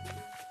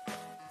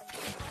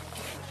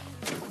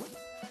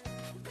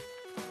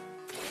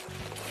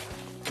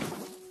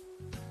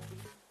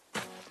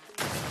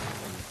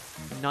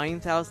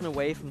 $9,000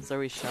 away from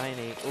Zoey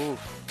Shiny. Ooh.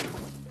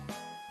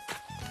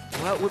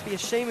 Well, it would be a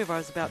shame if I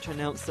was about to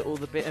announce that all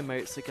the bit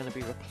emotes are going to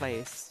be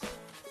replaced.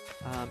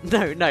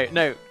 No,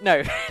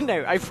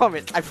 I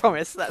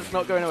promise, that's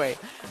not going away.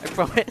 I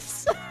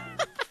promise.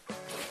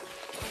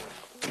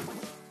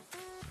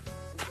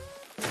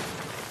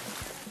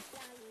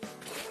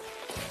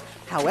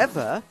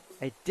 However,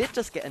 I did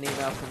just get an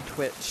email from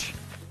Twitch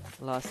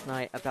last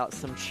night about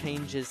some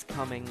changes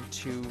coming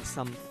to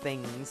some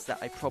things that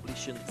I probably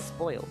shouldn't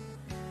spoil.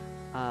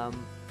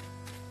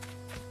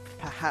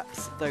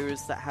 Perhaps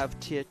those that have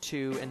tier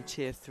 2 and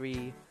tier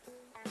 3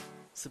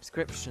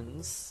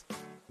 subscriptions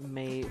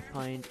may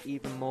find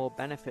even more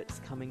benefits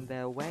coming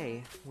their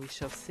way. We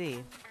shall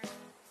see.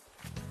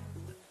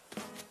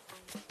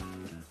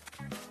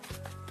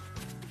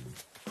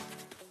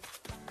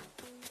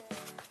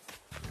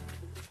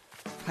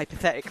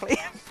 Hypothetically.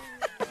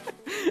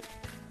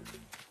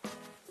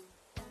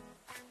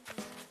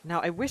 Now,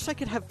 I wish I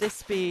could have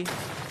this be...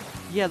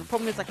 Yeah, the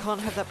problem is I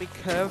can't have that be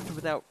curved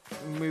without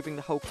moving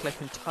the whole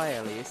cliff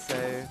entirely, so...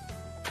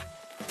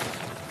 I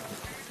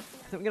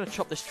think we're going to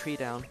chop this tree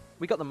down.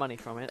 We got the money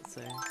from it,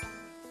 so...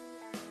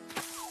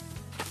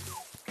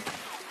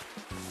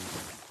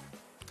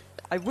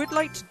 I would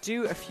like to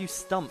do a few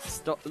stumps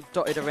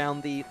dotted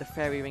around the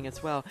fairy ring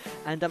as well.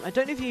 And I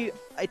don't know if you...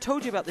 I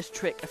told you about this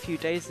trick a few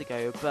days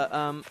ago, but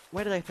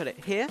where did I put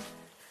it? Here?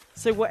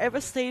 So whatever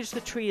stage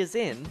the tree is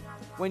in,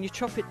 when you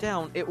chop it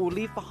down, it will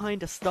leave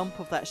behind a stump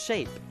of that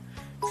shape.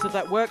 So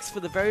that works for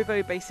the very,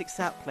 very basic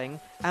sapling,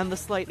 and the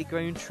slightly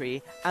grown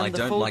tree, and the full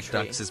tree. I don't like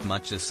ducks as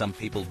much as some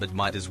people, but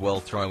might as well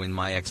throw in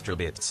my extra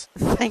bits.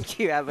 Thank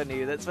you,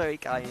 Avenue. That's very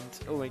kind.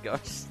 Oh my gosh.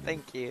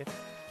 Thank you.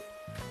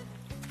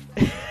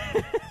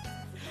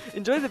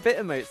 Enjoy the bit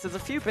emotes. There's a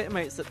few bit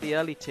emotes at the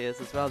early tiers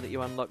as well that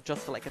you unlock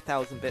just for like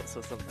 1,000 bits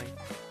or something.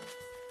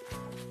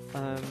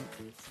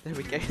 There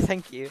we go,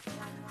 thank you.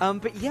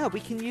 But yeah,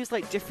 we can use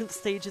like different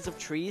stages of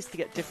trees to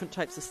get different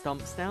types of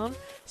stumps down.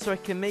 So I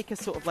can make a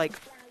sort of like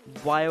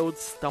wild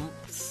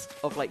stumps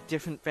of like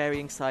different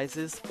varying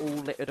sizes all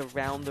littered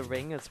around the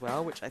ring as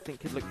well, which I think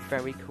could look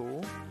very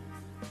cool.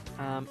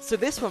 So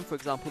this one, for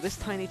example, this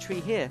tiny tree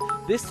here,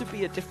 this would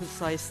be a different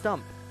size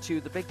stump to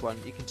the big one,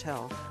 you can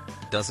tell.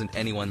 Doesn't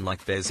anyone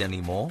like bears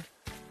anymore?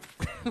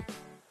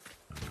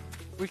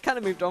 We've kind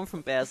of moved on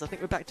from bears. I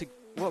think we're back to...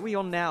 What are we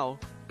on now?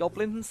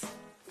 Goblins?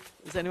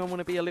 Does anyone want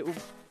to be a little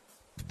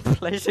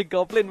pleasure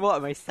goblin? What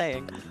am I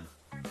saying?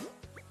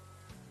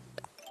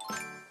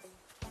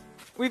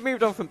 We've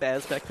moved on from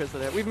bears, Becca,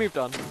 isn't it? We've moved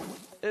on.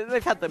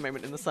 They've had their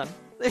moment in the sun.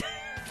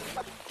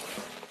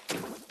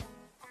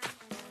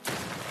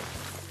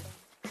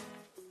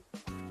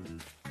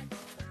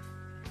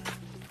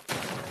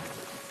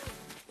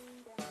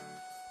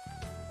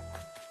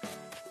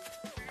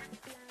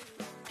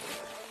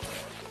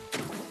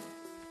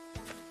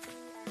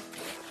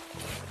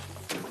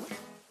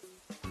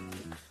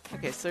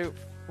 Okay, so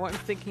what I'm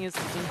thinking is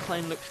the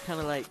incline looks kind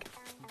of like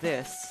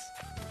this,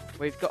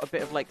 where you've got a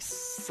bit of like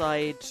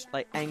side,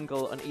 like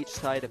angle on each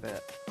side of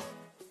it.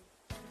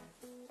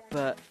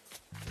 But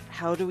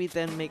how do we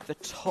then make the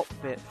top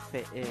bit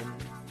fit in?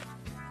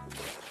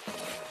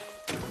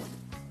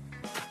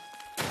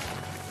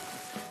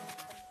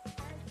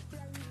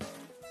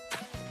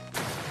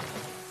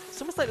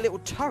 It's almost like little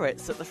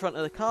turrets at the front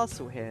of the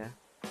castle here.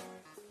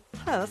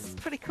 Huh, that's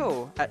pretty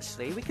cool,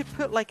 actually. We could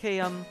put like a,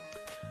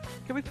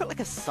 can we put like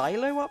a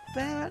silo up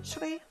there,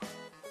 actually?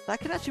 That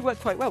could actually work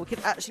quite well. We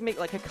could actually make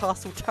like a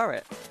castle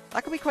turret.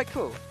 That could be quite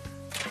cool.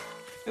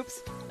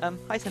 Oops.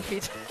 Hi,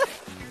 Centipede.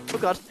 Oh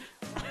god.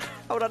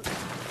 Hold on.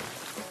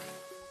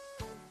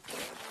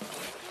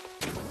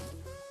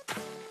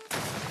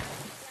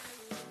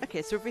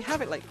 Okay, so if we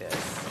have it like this...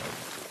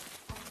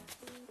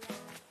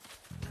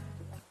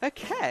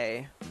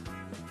 Okay.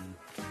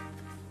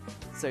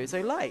 So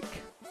like.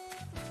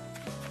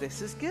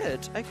 This is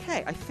good.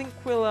 Okay, I think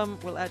we'll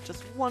add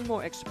just one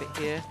more extra bit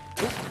here.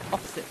 Ooh,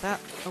 opposite that.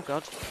 Oh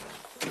god.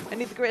 I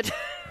need the grid.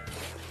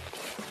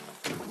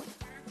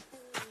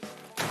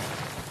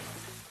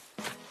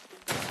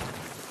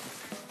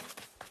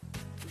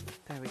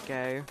 There we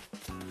go.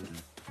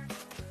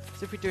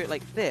 So if we do it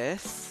like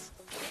this.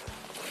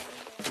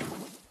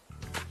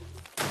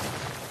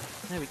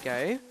 There we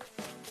go.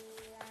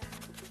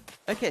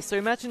 Okay, so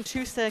imagine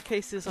 2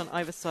 staircases on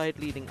either side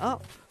leading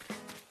up.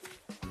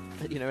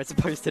 You know, as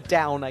opposed to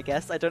down, I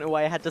guess. I don't know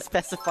why I had to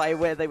specify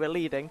where they were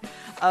leading.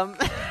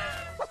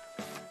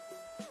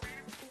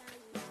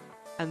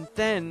 And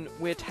then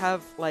we'd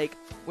have like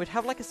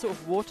a sort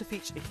of water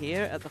feature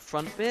here at the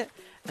front bit,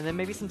 and then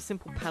maybe some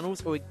simple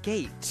panels or a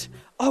gate.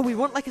 Oh, we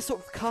want like a sort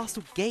of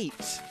castle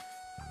gate.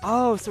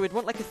 Oh, so we'd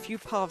want like a few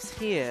paths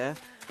here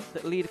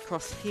that lead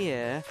across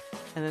here,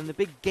 and then the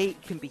big gate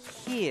can be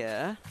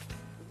here.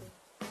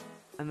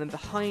 And then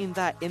behind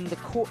that, in the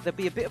court, there'll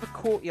be a bit of a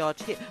courtyard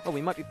here. Oh, we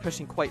might be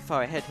pushing quite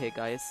far ahead here,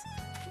 guys.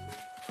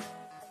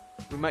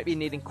 We might be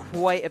needing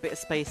quite a bit of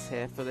space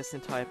here for this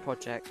entire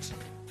project.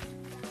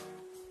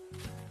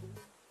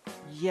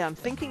 Yeah, I'm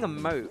thinking a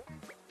moat.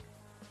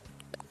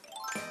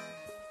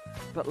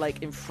 But,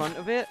 like, in front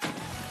of it.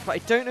 But I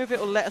don't know if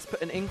it'll let us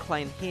put an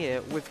incline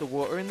here with the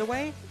water in the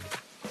way.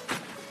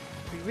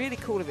 It'd be really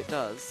cool if it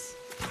does.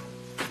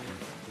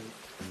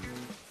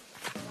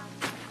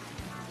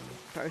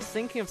 I was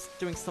thinking of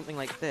doing something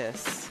like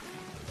this.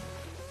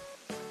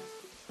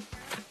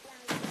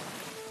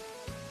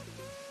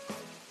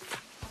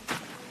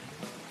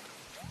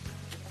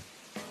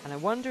 And I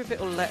wonder if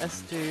it'll let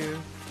us do...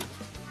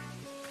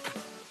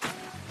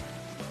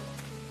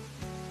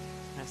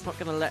 No, it's not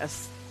going to let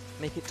us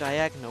make it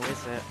diagonal,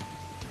 is it?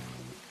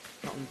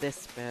 Not on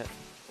this bit.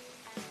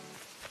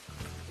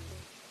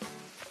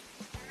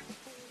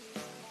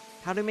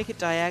 How do we make it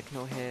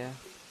diagonal here?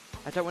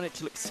 I don't want it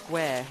to look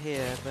square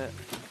here, but...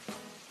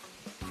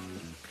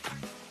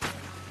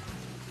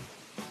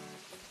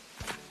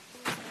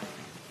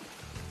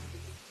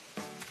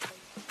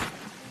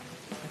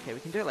 Okay, we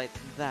can do it like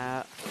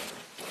that.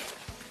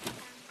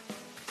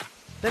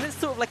 Then it's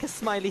sort of like a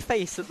smiley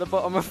face at the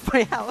bottom of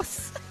my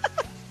house.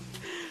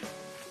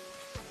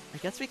 I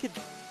guess we could...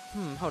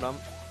 hold on.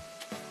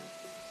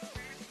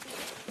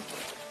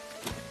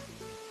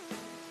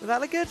 Does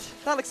that look good?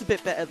 That looks a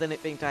bit better than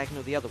it being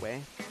diagonal the other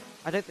way.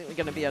 I don't think we're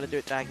going to be able to do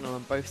it diagonal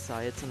on both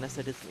sides unless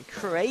I did something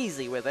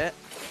crazy with it.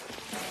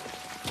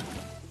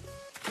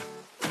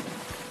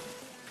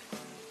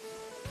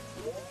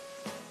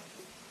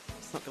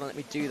 It's not going to let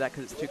me do that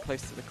because it's too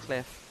close to the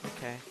cliff.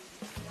 Okay.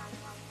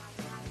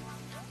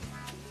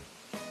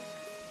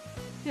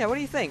 Yeah, what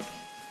do you think?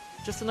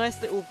 Just a nice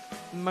little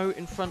moat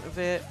in front of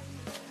it.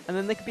 And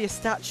then there could be a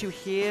statue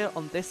here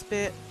on this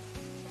bit.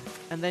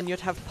 And then you'd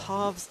have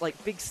paths,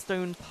 like big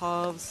stone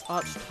paths,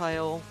 arch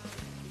tile.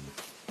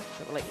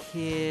 That were like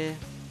here,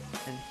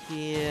 and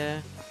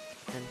here,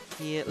 and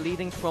here.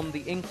 Leading from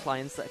the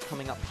inclines that are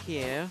coming up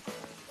here.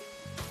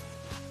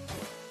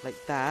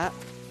 Like that.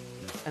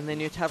 And then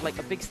you'd have like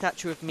a big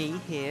statue of me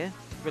here.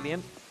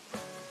 Brilliant.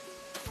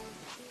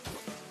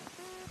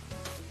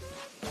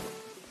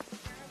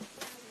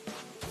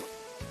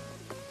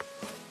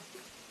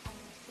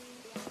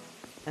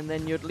 And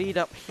then you'd lead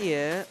up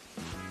here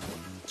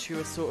to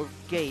a sort of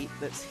gate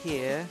that's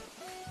here.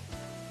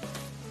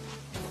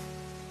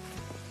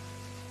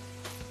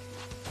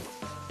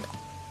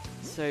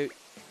 So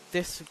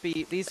these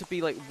would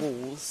be like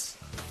walls.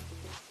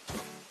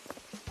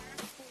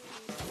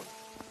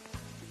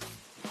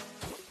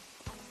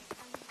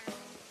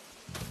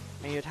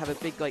 And you'd have a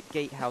big like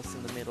gatehouse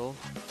in the middle.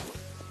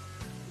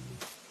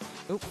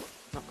 Oop,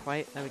 not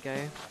quite, there we go.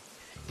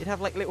 You'd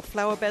have like little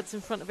flower beds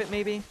in front of it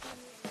maybe.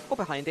 Or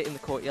behind it in the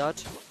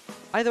courtyard.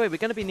 Either way, we're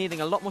going to be needing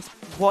a lot more...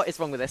 What is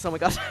wrong with this? Oh my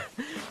god.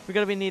 We're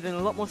going to be needing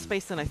a lot more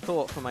space than I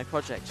thought for my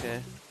project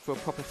here. For a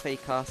proper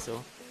fake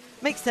castle.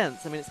 Makes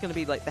sense. I mean, it's going to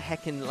be like the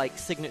heckin' like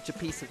signature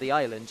piece of the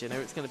island, you know?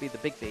 It's going to be the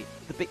big beat.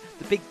 The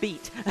big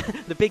beat.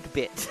 The big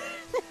bit.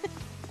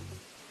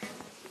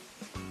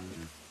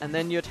 And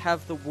then you'd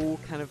have the wall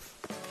kind of...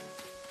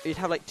 You'd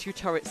have like 2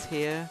 turrets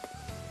here.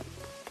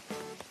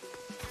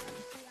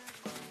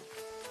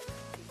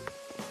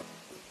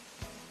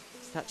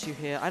 Statue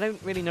here. I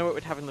don't really know what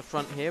we'd have in the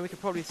front here. We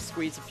could probably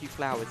squeeze a few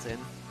flowers in.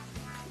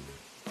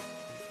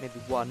 Maybe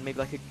one. Maybe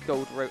like a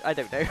gold rope. I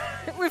don't know.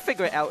 We'll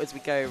figure it out as we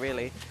go,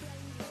 really.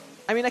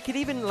 I mean, I could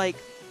even, like,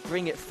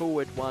 bring it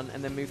forward one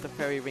and then move the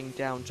fairy ring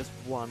down just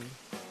one.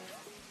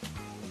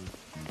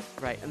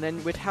 Right, and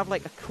then we'd have,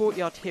 like, a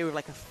courtyard here with,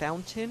 like, a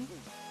fountain.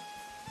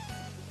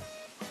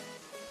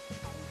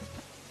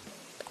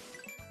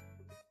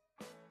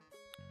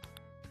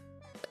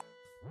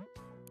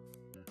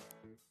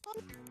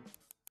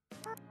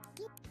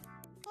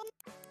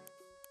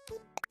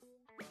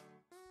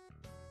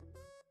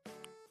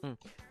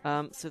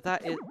 So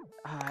that is...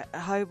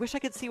 I wish I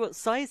could see what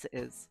size it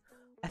is.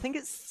 I think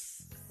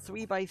it's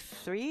 3 by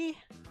 3?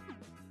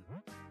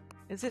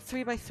 Is it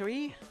 3 by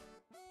 3?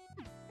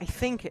 I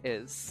think it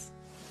is.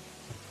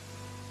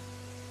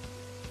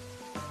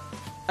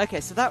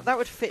 Okay, so that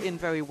would fit in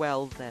very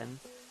well then.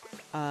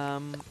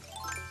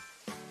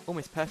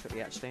 Almost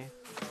perfectly, actually.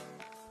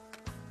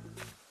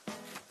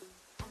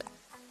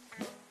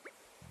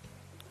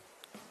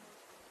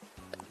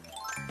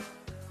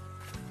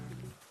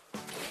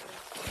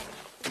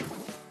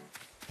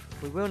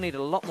 We will need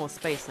a lot more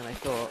space than I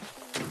thought.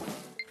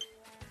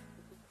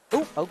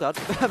 Oh god.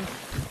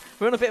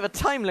 We're on a bit of a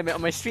time limit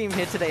on my stream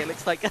here today, it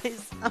looks like,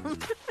 guys.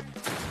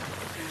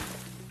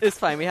 It's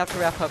fine, we have to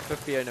wrap up for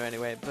Fiona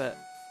anyway, but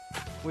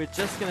we're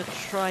just gonna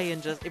try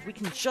and if we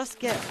can just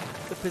get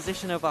the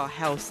position of our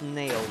house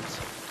nailed,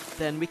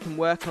 then we can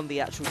work on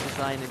the actual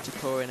design and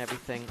decor and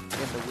everything in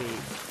the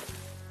week.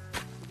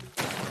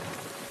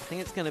 I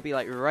think it's gonna be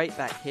like right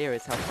back here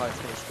is how far it's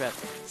gonna stretch.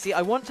 See,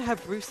 I want to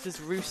have Brewster's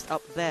Roost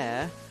up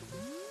there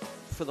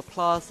for the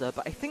plaza,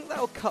 but I think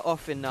that'll cut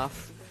off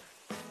enough.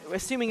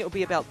 Assuming it'll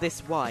be about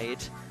this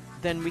wide,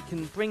 then we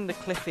can bring the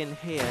cliff in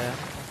here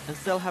and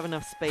still have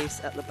enough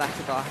space at the back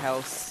of our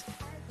house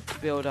to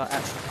build our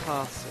actual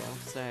castle,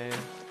 so...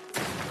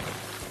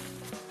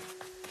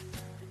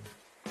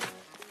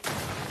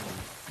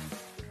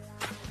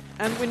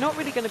 And we're not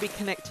really going to be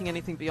connecting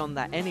anything beyond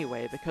that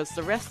anyway, because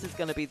the rest is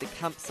going to be the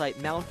campsite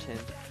mountain,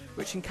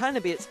 which can kind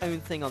of be its own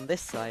thing on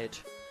this side.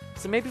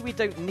 So maybe we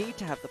don't need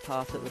to have the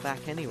path at the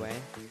back anyway.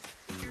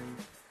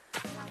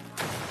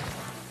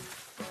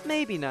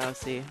 Maybe now,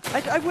 see.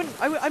 I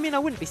mean, I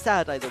wouldn't be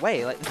sad either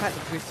way. Like, the fact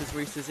that Brewster's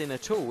Roost is in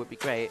at all would be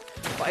great.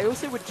 But I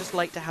also would just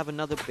like to have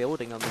another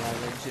building on the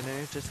island, you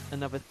know? Just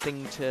another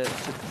thing to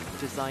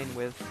design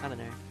with. I don't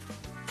know.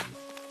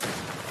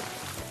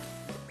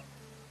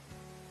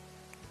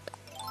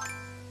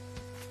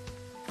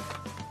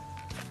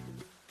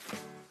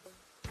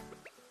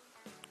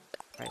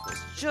 Right,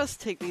 let's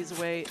just take these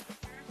away.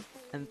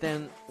 And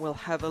then we'll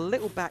have a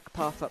little back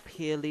path up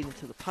here leading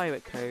to the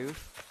Pirate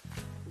Cove.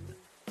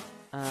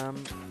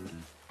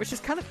 Which is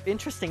kind of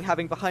interesting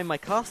having behind my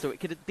castle. It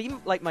could be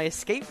like my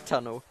escape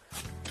tunnel.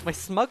 My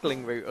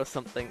smuggling route or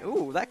something.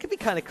 Ooh, that could be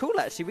kind of cool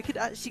actually. We could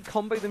actually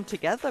combo them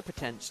together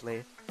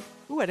potentially.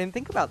 Ooh, I didn't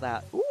think about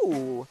that.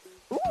 Ooh.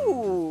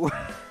 Ooh.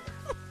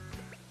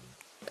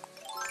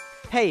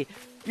 Hey,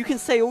 you can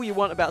say all you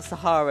want about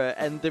Sahara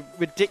and the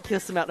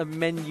ridiculous amount of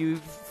menu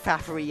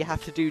faffery you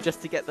have to do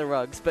just to get the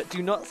rugs, but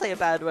do not say a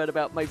bad word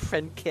about my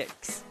friend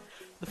Kix,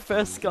 the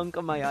first skunk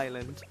on my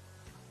island.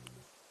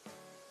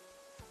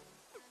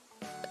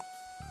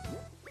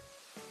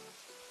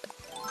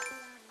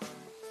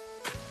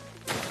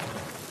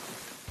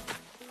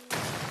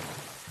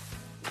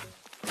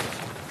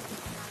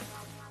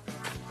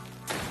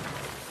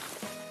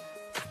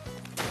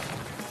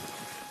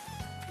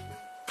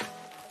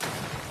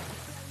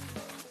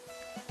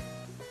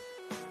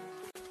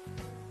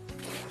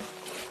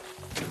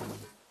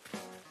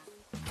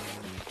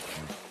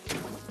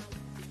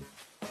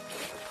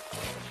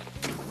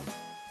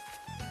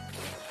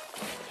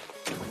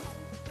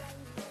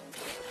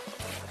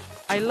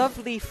 I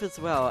love Leaf as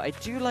well. I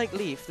do like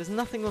Leaf. There's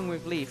nothing wrong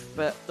with Leaf,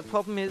 but the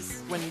problem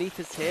is when Leaf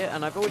is here,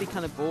 and I've already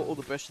kind of bought all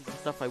the bushes and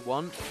stuff I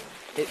want,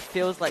 it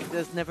feels like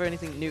there's never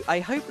anything new.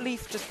 I hope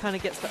Leaf just kind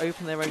of gets to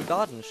open their own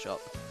garden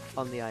shop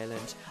on the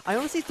island. I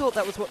honestly thought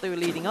that was what they were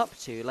leading up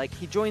to. Like,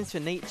 he joins for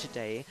Nature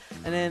Day,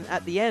 and then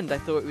at the end I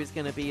thought it was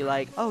going to be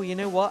like, oh, you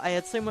know what? I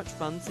had so much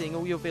fun seeing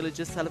all your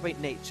villagers celebrate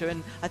nature,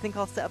 and I think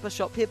I'll set up a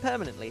shop here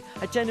permanently.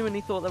 I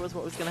genuinely thought that was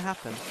what was going to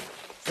happen.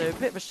 So, a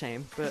bit of a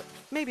shame, but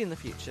maybe in the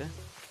future.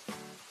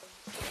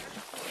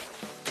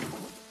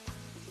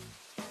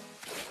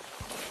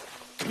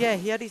 Yeah,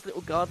 he had his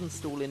little garden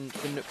stall in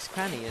the Nook's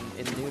Cranny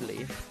in New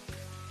Leaf.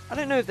 I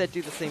don't know if they'd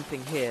do the same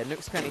thing here.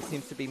 Nook's Cranny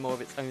seems to be more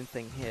of its own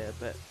thing here,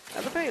 but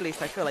at the very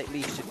least I feel like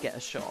Leaf should get a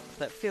shop.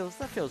 That feels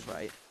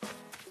right.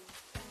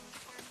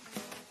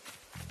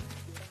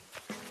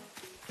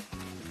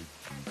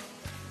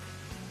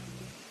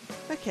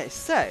 Okay,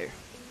 so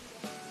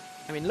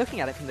I mean,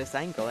 looking at it from this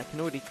angle, I can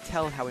already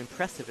tell how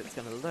impressive it's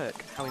going to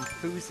look, how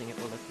imposing it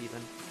will look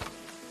even.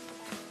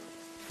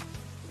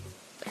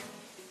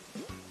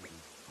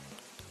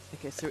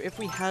 Okay, so if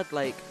we had,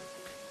 like,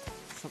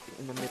 something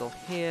in the middle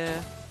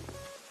here,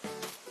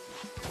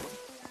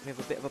 we have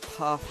a bit of a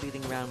path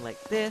leading around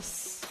like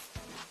this.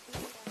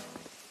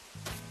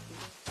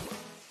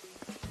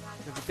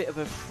 We have a bit of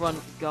a front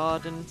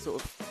garden,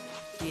 sort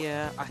of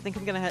here. I think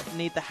I'm going to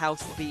need the house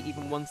to be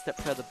even one step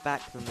further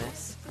back than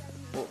this,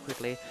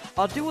 awkwardly.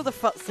 I'll do all the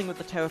futzing with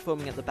the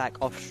terraforming at the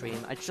back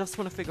off-stream. I just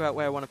want to figure out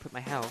where I want to put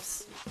my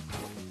house.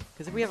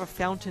 Because if we have a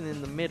fountain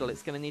in the middle,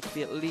 it's going to need to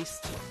be at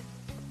least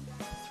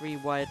 3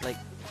 wide like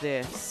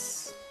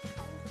this.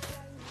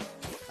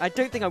 I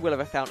don't think I will have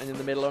a fountain in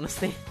the middle,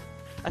 honestly.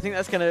 I think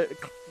that's going to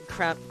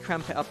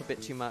cramp it up a bit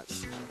too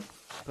much.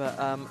 But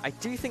I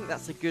do think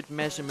that's a good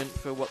measurement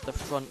for what the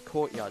front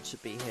courtyard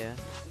should be here.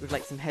 With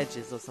like some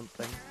hedges or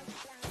something.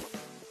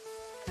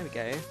 There we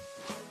go.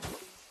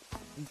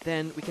 And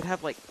then we could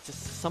have like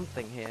just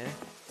something here.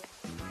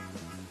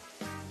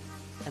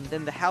 And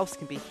then the house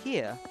can be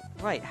here.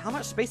 Right, how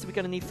much space are we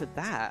going to need for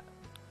that?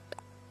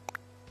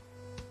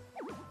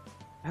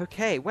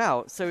 Okay,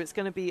 wow, so it's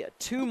going to be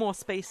 2 more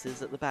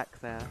spaces at the back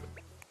there.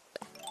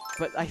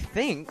 But I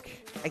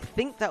think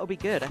that'll be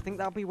good. I think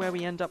that'll be where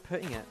we end up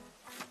putting it.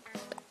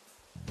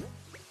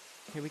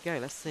 Here we go,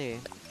 let's see.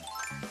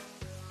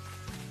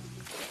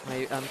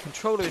 My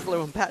controller is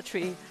low on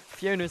battery.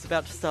 Fiona's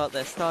about to start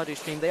their Stardew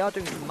stream. They are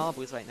doing some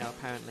marbles right now,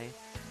 apparently.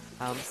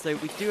 So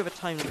we do have a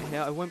time limit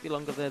here. I won't be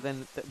longer there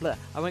than...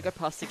 I won't go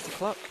past 6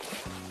 o'clock.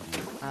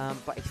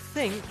 But I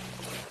think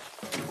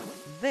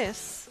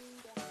this...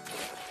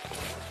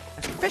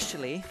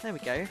 officially, there we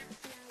go,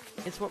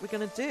 is what we're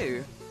going to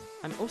do.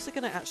 I'm also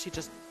going to actually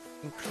just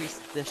increase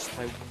this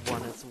by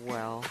 1 as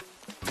well.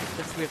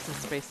 Just so we have some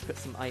space to put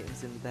some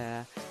items in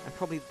there. And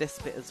probably this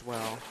bit as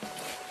well.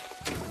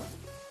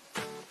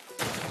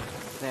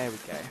 There we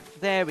go.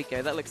 There we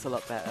go, that looks a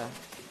lot better.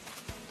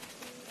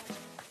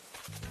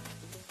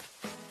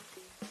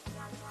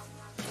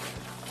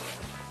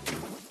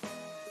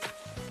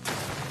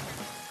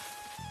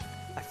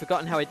 I've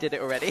forgotten how I did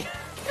it already.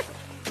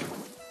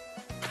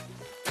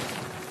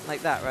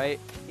 Like that, right?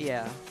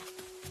 Yeah.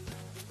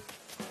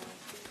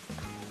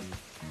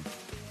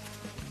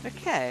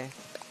 Okay.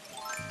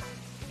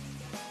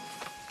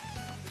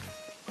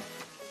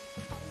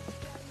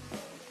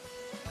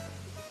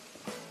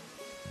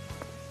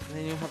 And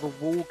then you'll have a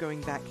wall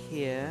going back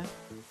here.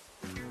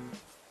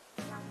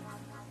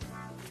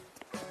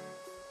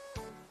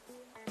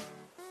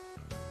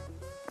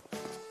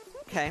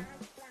 Okay.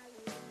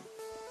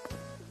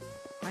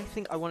 I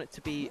think I want it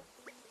to be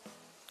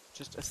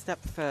just a step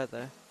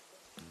further.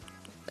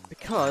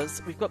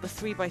 Because we've got the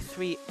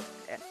 3x3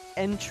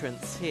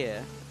 entrance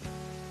here.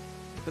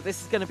 But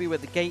this is going to be where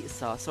the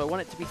gates are, so I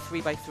want it to be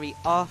 3x3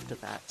 after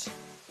that.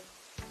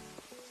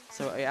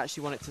 So I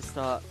actually want it to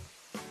start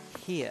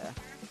here.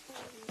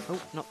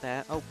 Oh, not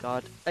there. Oh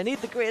god. I need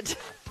the grid!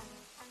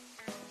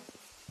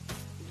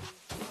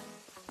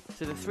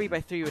 So the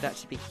 3x3 would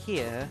actually be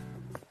here.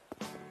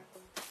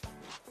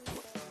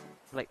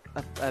 like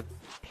a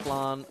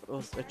plant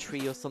or a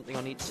tree or something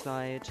on each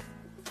side,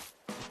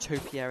 a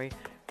topiary,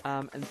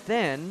 and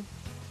then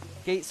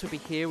gates would be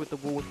here with the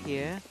wall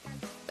here.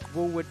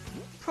 Wall would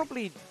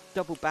probably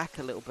double back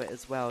a little bit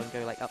as well and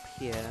go like up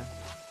here.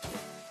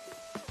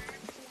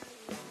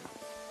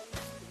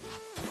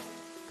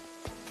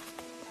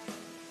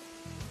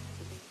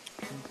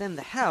 And then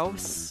the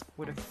house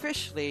would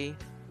officially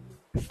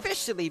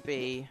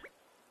be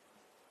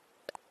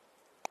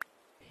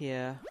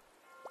here.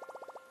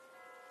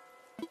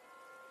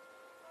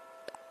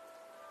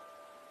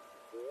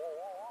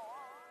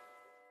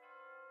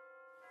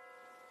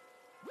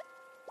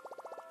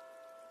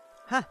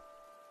 Huh.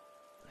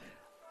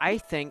 I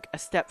think a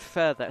step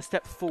further, a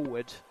step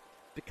forward,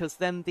 because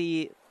then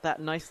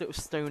that nice little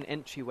stone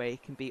entryway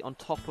can be on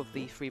top of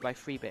the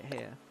 3x3 bit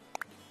here.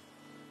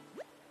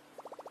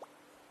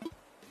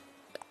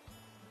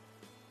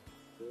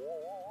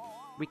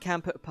 We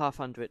can put a path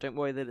under it, don't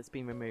worry that it's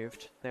been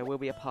removed. There will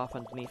be a path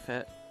underneath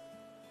it.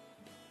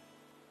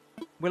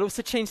 We'll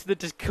also change the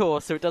decor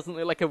so it doesn't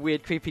look like a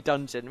weird creepy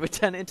dungeon. We'll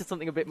turn it into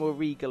something a bit more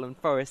regal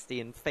and foresty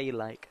and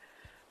fey-like.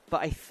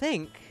 But I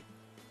think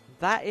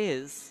that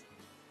is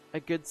a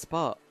good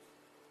spot.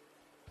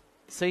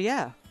 So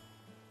yeah.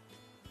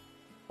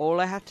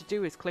 All I have to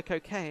do is click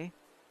OK.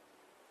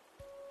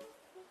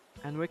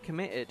 And we're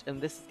committed,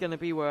 and this is going to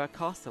be where our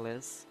castle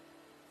is.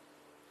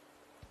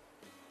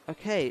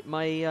 Okay,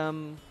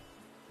 my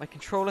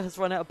controller has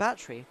run out of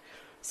battery.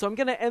 So I'm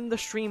going to end the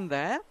stream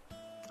there.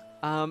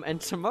 And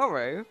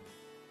tomorrow,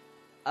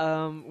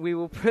 we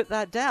will put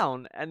that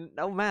down. And,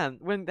 oh man,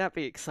 wouldn't that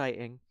be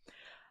exciting?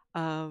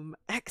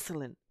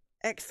 Excellent.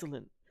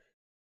 Excellent.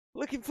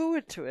 Looking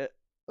forward to it.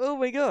 Oh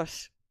my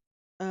gosh.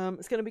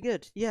 It's going to be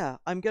good. Yeah,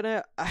 I'm going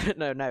to...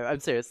 No, I'm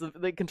serious.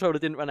 The controller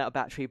didn't run out of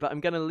battery, but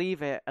I'm going to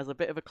leave it as a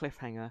bit of a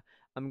cliffhanger.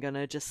 I'm going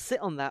to just sit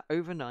on that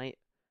overnight.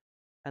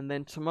 And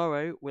then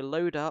tomorrow we'll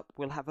load up,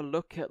 we'll have a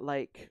look at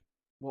like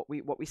what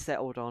we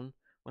settled on.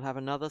 We'll have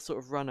another sort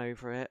of run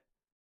over it,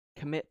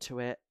 commit to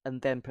it,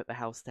 and then put the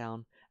house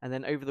down. And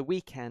then over the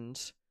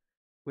weekend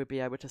we'll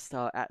be able to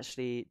start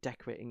actually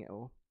decorating it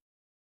all.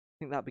 I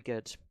think that'd be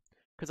good.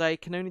 Because I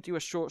can only do a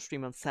short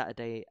stream on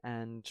Saturday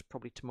and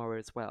probably tomorrow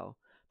as well.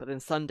 But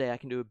then Sunday I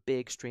can do a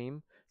big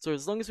stream. So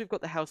as long as we've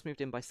got the house moved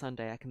in by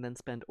Sunday, I can then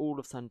spend all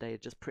of Sunday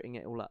just putting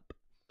it all up.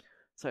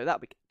 So that'd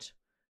be good.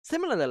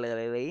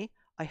 Similarly,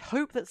 I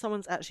hope that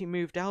someone's actually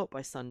moved out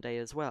by Sunday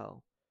as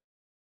well.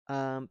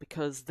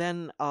 Because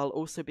then I'll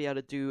also be able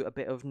to do a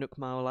bit of Nook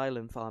Mile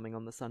Island farming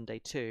on the Sunday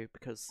too.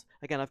 Because,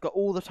 again, I've got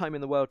all the time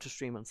in the world to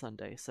stream on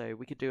Sunday. So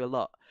we could do a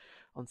lot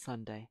on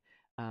Sunday.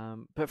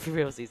 But for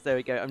realsies, there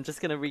we go. I'm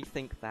just going to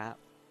rethink that.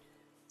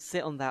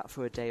 Sit on that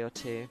for a day or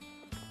two.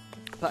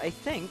 But I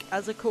think,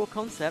 as a core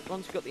concept,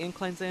 once we've got the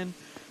inclines in,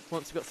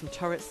 once we've got some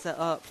turrets set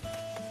up,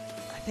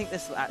 I think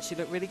this will actually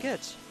look really good.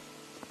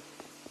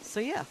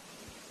 So yeah.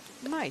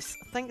 Nice.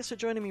 Thanks for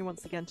joining me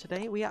once again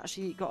today. We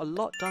actually got a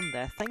lot done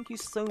there. Thank you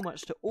so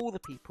much to all the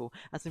people,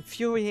 as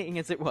infuriating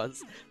as it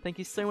was. Thank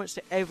you so much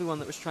to everyone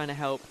that was trying to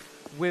help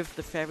with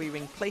the fairy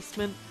ring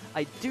placement.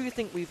 I do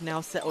think we've now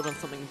settled on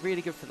something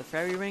really good for the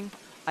fairy ring.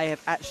 I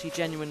have actually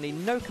genuinely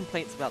no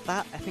complaints about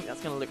that. I think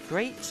that's going to look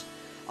great.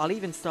 I'll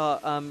even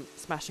start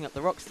smashing up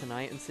the rocks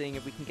tonight and seeing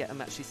if we can get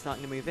them actually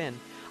starting to move in.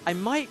 I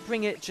might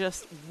bring it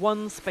just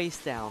one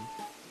space down.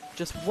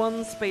 Just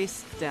one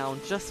space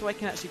down, just so I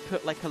can actually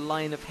put like a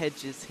line of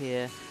hedges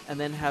here and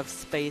then have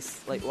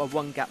space, like a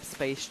one gap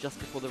space just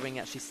before the ring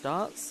actually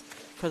starts.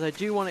 Because I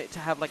do want it to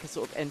have like a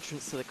sort of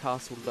entrance to the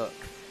castle look.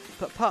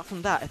 But apart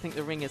from that, I think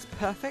the ring is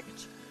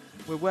perfect.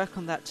 We'll work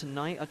on that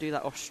tonight. I'll do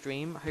that off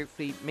stream.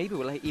 Hopefully, maybe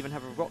we'll even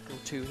have a rock or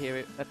two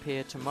here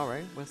appear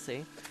tomorrow. We'll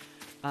see.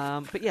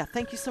 But yeah,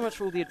 thank you so much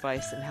for all the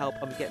advice and help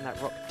on getting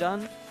that rock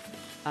done.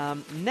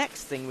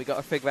 Next thing we got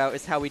to figure out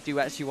is how we do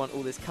actually want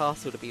all this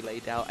castle to be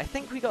laid out. I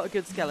think we got a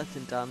good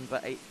skeleton done,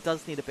 but it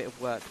does need a bit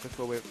of work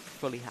before we're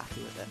fully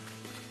happy with it.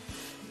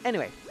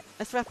 Anyway,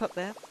 let's wrap up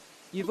there.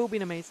 You've all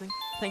been amazing.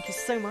 Thank you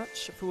so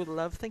much for all the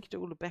love. Thank you to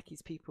all of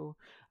Becky's people.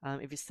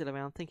 If you're still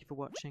around, thank you for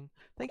watching.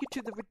 Thank you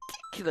to the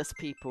ridiculous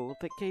people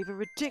that gave a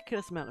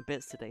ridiculous amount of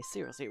bits today.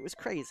 Seriously, it was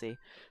crazy.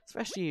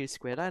 Especially you,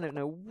 Squid. I don't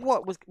know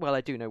what was... Well,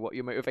 I do know what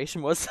your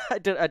motivation was. I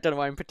don't know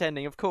why I'm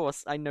pretending. Of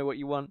course, I know what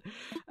you want.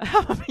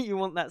 You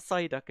want that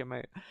Psyduck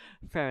emote.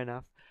 Fair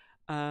enough.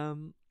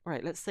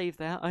 Right, let's save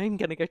that. I'm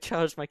going to go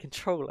charge my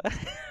controller.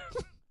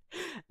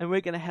 And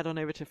we're going to head on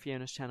over to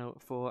Fiona's channel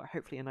for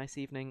hopefully a nice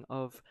evening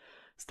of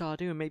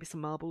Stardew and maybe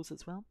some marbles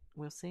as well.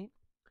 We'll see.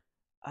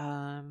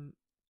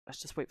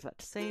 Let's just wait for that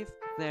to save.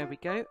 There we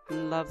go.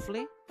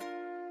 Lovely.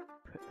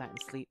 Put that in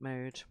sleep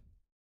mode.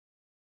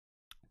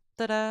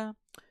 Ta-da!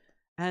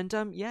 And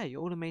yeah,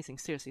 you're all amazing.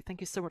 Seriously, thank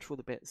you so much for all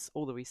the bits,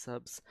 all the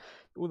resubs,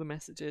 all the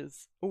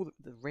messages, all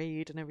the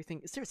raid and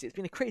everything. Seriously, it's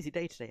been a crazy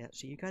day today,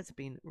 actually. You guys have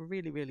been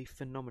really, really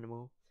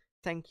phenomenal.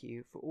 Thank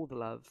you for all the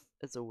love,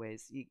 as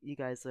always. You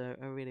guys are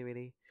really,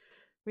 really,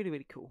 really,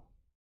 really cool.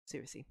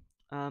 Seriously.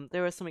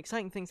 There are some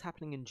exciting things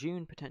happening in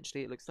June,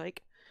 potentially, it looks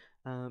like,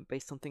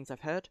 based on things I've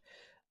heard.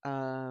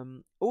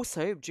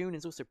 Also, June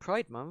is also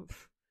Pride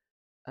Month,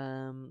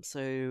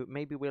 So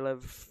maybe we'll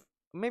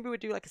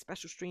do like a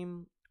special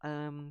stream.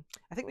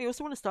 I think we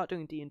also want to start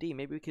doing D&D.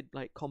 Maybe we could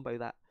like combo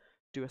that,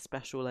 do a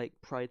special like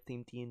Pride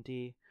themed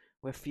D&D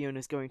where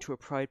Fiona's going to a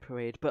Pride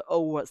parade, but oh,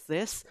 what's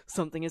this?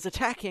 Something is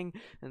attacking,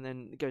 and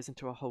then it goes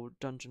into a whole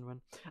dungeon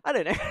run. I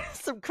don't know,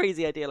 some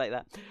crazy idea like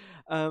that.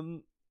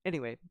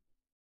 Anyway,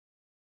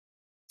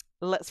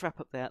 let's wrap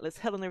up there. Let's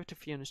head on over to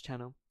Fiona's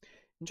channel.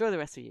 Enjoy the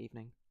rest of your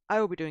evening.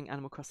 I will be doing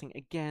Animal Crossing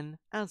again,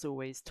 as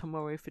always,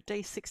 tomorrow for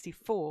day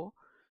 64.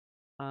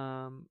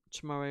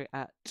 Tomorrow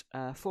at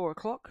 4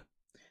 o'clock,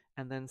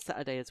 and then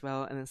Saturday as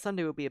well, and then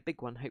Sunday will be a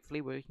big one,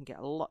 hopefully, where we can get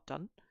a lot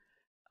done.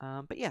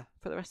 But yeah,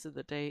 for the rest of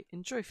the day,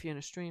 enjoy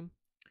Fiona's stream.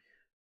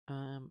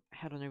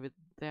 Head on over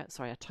there.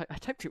 Sorry, I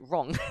typed it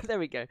wrong. There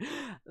we go.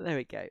 There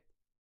we go.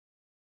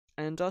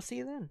 And I'll see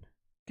you then.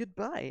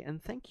 Goodbye,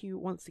 and thank you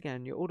once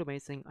again. You're all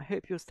amazing. I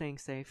hope you're staying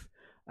safe.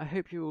 I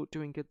hope you're all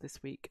doing good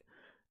this week.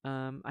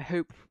 I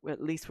hope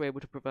at least we're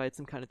able to provide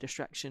some kind of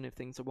distraction if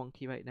things are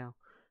wonky right now.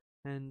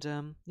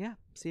 And yeah,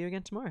 see you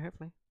again tomorrow,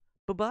 hopefully.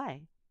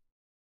 Bye-bye.